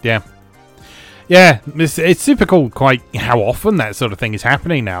 It's super cool. Quite how often that sort of thing is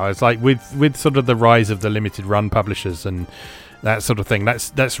happening now. It's like with sort of the rise of the limited run publishers and that sort of thing.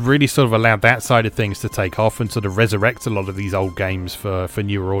 That's really sort of allowed that side of things to take off and sort of resurrect a lot of these old games for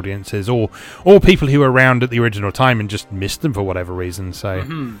newer audiences or people who were around at the original time and just missed them for whatever reason. So,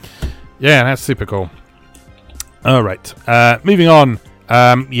 yeah, that's super cool. All right, moving on.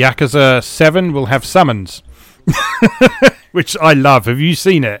 Yakuza 7 will have summons. which I love. Have you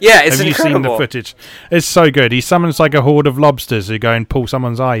seen it? Yeah, it's Have you incredible. seen the footage? It's so good. He summons like a horde of lobsters who go and pull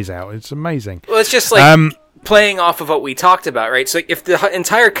someone's eyes out. It's amazing. Well, it's just like playing off of what we talked about, right? So if the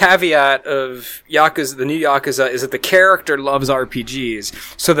entire caveat of Yakuza, the new Yakuza, is that the character loves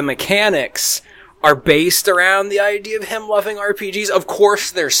RPGs, so the mechanics are based around the idea of him loving RPGs. Of course,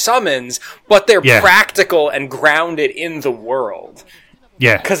 they're summons, but they're practical and grounded in the world.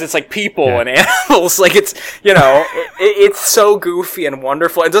 Yeah. Because it's like people and animals. Like, it's, it's so goofy and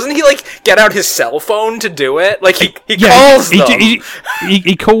wonderful. And doesn't he, like, get out his cell phone to do it? Like, he calls them.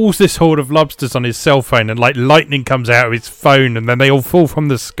 He calls this horde of lobsters on his cell phone, and, like, lightning comes out of his phone, and then they all fall from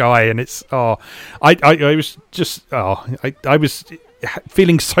the sky, and it's, I was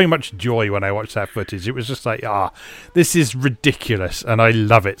feeling so much joy when I watched that footage. It was just like, this is ridiculous, and I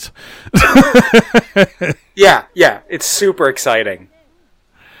love it. Yeah, it's super exciting.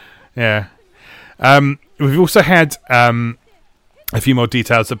 Yeah. We've also had a few more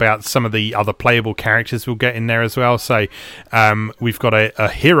details about some of the other playable characters we'll get in there as well. So we've got a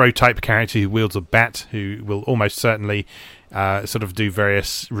hero-type character who wields a bat, who will almost certainly sort of do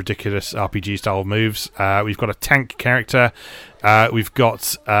various ridiculous RPG-style moves. We've got a tank character. We've got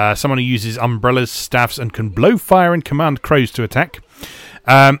someone who uses umbrellas, staffs, and can blow fire and command crows to attack.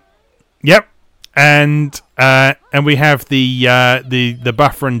 Yep. And we have the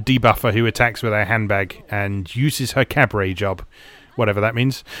buffer and debuffer who attacks with her handbag and uses her cabaret job, whatever that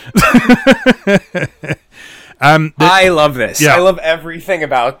means. I love this. Yeah. I love everything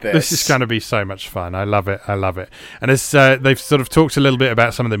about this. This is going to be so much fun. I love it. And as they've sort of talked a little bit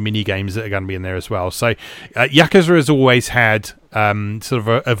about some of the mini games that are going to be in there as well. So Yakuza has always had sort of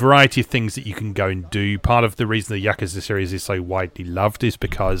a variety of things that you can go and do. Part of the reason the Yakuza series is so widely loved is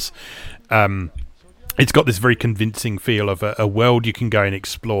because it's got this very convincing feel of a world you can go and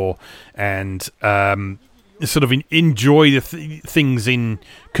explore and sort of enjoy the things in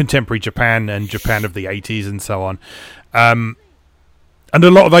contemporary Japan and Japan of the 80s and so on. And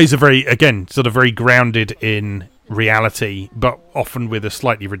a lot of those are very, again, sort of very grounded in reality, but often with a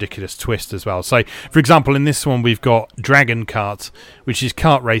slightly ridiculous twist as well. So, for example, in this one, we've got Dragon Kart, which is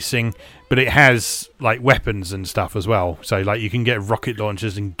kart racing, but it has like weapons and stuff as well. So, like, you can get rocket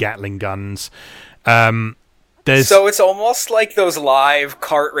launchers and Gatling guns. So it's almost like those live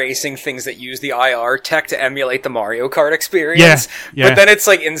kart racing things that use the IR tech to emulate the Mario Kart experience. Yeah. But then it's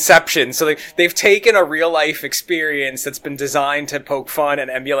like Inception. So they've taken a real life experience that's been designed to poke fun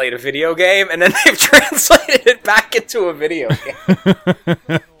and emulate a video game, and then they've translated it back into a video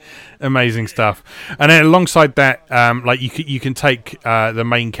game. Amazing stuff. And then alongside that, like you can take the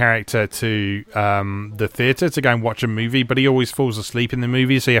main character to the theatre to go and watch a movie, but he always falls asleep in the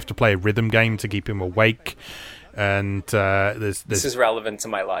movie, so you have to play a rhythm game to keep him awake. And there's this is relevant to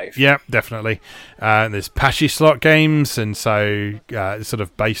my life. Yeah, definitely. There's Pashi slot games, and so it's sort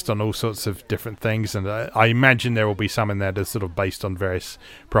of based on all sorts of different things. And I imagine there will be some in there that's sort of based on various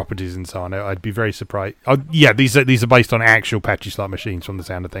properties and so on. I'd be very surprised. Yeah, these are based on actual Pashi slot machines from the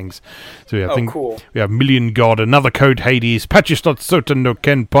sound of things. So cool. We have Million God, Another Code Hades, Pashi slot Soten no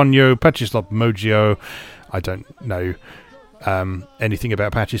Ken Ponyo, Pashi slot Mojio. I don't know anything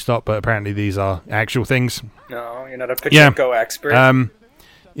about Pashi slot, but apparently these are actual things. No, you're not a Pachinko expert.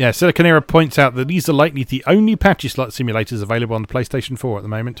 Silicon Era points out that these are likely the only Pashi slot simulators available on the PlayStation 4 at the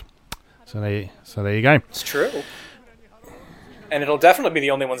moment. So there you go. It's true. And it'll definitely be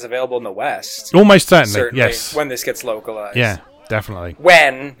the only ones available in the West. Almost certainly, yes. When this gets localized. Yeah, definitely.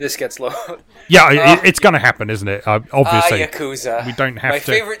 When this gets localized. Yeah, it's going to happen, isn't it? Obviously. Yakuza. We don't have My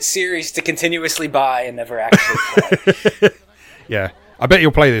favorite series to continuously buy and never actually play. Yeah. I bet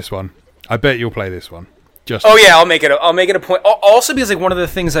you'll play this one. Just I'll make it a point. Also, because like one of the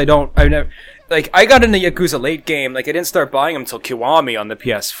things I got into Yakuza late game. Like I didn't start buying them until Kiwami on the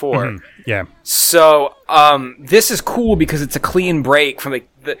PS4. Mm-hmm. Yeah. So this is cool because it's a clean break from like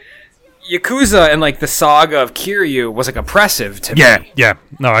the Yakuza and like the saga of Kiryu was like oppressive to me. Yeah.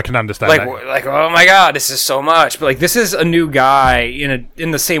 No, I can understand that. Like oh my god, this is so much. But like this is a new guy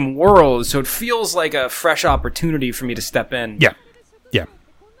in the same world, so it feels like a fresh opportunity for me to step in.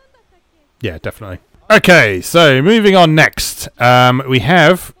 Yeah, definitely. Okay, so moving on next, we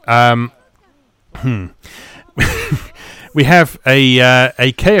have we have a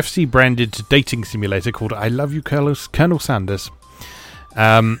KFC branded dating simulator called I Love You, Colonel Sanders,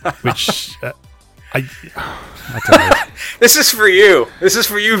 which I don't know. This is for you. This is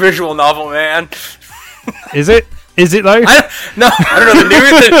for you, visual novel man. Is it? Is it though? I don't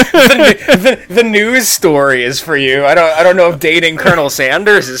know. The news story is for you. I don't know if dating Colonel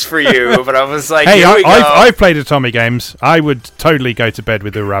Sanders is for you, but I was like, hey, I've played Atomic Games. I would totally go to bed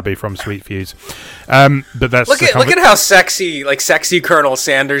with Urabi from Sweet Fuse. But that's look at how sexy Colonel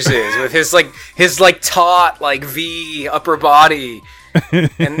Sanders is with his taut V upper body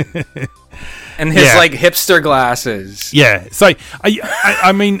and his hipster glasses. Yeah. So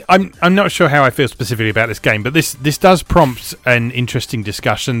I mean I'm not sure how I feel specifically about this game, but this does prompt an interesting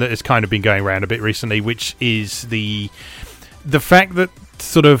discussion that has kind of been going around a bit recently, which is the fact that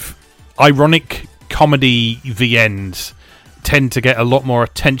sort of ironic comedy VNs tend to get a lot more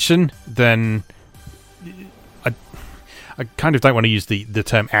attention than I kind of don't want to use the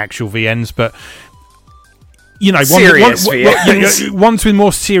term actual VNs, but ones with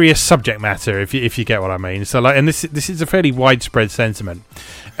more serious subject matter, if you get what I mean. So and this is a fairly widespread sentiment,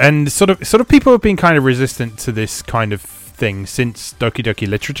 and sort of people have been kind of resistant to this kind of thing since Doki Doki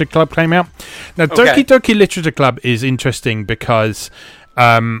Literature Club came out. Now, Doki Doki Literature Club is interesting because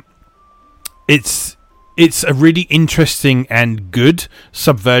it's a really interesting and good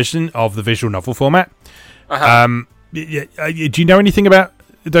subversion of the visual novel format. Do you know anything about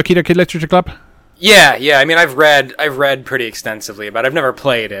Doki Doki Literature Club? Yeah. I mean, I've read pretty extensively about it. I've never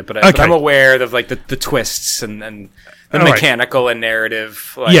played it, but I'm aware of the twists and the mechanical and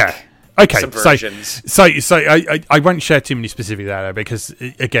narrative subversions. So I won't share too many specific data because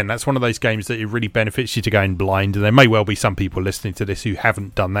again, that's one of those games that it really benefits you to go in blind, and there may well be some people listening to this who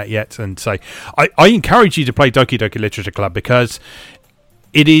haven't done that yet. And so I encourage you to play Doki Doki Literature Club because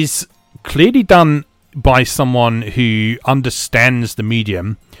it is clearly done by someone who understands the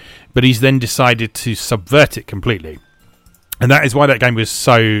medium, but he's then decided to subvert it completely. And that is why that game was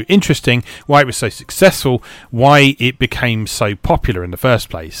so interesting, why it was so successful, why it became so popular in the first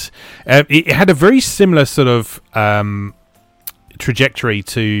place. It had a very similar sort of trajectory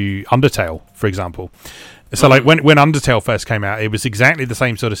to Undertale, for example. So like when Undertale first came out, it was exactly the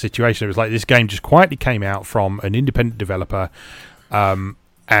same sort of situation. It was like this game just quietly came out from an independent developer,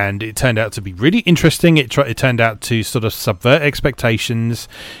 and it turned out to be really interesting. It turned out to sort of subvert expectations.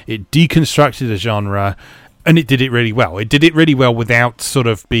 It deconstructed the genre, and it did it really well. It did it really well without sort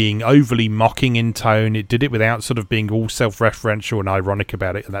of being overly mocking in tone. It did it without sort of being all self-referential and ironic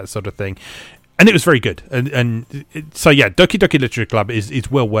about it and that sort of thing. And it was very good. So yeah, Doki Doki Literature Club is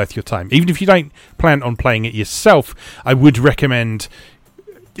well worth your time. Even if you don't plan on playing it yourself, I would recommend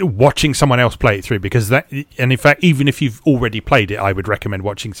watching someone else play it through, because and in fact, even if you've already played it, I would recommend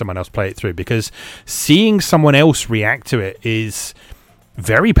watching someone else play it through, because seeing someone else react to it is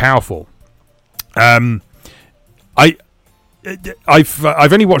very powerful. I've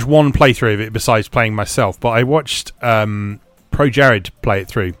only watched one playthrough of it besides playing myself, but I watched Pro Jared play it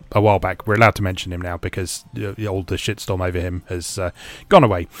through a while back. We're allowed to mention him now because all the shitstorm over him has gone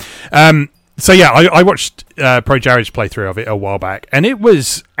away. So yeah, I watched Pro Jared's playthrough of it a while back, and it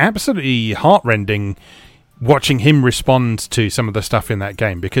was absolutely heartrending watching him respond to some of the stuff in that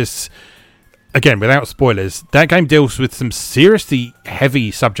game, because, again, without spoilers, that game deals with some seriously heavy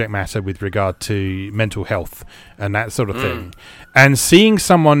subject matter with regard to mental health and that sort of thing. And seeing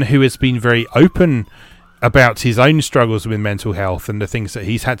someone who has been very open about his own struggles with mental health and the things that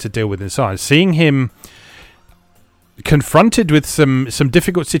he's had to deal with inside, seeing him confronted with some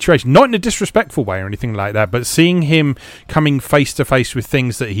difficult situations, not in a disrespectful way or anything like that, but seeing him coming face to face with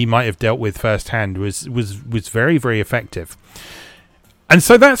things that he might have dealt with firsthand was very, very effective. And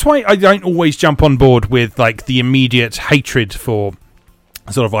so that's why I don't always jump on board with like the immediate hatred for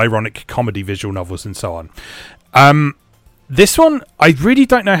sort of ironic comedy visual novels and so on. This one I really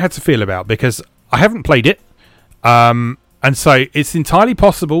don't know how to feel about, because I haven't played it, and so it's entirely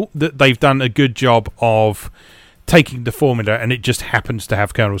possible that they've done a good job of taking the formula and it just happens to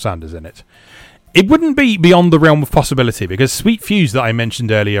have Colonel Sanders in it. It wouldn't be beyond the realm of possibility, because Sweet Fuse that I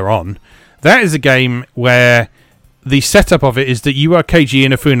mentioned earlier on, that is a game where the setup of it is that you are Keiji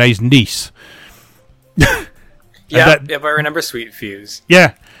Inafune's niece. If I remember Sweet Fuse.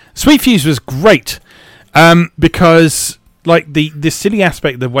 Yeah. Sweet Fuse was great, because like the silly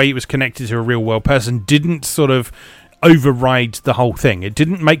aspect, the way it was connected to a real world person, didn't sort of override the whole thing. It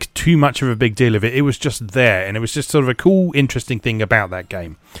didn't make too much of a big deal of it. It was just there, and it was just sort of a cool, interesting thing about that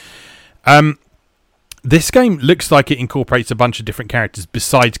game. This game looks like it incorporates a bunch of different characters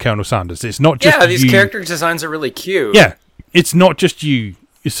besides Colonel Sanders. It's not just these character designs are really cute. Yeah, it's not just you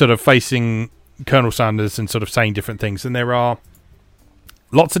sort of facing Colonel Sanders and sort of saying different things, and there are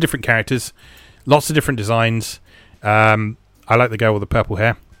lots of different characters, lots of different designs. I like the girl with the purple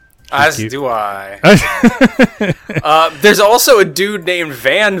hair. As do I. There's also a dude named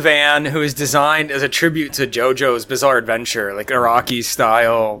Van who is designed as a tribute to JoJo's Bizarre Adventure, like Araki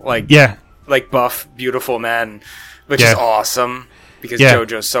style, like buff, beautiful men, which is awesome because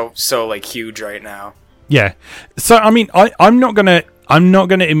JoJo's so like huge right now. Yeah. So I mean, I'm not gonna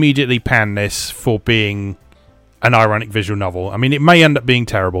immediately pan this for being an ironic visual novel. I mean, it may end up being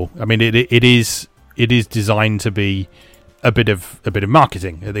terrible. I mean, it is designed to be a bit of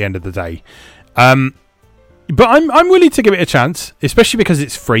marketing at the end of the day, but I'm willing to give it a chance, especially because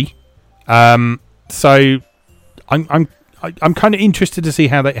it's free. So I'm kind of interested to see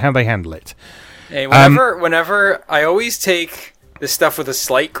how they handle it. Hey, whenever I always take this stuff with a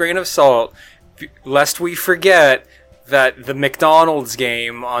slight grain of salt, lest we forget that the McDonald's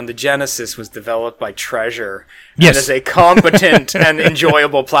game on the Genesis was developed by Treasure and is a competent and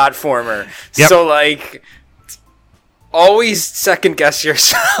enjoyable platformer. Yep. So like, always second guess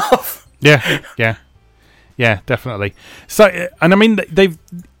yourself. Yeah, definitely. So, and I mean, they've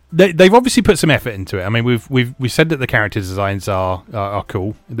obviously put some effort into it. I mean, we've said that the character designs are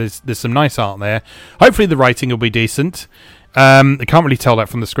cool. There's some nice art there. Hopefully, the writing will be decent. I can't really tell that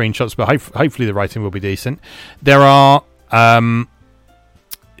from the screenshots, but hopefully the writing will be decent. There are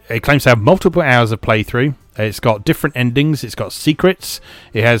it claims to have multiple hours of playthrough. It's got different endings. It's got secrets.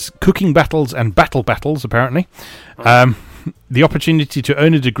 It has cooking battles and battles, apparently. The opportunity to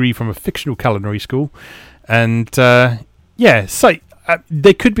earn a degree from a fictional culinary school. And, so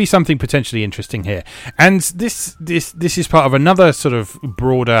there could be something potentially interesting here. And this is part of another sort of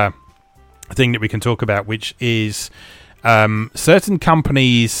broader thing that we can talk about, which is certain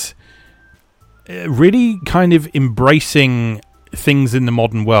companies really kind of embracing things in the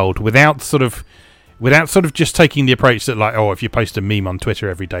modern world without sort of just taking the approach that like, oh, if you post a meme on Twitter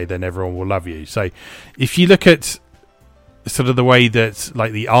every day, then everyone will love you. So if you look at sort of the way that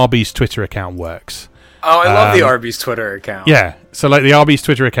like the Arby's Twitter account works. Oh, I love the Arby's Twitter account. Yeah. So like the Arby's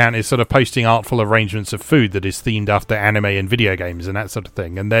Twitter account is sort of posting artful arrangements of food that is themed after anime and video games and that sort of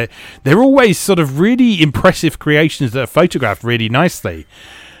thing. And they're always sort of really impressive creations that are photographed really nicely.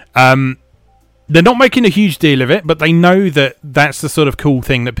 They're not making a huge deal of it, but they know that that's the sort of cool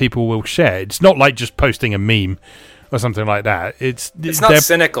thing that people will share. It's not like just posting a meme or something like that. It's not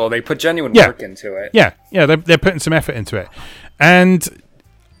cynical. They put genuine work into it. Yeah, they're putting some effort into it. And,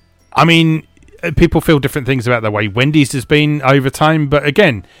 I mean, people feel different things about the way Wendy's has been over time, but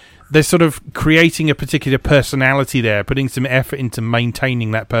again, they're sort of creating a particular personality there, putting some effort into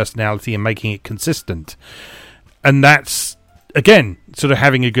maintaining that personality and making it consistent. And that's, again, sort of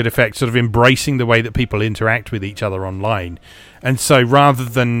having a good effect, sort of embracing the way that people interact with each other online. And so rather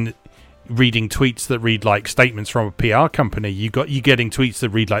than reading tweets that read like statements from a PR company, you're getting tweets that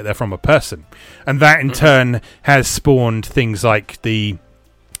read like they're from a person. And that in turn has spawned things like the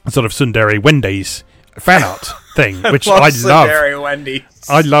sort of Tsundere Wendy's fan art thing, which I love. Tsundere Wendy's.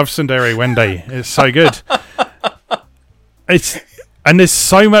 I love Tsundere Wendy. It's so good. And there's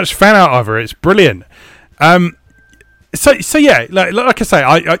so much fan art of her. It's brilliant. So yeah, like I say,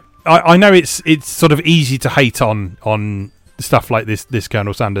 I know it's sort of easy to hate on stuff like this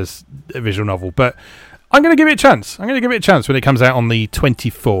Colonel Sanders visual novel, but I'm going to give it a chance. I'm going to give it a chance when it comes out on the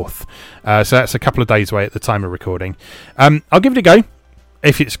 24th. So that's a couple of days away at the time of recording. I'll give it a go.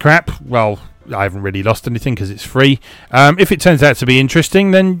 If it's crap, well, I haven't really lost anything because it's free. If it turns out to be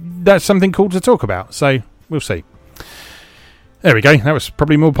interesting, then that's something cool to talk about. So we'll see. There we go. That was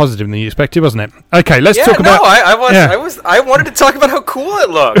probably more positive than you expected, wasn't it? Okay, let's talk about. I wanted to talk about how cool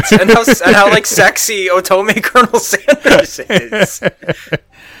it looked and how like sexy Otome Colonel Sanders is.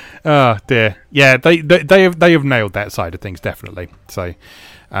 Oh dear. Yeah, they have nailed that side of things definitely. So,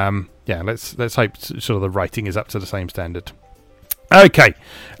 let's hope sort of the writing is up to the same standard. Okay,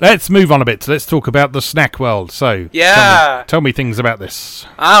 let's move on a bit. Let's talk about the snack world. So, tell me things about this.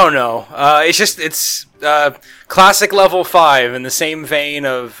 I don't know. It's classic level 5 in the same vein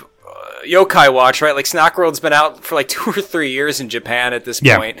of Yokai Watch, right? Like Snack World's been out for like 2 or 3 years in Japan at this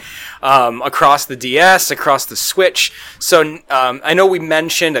point, across the DS, across the Switch. So I know we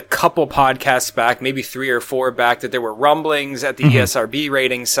mentioned a couple podcasts back, maybe 3 or 4 back, that there were rumblings at the ESRB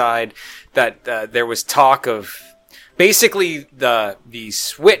rating side that there was talk of basically the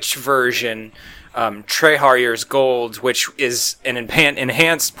Switch version, Trey Harrier's Gold, which is an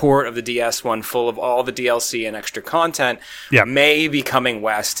enhanced port of the DS one full of all the DLC and extra content, may be coming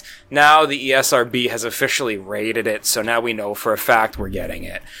west. Now the ESRB has officially rated it, so now we know for a fact we're getting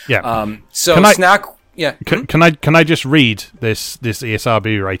it. Can I just read this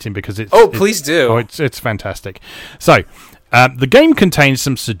ESRB rating because it's please do. It's fantastic. So the game contains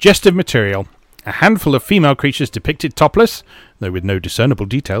some suggestive material A handful of female creatures depicted topless, though with no discernible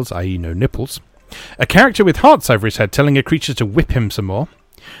details, i.e. no nipples. A character with hearts over his head telling a creature to whip him some more.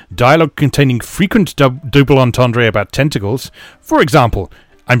 Dialogue containing frequent double entendre about tentacles. For example,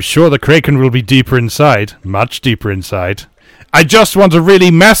 I'm sure the Kraken will be deeper inside, much deeper inside. I just want a really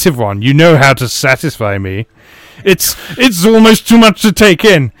massive one. You know how to satisfy me. It's almost too much to take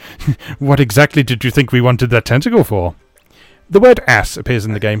in. What exactly did you think we wanted that tentacle for? The word ass appears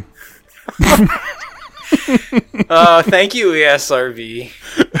in the game. Thank you, ESRB.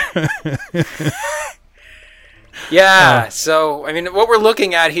 Yeah, so, I mean, what we're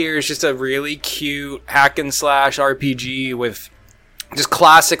looking at here is just a really cute hack and slash RPG with just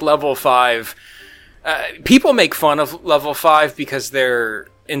classic level 5. People make fun of level 5 because their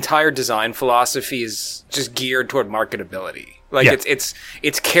entire design philosophy is just geared toward marketability. Like,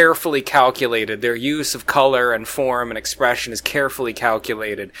 it's carefully calculated. Their use of color and form and expression is carefully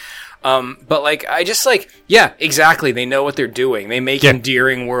calculated. But like, I just like, yeah, exactly. They know what they're doing. They make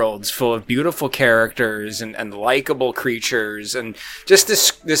endearing worlds full of beautiful characters and likable creatures. And just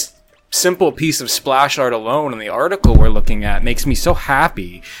this simple piece of splash art alone in the article we're looking at makes me so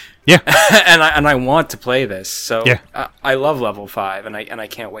happy. Yeah. and I want to play this. So yeah. I love level 5 and I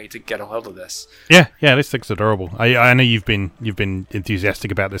can't wait to get a hold of this. Yeah, this thing's adorable. I know you've been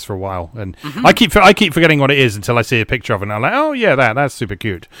enthusiastic about this for a while, and I keep forgetting what it is until I see a picture of it and I'm like, oh yeah, that's super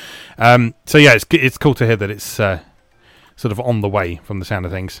cute. So yeah, it's cool to hear that it's sort of on the way from the sound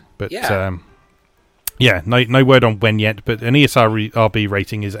of things. But yeah, no word on when yet, but an ESRB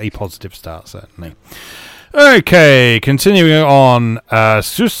rating is a positive start, certainly. Okay, continuing on,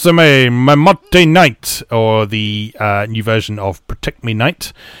 Susume Mamote Knight, or the new version of Protect Me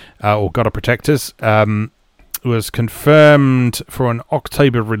Knight, or God of Protectors, was confirmed for an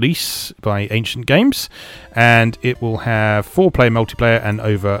October release by Ancient Games, and it will have 4-player multiplayer and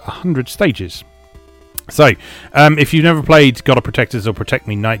over 100 stages. So, if you've never played God of Protectors or Protect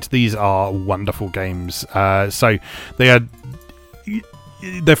Me Knight, these are wonderful games. So,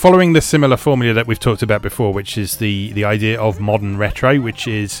 they're following the similar formula that we've talked about before, which is the idea of modern retro, which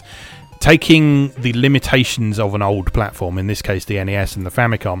is taking the limitations of an old platform, in this case the NES and the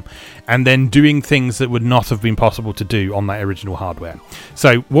Famicom, and then doing things that would not have been possible to do on that original hardware.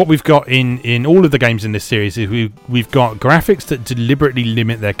 So what we've got in all of the games in this series is we've got graphics that deliberately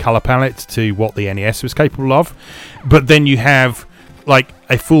limit their colour palette to what the NES was capable of, but then you have like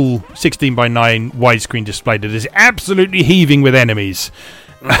a full 16:9 widescreen display that is absolutely heaving with enemies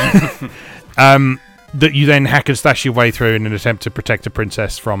that you then hack and slash your way through in an attempt to protect a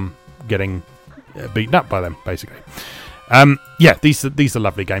princess from getting beaten up by them, basically. These are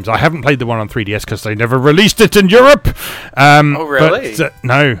lovely games. I haven't played the one on 3DS because they never released it in Europe. Oh, really? But,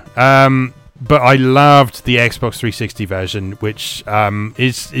 no. But I loved the Xbox 360 version, which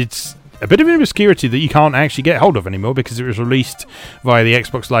it's a bit of an obscurity that you can't actually get hold of anymore because it was released via the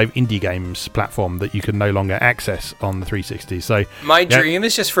Xbox Live Indie Games platform that you can no longer access on the 360. So my dream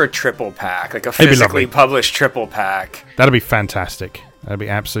is just for a triple pack, like a physically published triple pack. That'd be fantastic. That'd be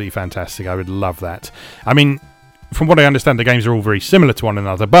absolutely fantastic. I would love that. I mean, from what I understand, the games are all very similar to one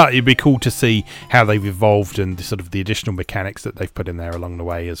another, but it'd be cool to see how they've evolved and the additional mechanics that they've put in there along the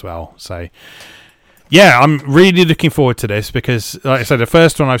way as well. So yeah, I'm really looking forward to this because, like I said, the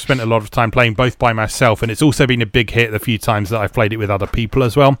first one I've spent a lot of time playing both by myself, and it's also been a big hit the few times that I've played it with other people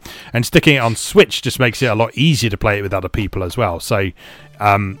as well. And sticking it on Switch just makes it a lot easier to play it with other people as well. So,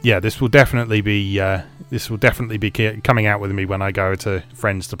 this will definitely be coming out with me when I go to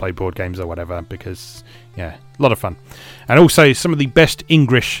friends to play board games or whatever. Because a lot of fun, and also some of the best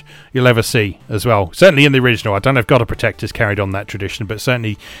English you'll ever see as well. Certainly in the original. I don't know if God of Protectors carried on that tradition, but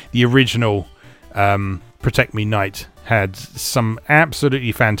certainly the original Protect Me Knight had some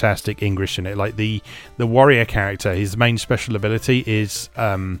absolutely fantastic English in it. Like the warrior character, his main special ability is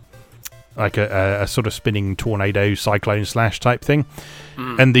like a sort of spinning tornado cyclone slash type thing,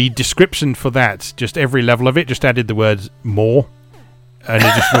 and the description for that, just every level of it just added the word more and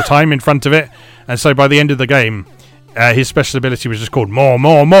additional time in front of it, and so by the end of the game his special ability was just called more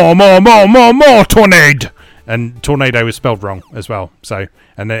tornado. And tornado was spelled wrong as well. So,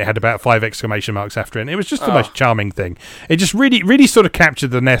 and then it had about 5 exclamation marks after it. And it was just the most charming thing. It just really sort of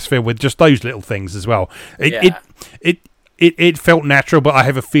captured the NES feel with just those little things as well. It felt natural, but I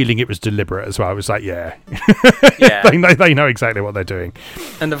have a feeling it was deliberate as well. It was like, they know exactly what they're doing.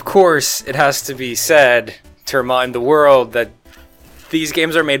 And of course, it has to be said to remind the world that these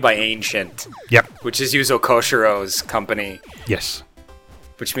games are made by Ancient. Yep. Which is Yuzo Koshiro's company. Yes.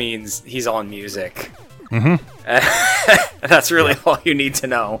 Which means he's on music. Mm-hmm. That's really all you need to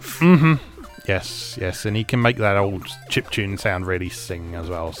know. Mm-hmm. Yes, and he can make that old chiptune sound really sing as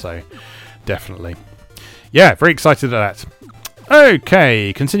well. So Definitely. Yeah, very excited at that.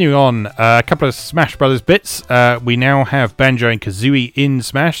 Okay, continuing on, a couple of Smash Brothers bits. We now have Banjo and Kazooie in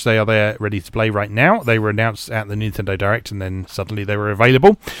Smash. They are there ready to play right now. They were announced at the Nintendo Direct, and then suddenly they were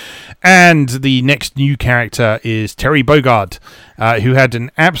available. And the next new character is Terry Bogard, who had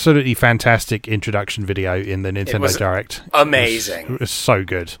an absolutely fantastic introduction video in the Nintendo Direct. Amazing. It was so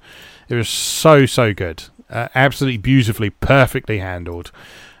good. It was so good. Absolutely beautifully, perfectly handled.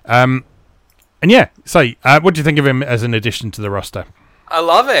 And yeah, so what do you think of him as an addition to the roster? I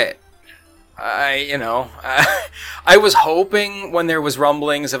love it. I was hoping when there was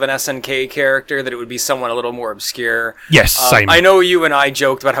rumblings of an SNK character that it would be someone a little more obscure. Yes, same. I know you and I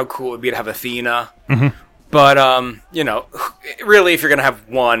joked about how cool it would be to have Athena. Mm-hmm. But, really, if you're going to have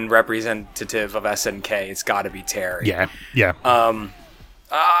one representative of SNK, it's got to be Terry. Yeah.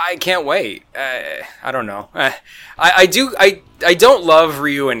 I can't wait. I don't know. I don't love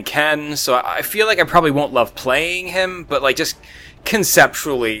Ryu and Ken, so I feel like I probably won't love playing him, but like just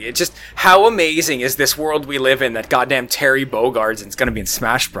conceptually, it's just how amazing is this world we live in that goddamn Terry Bogard's is going to be in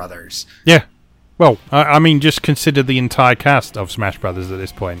Smash Brothers. Yeah. Well, I mean, just consider the entire cast of Smash Brothers at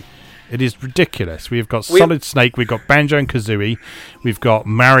this point. It is ridiculous. We've got Solid Snake, we've got Banjo and Kazooie, we've got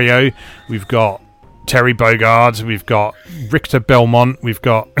Mario, we've got Terry Bogard, we've got Richter Belmont, we've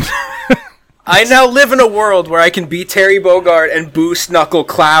got... I now live in a world where I can beat Terry Bogard and boost Knuckle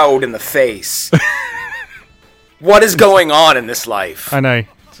Cloud in the face. What is going on in this life? I know.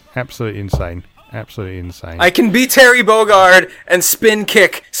 It's absolutely insane. Absolutely insane. I can beat Terry Bogard and spin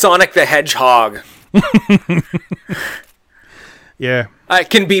kick Sonic the Hedgehog. Yeah. I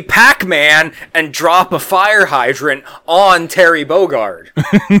can be Pac-Man and drop a fire hydrant on Terry Bogard.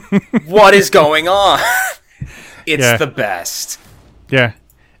 What is going on? It's the best. Yeah.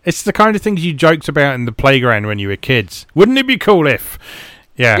 It's the kind of things you joked about in the playground when you were kids. Wouldn't it be cool if...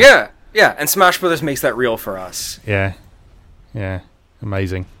 Yeah. Yeah, and Smash Brothers makes that real for us. Yeah.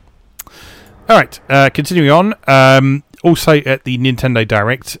 Amazing. All right, continuing on. Also at the Nintendo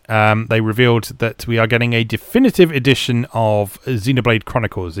Direct, they revealed that we are getting a definitive edition of Xenoblade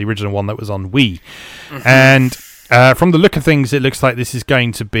Chronicles, the original one that was on Wii. Mm-hmm. And from the look of things, it looks like this is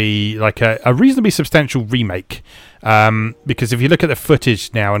going to be like a reasonably substantial remake. Because if you look at the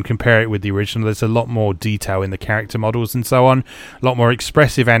footage now and compare it with the original, there's a lot more detail in the character models and so on. A lot more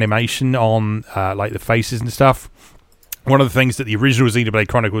expressive animation on like the faces and stuff. One of the things that the original Xenoblade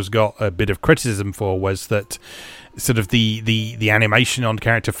Chronicles got a bit of criticism for was that sort of the animation on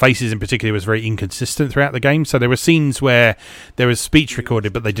character faces in particular was very inconsistent throughout the game. So there were scenes where there was speech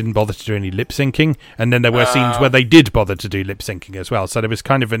recorded, but they didn't bother to do any lip syncing. And then there were scenes where they did bother to do lip syncing as well. So there was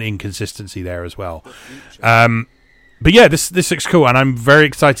kind of an inconsistency there as well. But yeah, this looks cool, and I'm very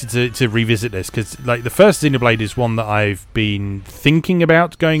excited to revisit this, because like the first Xenoblade is one that I've been thinking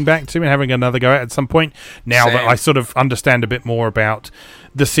about going back to and having another go at some point. Now that I sort of understand a bit more about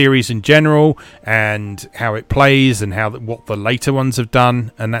the series in general and how it plays and what the later ones have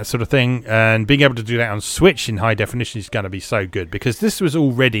done and that sort of thing, and being able to do that on Switch in high definition is going to be so good, because this was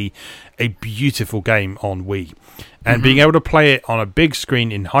already a beautiful game on Wii, and being able to play it on a big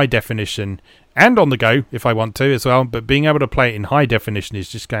screen in high definition. And on the go, if I want to as well. But being able to play it in high definition is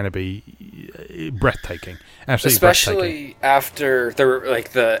just going to be breathtaking. Absolutely especially breathtaking. After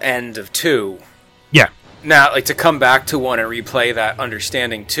the end of 2. Yeah. Now, to come back to 1 and replay that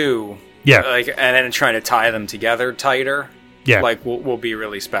understanding 2. Yeah. And then trying to tie them together tighter. Yeah. Will be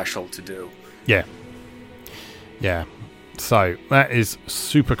really special to do. Yeah. Yeah. So, that is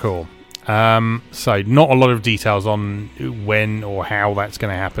super cool. So, not a lot of details on when or how that's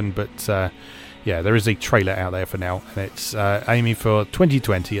going to happen, but... yeah, there is a trailer out there for now, and it's aiming for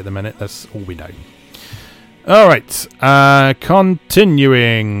 2020 at the minute. That's all we know. All right,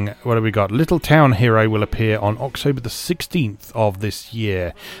 continuing. What have we got? Little Town Hero will appear on October the 16th of this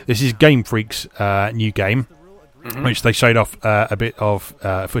year. This is Game Freak's new game, which they showed off a bit of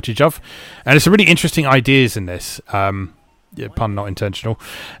footage of. And there's some really interesting ideas in this. Yeah, pun not intentional,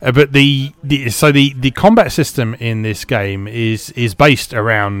 but the combat system in this game is based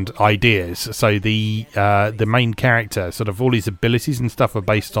around ideas. So the main character, sort of all his abilities and stuff, are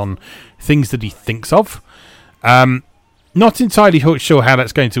based on things that he thinks of. Not entirely sure how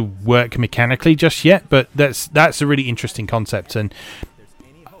that's going to work mechanically just yet, but that's a really interesting concept. And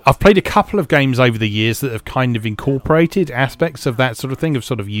I've played a couple of games over the years that have kind of incorporated aspects of that sort of thing, of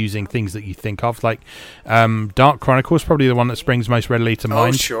sort of using things that you think of, like Dark Chronicles, probably the one that springs most readily to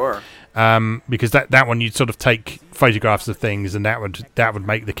mind. Oh, sure. Because that one you'd sort of take photographs of things, and that would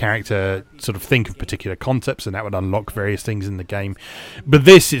make the character sort of think of particular concepts, and that would unlock various things in the game. But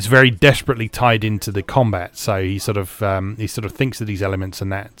this is very desperately tied into the combat, so he sort of thinks of these elements,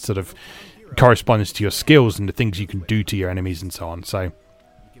 and that sort of corresponds to your skills and the things you can do to your enemies and so on. So,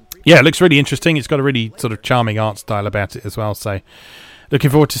 yeah, it looks really interesting. It's got a really sort of charming art style about it as well. So, looking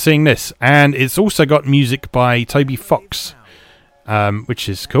forward to seeing this. And it's also got music by Toby Fox, which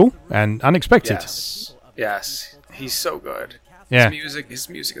is cool and unexpected. Yes, he's so good. Yeah. His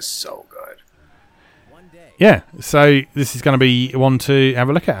music is so good. Yeah, so this is going to be one to have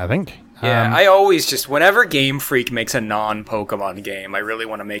a look at, I think. Yeah, I always just, whenever Game Freak makes a non-Pokemon game, I really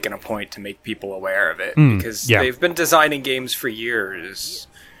want to make it a point to make people aware of it. Because they've been designing games for years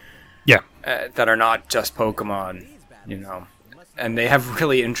that are not just Pokemon, you know. And they have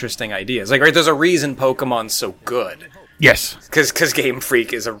really interesting ideas. Like, right, there's a reason Pokemon's so good. Yes. Because Game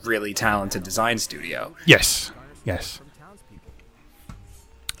Freak is a really talented design studio. Yes.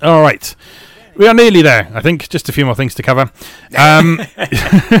 All right. We are nearly there, I think. Just a few more things to cover.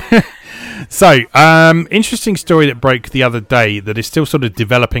 So, interesting story that broke the other day that is still sort of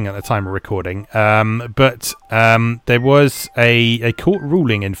developing at the time of recording. But there was a court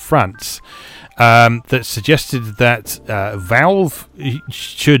ruling in France that suggested that Valve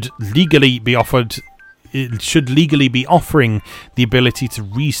should legally be offering the ability to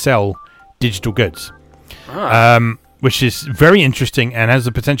resell digital goods. Which is very interesting and has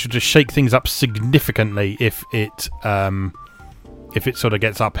the potential to shake things up significantly if it sort of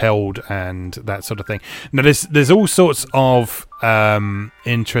gets upheld and that sort of thing. Now, there's all sorts of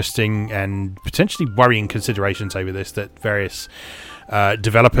interesting and potentially worrying considerations over this that various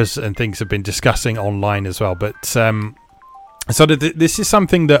developers and things have been discussing online as well. But this is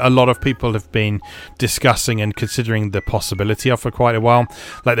something that a lot of people have been discussing and considering the possibility of for quite a while.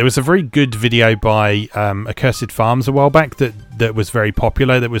 Like, there was a very good video by Accursed Farms a while back that was very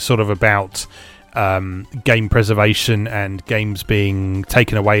popular, that was sort of about game preservation and games being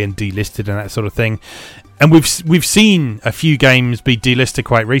taken away and delisted and that sort of thing. And we've seen a few games be delisted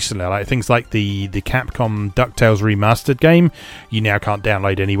quite recently, like things like the Capcom DuckTales remastered game. You now can't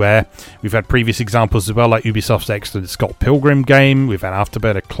download anywhere. We've had previous examples as well, like Ubisoft's excellent Scott Pilgrim game. We've had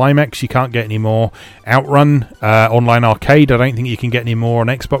Afterburner Climax. You can't get any more. Outrun Online Arcade. I don't think you can get any more on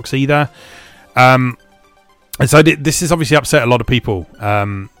Xbox either. And so this has obviously upset a lot of people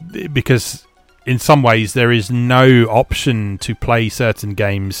because in some ways there is no option to play certain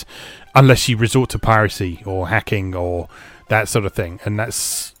games unless you resort to piracy or hacking or that sort of thing, and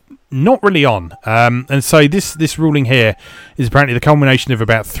that's not really on. And so this ruling here is apparently the culmination of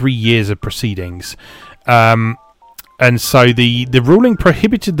about 3 years of proceedings. And so the ruling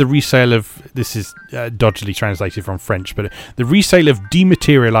prohibited the resale of, this is dodgily translated from French, but the resale of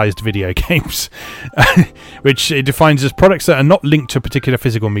dematerialized video games, which it defines as products that are not linked to a particular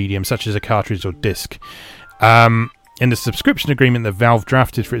physical medium, such as a cartridge or disc. In the subscription agreement that Valve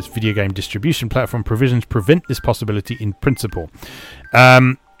drafted for its video game distribution platform, provisions prevent this possibility in principle.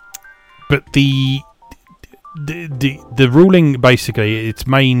 But the ruling, basically, its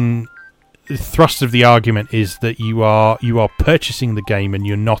main thrust of the argument is that you are purchasing the game and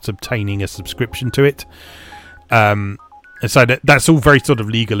you're not obtaining a subscription to it. And so that's all very sort of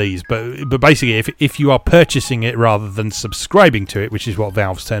legalese, but basically if you are purchasing it rather than subscribing to it, which is what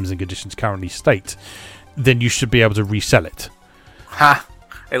Valve's terms and conditions currently state, then you should be able to resell it. Ha!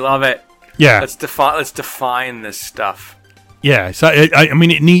 I love it. Yeah. Let's define this stuff. Yeah, so I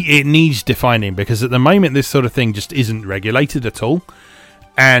mean it needs defining, because at the moment this sort of thing just isn't regulated at all,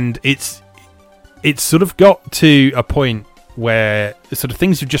 and it's sort of got to a point where sort of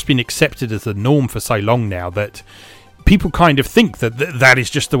things have just been accepted as the norm for so long now that people kind of think that is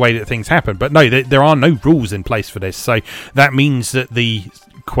just the way that things happen. But no, there are no rules in place for this. So that means that the,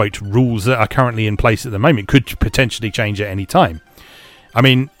 quote, rules that are currently in place at the moment could potentially change at any time. I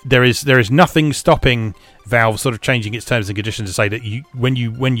mean, there is nothing stopping Valve sort of changing its terms and conditions to say that when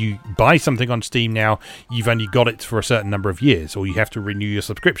you buy something on Steam now, you've only got it for a certain number of years, or you have to renew your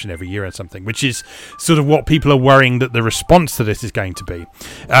subscription every year or something, which is sort of what people are worrying that the response to this is going to be.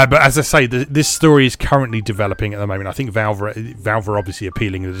 But as I say, this story is currently developing at the moment. I think Valve are obviously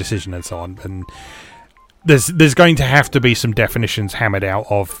appealing the decision and so on, and there's going to have to be some definitions hammered out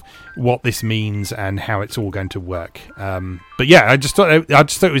of what this means and how it's all going to work. But yeah, I just thought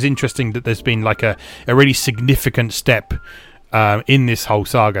it was interesting that there's been like a really significant step in this whole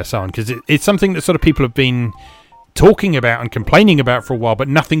saga, so on, because it's something that sort of people have been talking about and complaining about for a while, but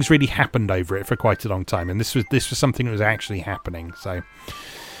nothing's really happened over it for quite a long time. And this was something that was actually happening. So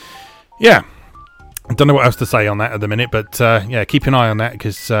yeah. I don't know what else to say on that at the minute, but yeah, keep an eye on that,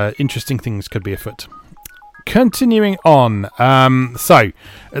 because interesting things could be afoot. continuing on. So,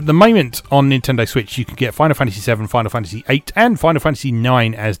 at the moment on Nintendo Switch, you can get Final Fantasy VII, Final Fantasy VIII, and Final Fantasy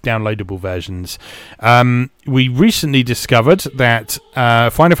IX as downloadable versions. We recently discovered that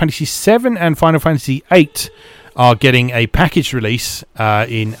Final Fantasy VII and Final Fantasy VIII are getting a package release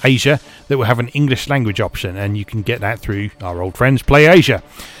in Asia that will have an English language option, and you can get that through our old friends PlayAsia.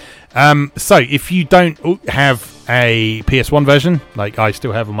 So if you don't have a PS1 version, like I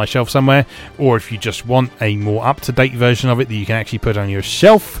still have on my shelf somewhere, or if you just want a more up-to-date version of it that you can actually put on your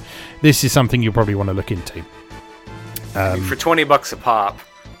shelf, this is something you'll probably want to look into. I mean, for $20 a pop.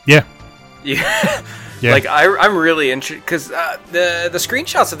 Yeah. Yeah. Like, I'm really interested, because the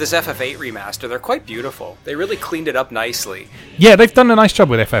screenshots of this FF8 remaster, they're quite beautiful. They really cleaned it up nicely. Yeah, they've done a nice job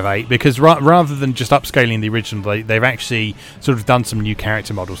with FF8, because rather than just upscaling the original, they've actually sort of done some new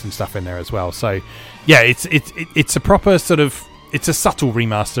character models and stuff in there as well. So, yeah, it's a proper sort of... It's a subtle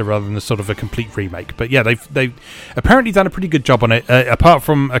remaster rather than a sort of a complete remake. But yeah, they've apparently done a pretty good job on it, apart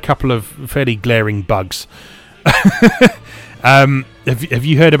from a couple of fairly glaring bugs. Have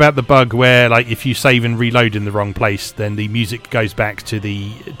you heard about the bug where, like, if you save and reload in the wrong place, then the music goes back to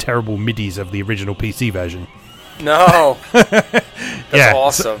the terrible MIDIs of the original PC version? No, that's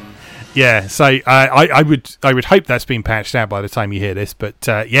awesome. So I would hope that's been patched out by the time you hear this. But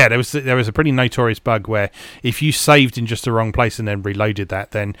yeah, there was a pretty notorious bug where if you saved in just the wrong place and then reloaded that,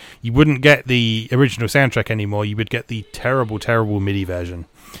 then you wouldn't get the original soundtrack anymore. You would get the terrible MIDI version.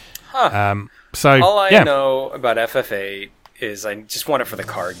 Huh. So all I know about FF8 is I just want it for the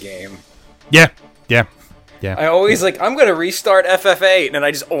card game. Yeah. I always I'm going to restart FF8, and I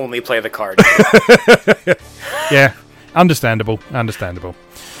just only play the card game. Yeah, understandable.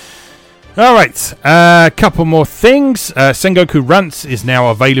 All right, a couple more things. Sengoku Runts is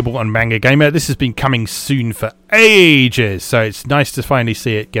now available on Manga Gamer. This has been coming soon for ages, so it's nice to finally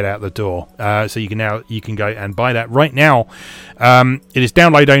see it get out the door. So you can go and buy that right now. It is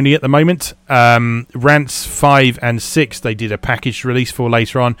download only at the moment. Rants 5 and 6 they did a packaged release for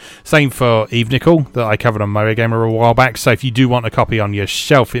later on. Same for Eve Nickel that I covered on Manga Gamer a while back. So if you do want a copy on your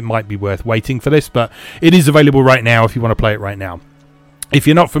shelf, it might be worth waiting for this, but it is available right now if you want to play it right now. If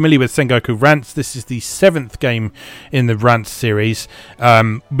you're not familiar with Sengoku Rants, this is the 7th game in the Rants series,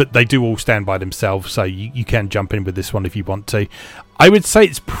 but they do all stand by themselves, so you can jump in with this one if you want to. I would say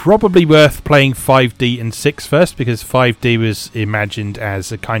it's probably worth playing 5D and 6 first, because 5D was imagined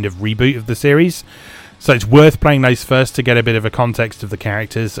as a kind of reboot of the series. So it's worth playing those first to get a bit of a context of the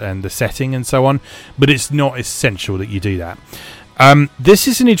characters and the setting and so on, but it's not essential that you do that. This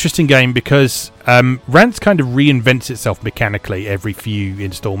is an interesting game because Rants kind of reinvents itself mechanically every few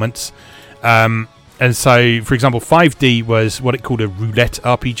installments. And so, for example, 5D was what it called a roulette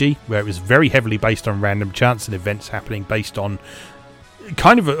RPG, where it was very heavily based on random chance and events happening based on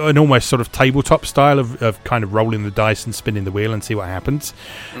kind of an almost sort of tabletop style of kind of rolling the dice and spinning the wheel and see what happens.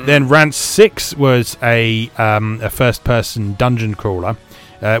 Then Rants 6 was a first-person dungeon crawler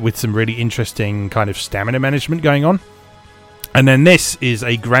with some really interesting kind of stamina management going on. And then this is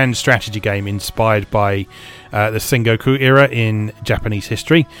a grand strategy game inspired by the Sengoku era in Japanese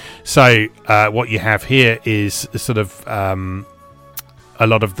history. So what you have here is sort of a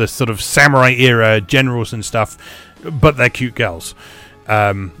lot of the sort of samurai era generals and stuff, but they're cute girls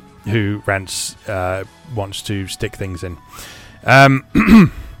who Rants wants to stick things in.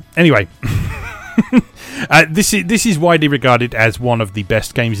 Anyway, this is widely regarded as one of the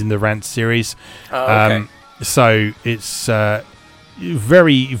best games in the Rants series. Okay. So it's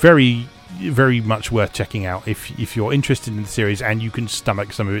very, very, very much worth checking out if you're interested in the series and you can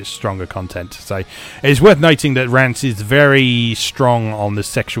stomach some of its stronger content. So it's worth noting that Rants is very strong on the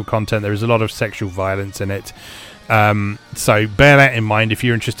sexual content. There is a lot of sexual violence in it. So bear that in mind if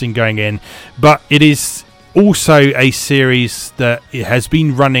you're interested in going in. But it is also a series that it has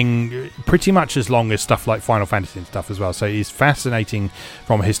been running pretty much as long as stuff like Final Fantasy and stuff as well, so it is fascinating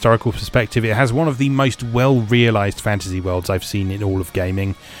from a historical perspective. It has one of the most well-realised fantasy worlds I've seen in all of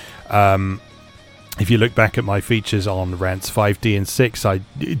gaming. If you look back at my features on Rants 5D and 6, I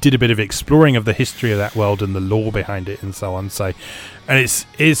did a bit of exploring of the history of that world and the lore behind it and so on. So, and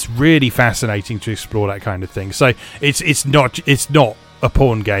it's really fascinating to explore that kind of thing. So it's not a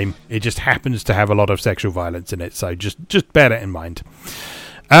porn game. It just happens to have a lot of sexual violence in it. So just bear that in mind.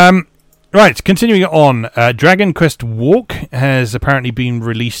 Right, continuing on, Dragon Quest Walk has apparently been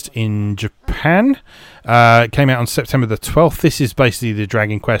released in Japan. It came out on September the 12th. This is basically the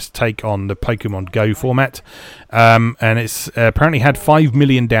Dragon Quest take on the Pokemon Go format. And it's apparently had 5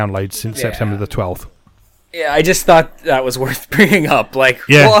 million downloads since September the 12th. Yeah, I just thought that was worth bringing up.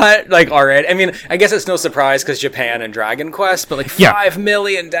 What? Already? I mean, I guess it's no surprise because Japan and Dragon Quest, but 5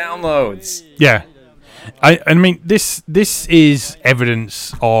 million downloads. Yeah. I mean, this is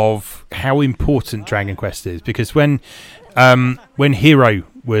evidence of how important Dragon Quest is, because when Hero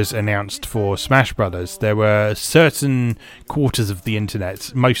was announced for Smash Brothers, there were certain quarters of the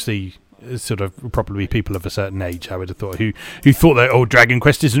internet, mostly sort of probably people of a certain age, I would have thought, who thought that, Dragon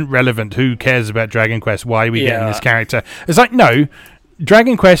Quest isn't relevant. Who cares about Dragon Quest? Why are we getting this character? It's like, no,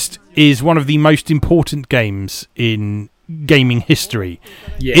 Dragon Quest is one of the most important games in gaming history.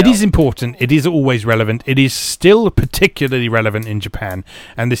 Yeah. It is important. It is always relevant. It is still particularly relevant in Japan,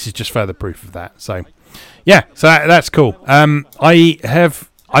 and this is just further proof of that. So, yeah, so that's cool.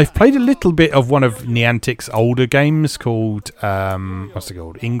 I've played a little bit of one of Niantic's older games called what's it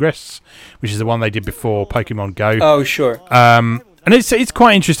called? Ingress, which is the one they did before Pokemon Go. Oh, sure. And it's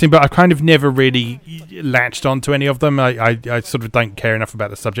quite interesting, but I've kind of never really latched onto any of them. I sort of don't care enough about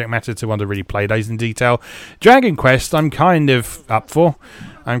the subject matter to want to really play those in detail. Dragon Quest, I'm kind of up for.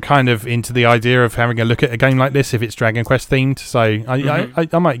 I'm kind of into the idea of having a look at a game like this if it's Dragon Quest themed. So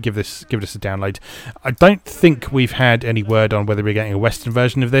I might give this a download. I don't think we've had any word on whether we're getting a Western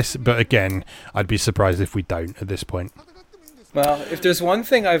version of this, but again, I'd be surprised if we don't at this point. Well, if there's one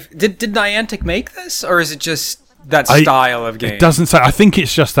thing did Niantic make this, or is it just that style of game? It doesn't say. I think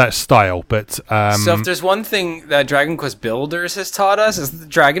it's just that style, but so if there's one thing that Dragon Quest Builders has taught us, is that the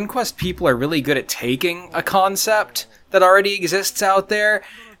Dragon Quest people are really good at taking a concept that already exists out there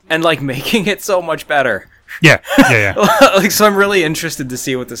and like making it so much better. Yeah. Like, so I'm really interested to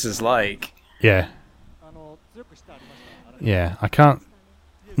see what this is like. Yeah. I can't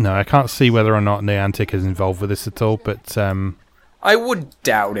see whether or not Niantic is involved with this at all, but I would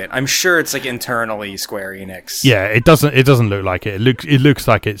doubt it. I'm sure it's like internally Square Enix. Yeah, it doesn't look like it. It looks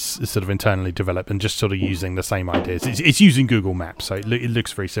like it's sort of internally developed and just sort of using the same ideas. It's using Google Maps, so it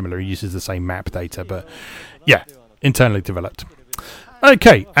looks very similar. It uses the same map data, but yeah, internally developed.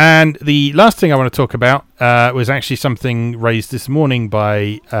 Okay, and the last thing I want to talk about was actually something raised this morning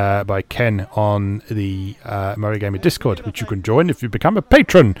by Ken on the Mario Gamer Discord, which you can join if you become a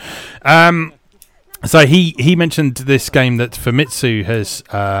patron. So he mentioned this game that Famitsu has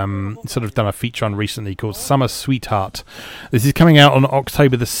sort of done a feature on recently called Summer Sweetheart. This is coming out on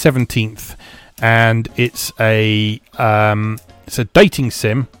October the 17th, and it's a dating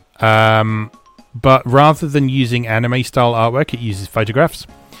sim. But rather than using anime-style artwork, it uses photographs.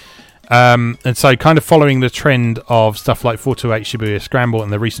 And so kind of following the trend of stuff like 428 Shibuya Scramble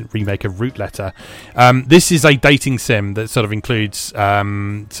and the recent remake of Root Letter, this is a dating sim that sort of includes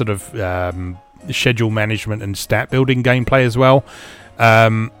schedule management and stat building gameplay as well.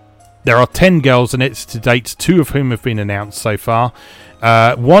 There are 10 girls in it to date, 2 of whom have been announced so far.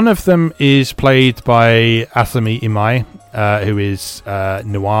 One of them is played by Asami Imai, who is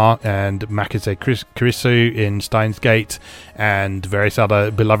Noir and Makaze Kurisu in Steins Gate and various other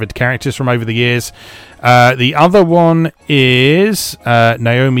beloved characters from over the years. The other one is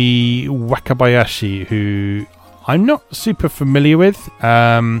Naomi Wakabayashi, who I'm not super familiar with.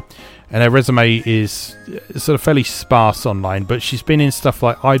 And her resume is sort of fairly sparse online, but she's been in stuff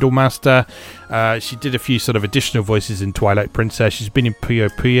like Idolmaster. She did a few sort of additional voices in Twilight Princess. She's been in Puyo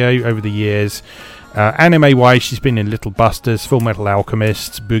Puyo over the years. Anime-wise, she's been in Little Busters, Full Metal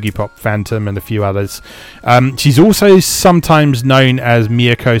Alchemist, Boogie Pop Phantom, and a few others. She's also sometimes known as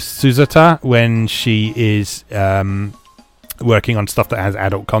Miyako Suzata when she is working on stuff that has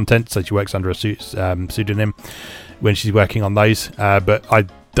adult content, so she works under a pseudonym when she's working on those. But I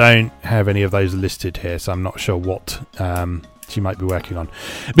don't have any of those listed here, so I'm not sure what she might be working on.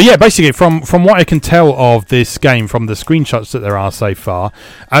 But yeah, basically from what I can tell of this game, from the screenshots that there are so far,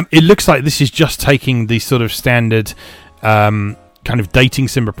 it looks like this is just taking the sort of standard kind of dating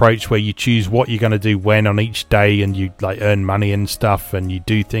sim approach where you choose what you're going to do when on each day, and you like earn money and stuff, and you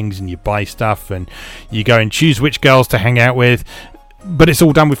do things and you buy stuff, and you go and choose which girls to hang out with, but it's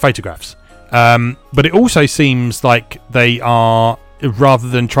all done with photographs. But it also seems like they are, rather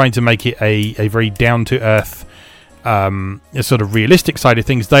than trying to make it a very down-to-earth sort of realistic side of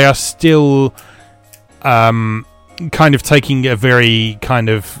things, they are still kind of taking a very kind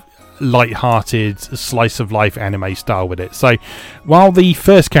of light-hearted slice-of-life anime style with it. So while the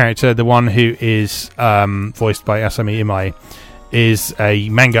first character, the one who is voiced by Asami Imai, is a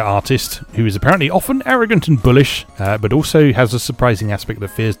manga artist who is apparently often arrogant and bullish, but also has a surprising aspect that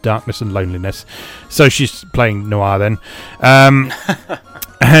fears darkness and loneliness. So she's playing Noir then. And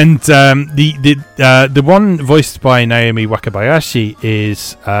the one voiced by Naomi Wakabayashi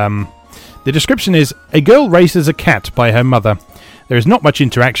is... the description is, a girl raised as a cat by her mother. There is not much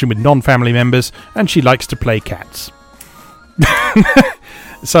interaction with non-family members, and she likes to play cats.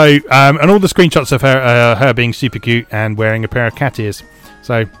 So, and all the screenshots of her being super cute and wearing a pair of cat ears.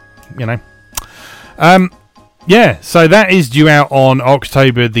 So, you know. Yeah, so that is due out on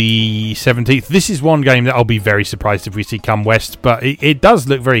October the 17th. This is one game that I'll be very surprised if we see come west, but it does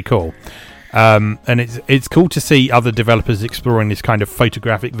look very cool. And it's cool to see other developers exploring this kind of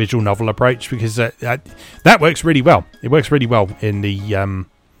photographic visual novel approach, because that works really well. It works really well in the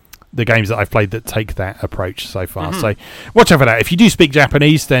games that I've played that take that approach so far. So watch out for that. If you do speak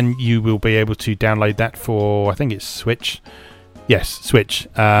Japanese, then you will be able to download that for, I think it's Switch. Yes, Switch.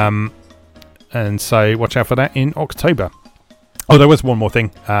 And so watch out for that in October. Oh, there was one more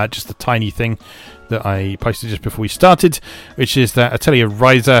thing, just a tiny thing that I posted just before we started, which is that Atelier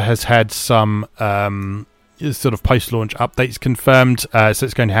Ryza has had some sort of post-launch updates confirmed. So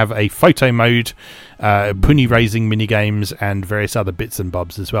it's going to have a photo mode, puni raising minigames, and various other bits and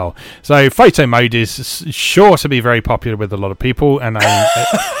bobs as well. So photo mode is sure to be very popular with a lot of people, and I'm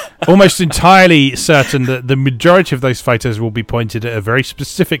almost entirely certain that the majority of those photos will be pointed at a very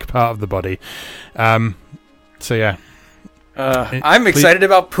specific part of the body. So yeah. I'm excited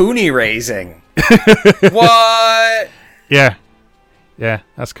about puni raising. What? Yeah,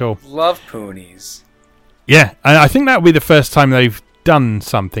 that's cool. Love punies. Yeah, and I think that will be the first time they've done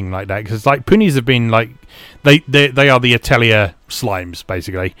something like that, because like punies have been like they are the Atelier slimes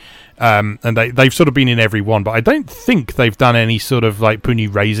basically, and they've sort of been in every one, but I don't think they've done any sort of like puni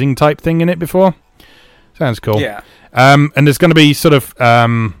raising type thing in it before. Sounds cool. Yeah. And there's going to be sort of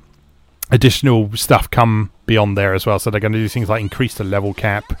additional stuff come beyond there as well, so they're going to do things like increase the level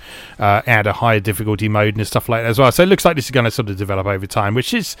cap, add a higher difficulty mode and stuff like that as well. So it looks like this is going to sort of develop over time,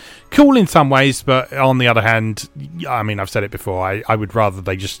 which is cool in some ways, but on the other hand, I mean, I've said it before, I would rather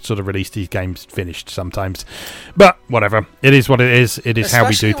they just sort of release these games finished sometimes, but whatever, it is what it is. It is how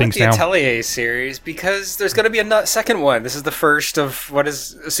we do things now. Especially with the Atelier series, because there's going to be a second one. This is the first of what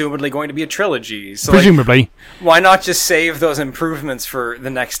is assumedly going to be a trilogy, so presumably, like, why not just save those improvements for the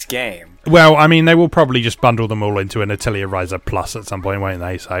next game? Well, I mean, they will probably just bundle them all into an Atelier Ryza Plus at some point, won't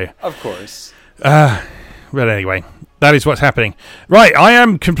they? So, of course. But anyway, that is what's happening. Right, I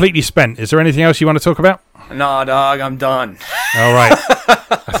am completely spent. Is there anything else you want to talk about? Nah, dog, I'm done. All right.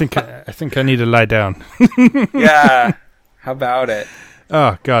 I think I need to lie down. Yeah. How about it?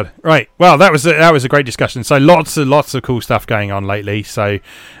 Oh God! Right. Well, that was a great discussion. So lots of cool stuff going on lately. So,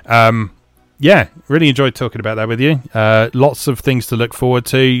 yeah, really enjoyed talking about that with you. Lots of things to look forward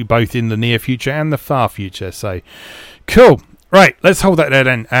to, both in the near future and the far future. So, cool. Right, let's hold that there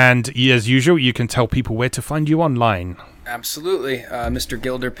then. And as usual, you can tell people where to find you online. Absolutely.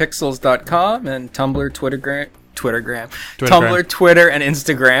 MrGilderPixels.com and Tumblr, Tumblr, Twitter, and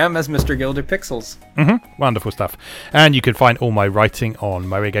Instagram as Mr. Gilder Pixels. Wonderful stuff. And you can find all my writing on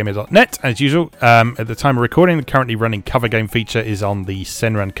mywaygamer.net as usual. At the time of recording, the currently running cover game feature is on the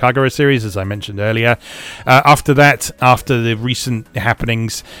Senran Kagura series, as I mentioned earlier. After that, after the recent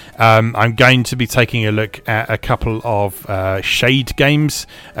happenings, I'm going to be taking a look at a couple of Shade games,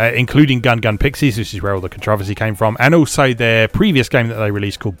 including Gun Pixies, which is where all the controversy came from, and also their previous game that they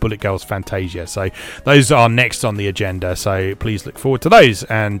released called Bullet Girls Fantasia. So those are next on the agenda, so please look forward to those.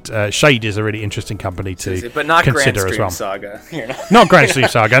 And Shade is a really interesting company to but not consider Grand as well. Saga. Not Grand Stream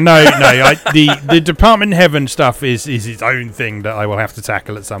Saga. No. The Department Heaven stuff is its own thing that I will have to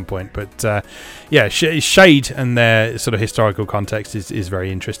tackle at some point. But yeah, Shade and their sort of historical context is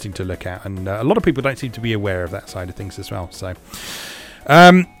very interesting to look at, and a lot of people don't seem to be aware of that side of things as well. So.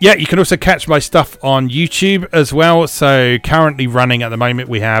 Yeah, you can also catch my stuff on YouTube as well. So currently running at the moment,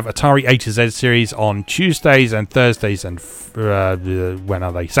 we have Atari A to Z series on Tuesdays and Thursdays and when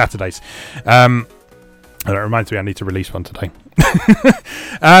are they? Saturdays. That reminds me, I need to release one today.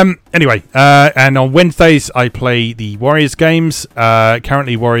 Anyway, and on Wednesdays I play the Warriors games.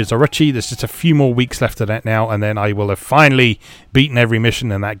 Currently Warriors Orochi. There's just a few more weeks left of that now, and then I will have finally beaten every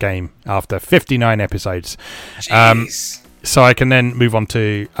mission in that game after 59 episodes. Jeez. So I can then move on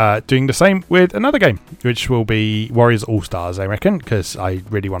to doing the same with another game, which will be Warriors All-Stars, I reckon, because I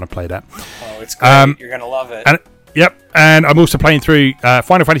really want to play that. Oh, it's great. You're going to love it. And I'm also playing through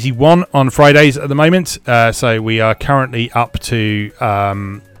Final Fantasy 1 on Fridays at the moment. So we are currently up to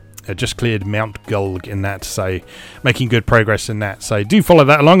just cleared Mount Gulg in that, so making good progress in that. So do follow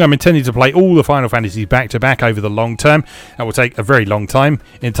that along. I'm intending to play all the Final Fantasies back-to-back over the long term. That will take a very long time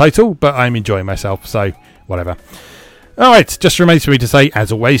in total, but I'm enjoying myself, so whatever. Alright, just remains for me to say,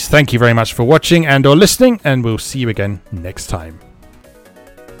 as always, thank you very much for watching and or listening, and we'll see you again next time.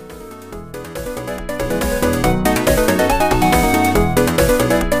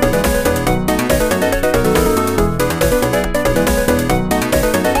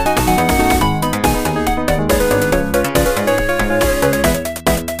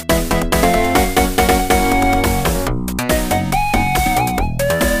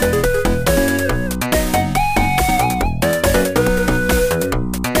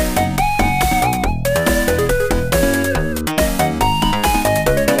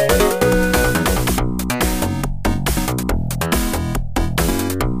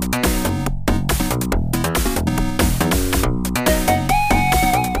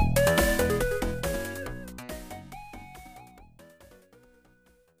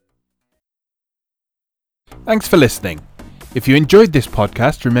 Thanks for listening. If you enjoyed this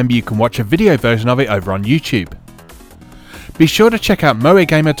podcast, remember you can watch a video version of it over on YouTube. Be sure to check out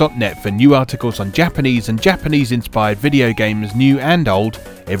moegamer.net for new articles on Japanese and Japanese-inspired video games, new and old,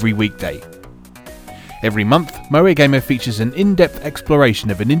 every weekday. Every month, Moe Gamer features an in-depth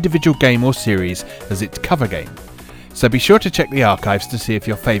exploration of an individual game or series as its cover game, so be sure to check the archives to see if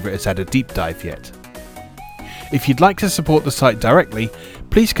your favourite has had a deep dive yet. If you'd like to support the site directly,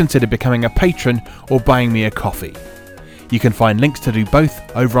 please consider becoming a patron or buying me a coffee. You can find links to do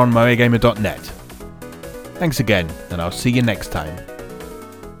both over on moegamer.net. Thanks again, and I'll see you next time.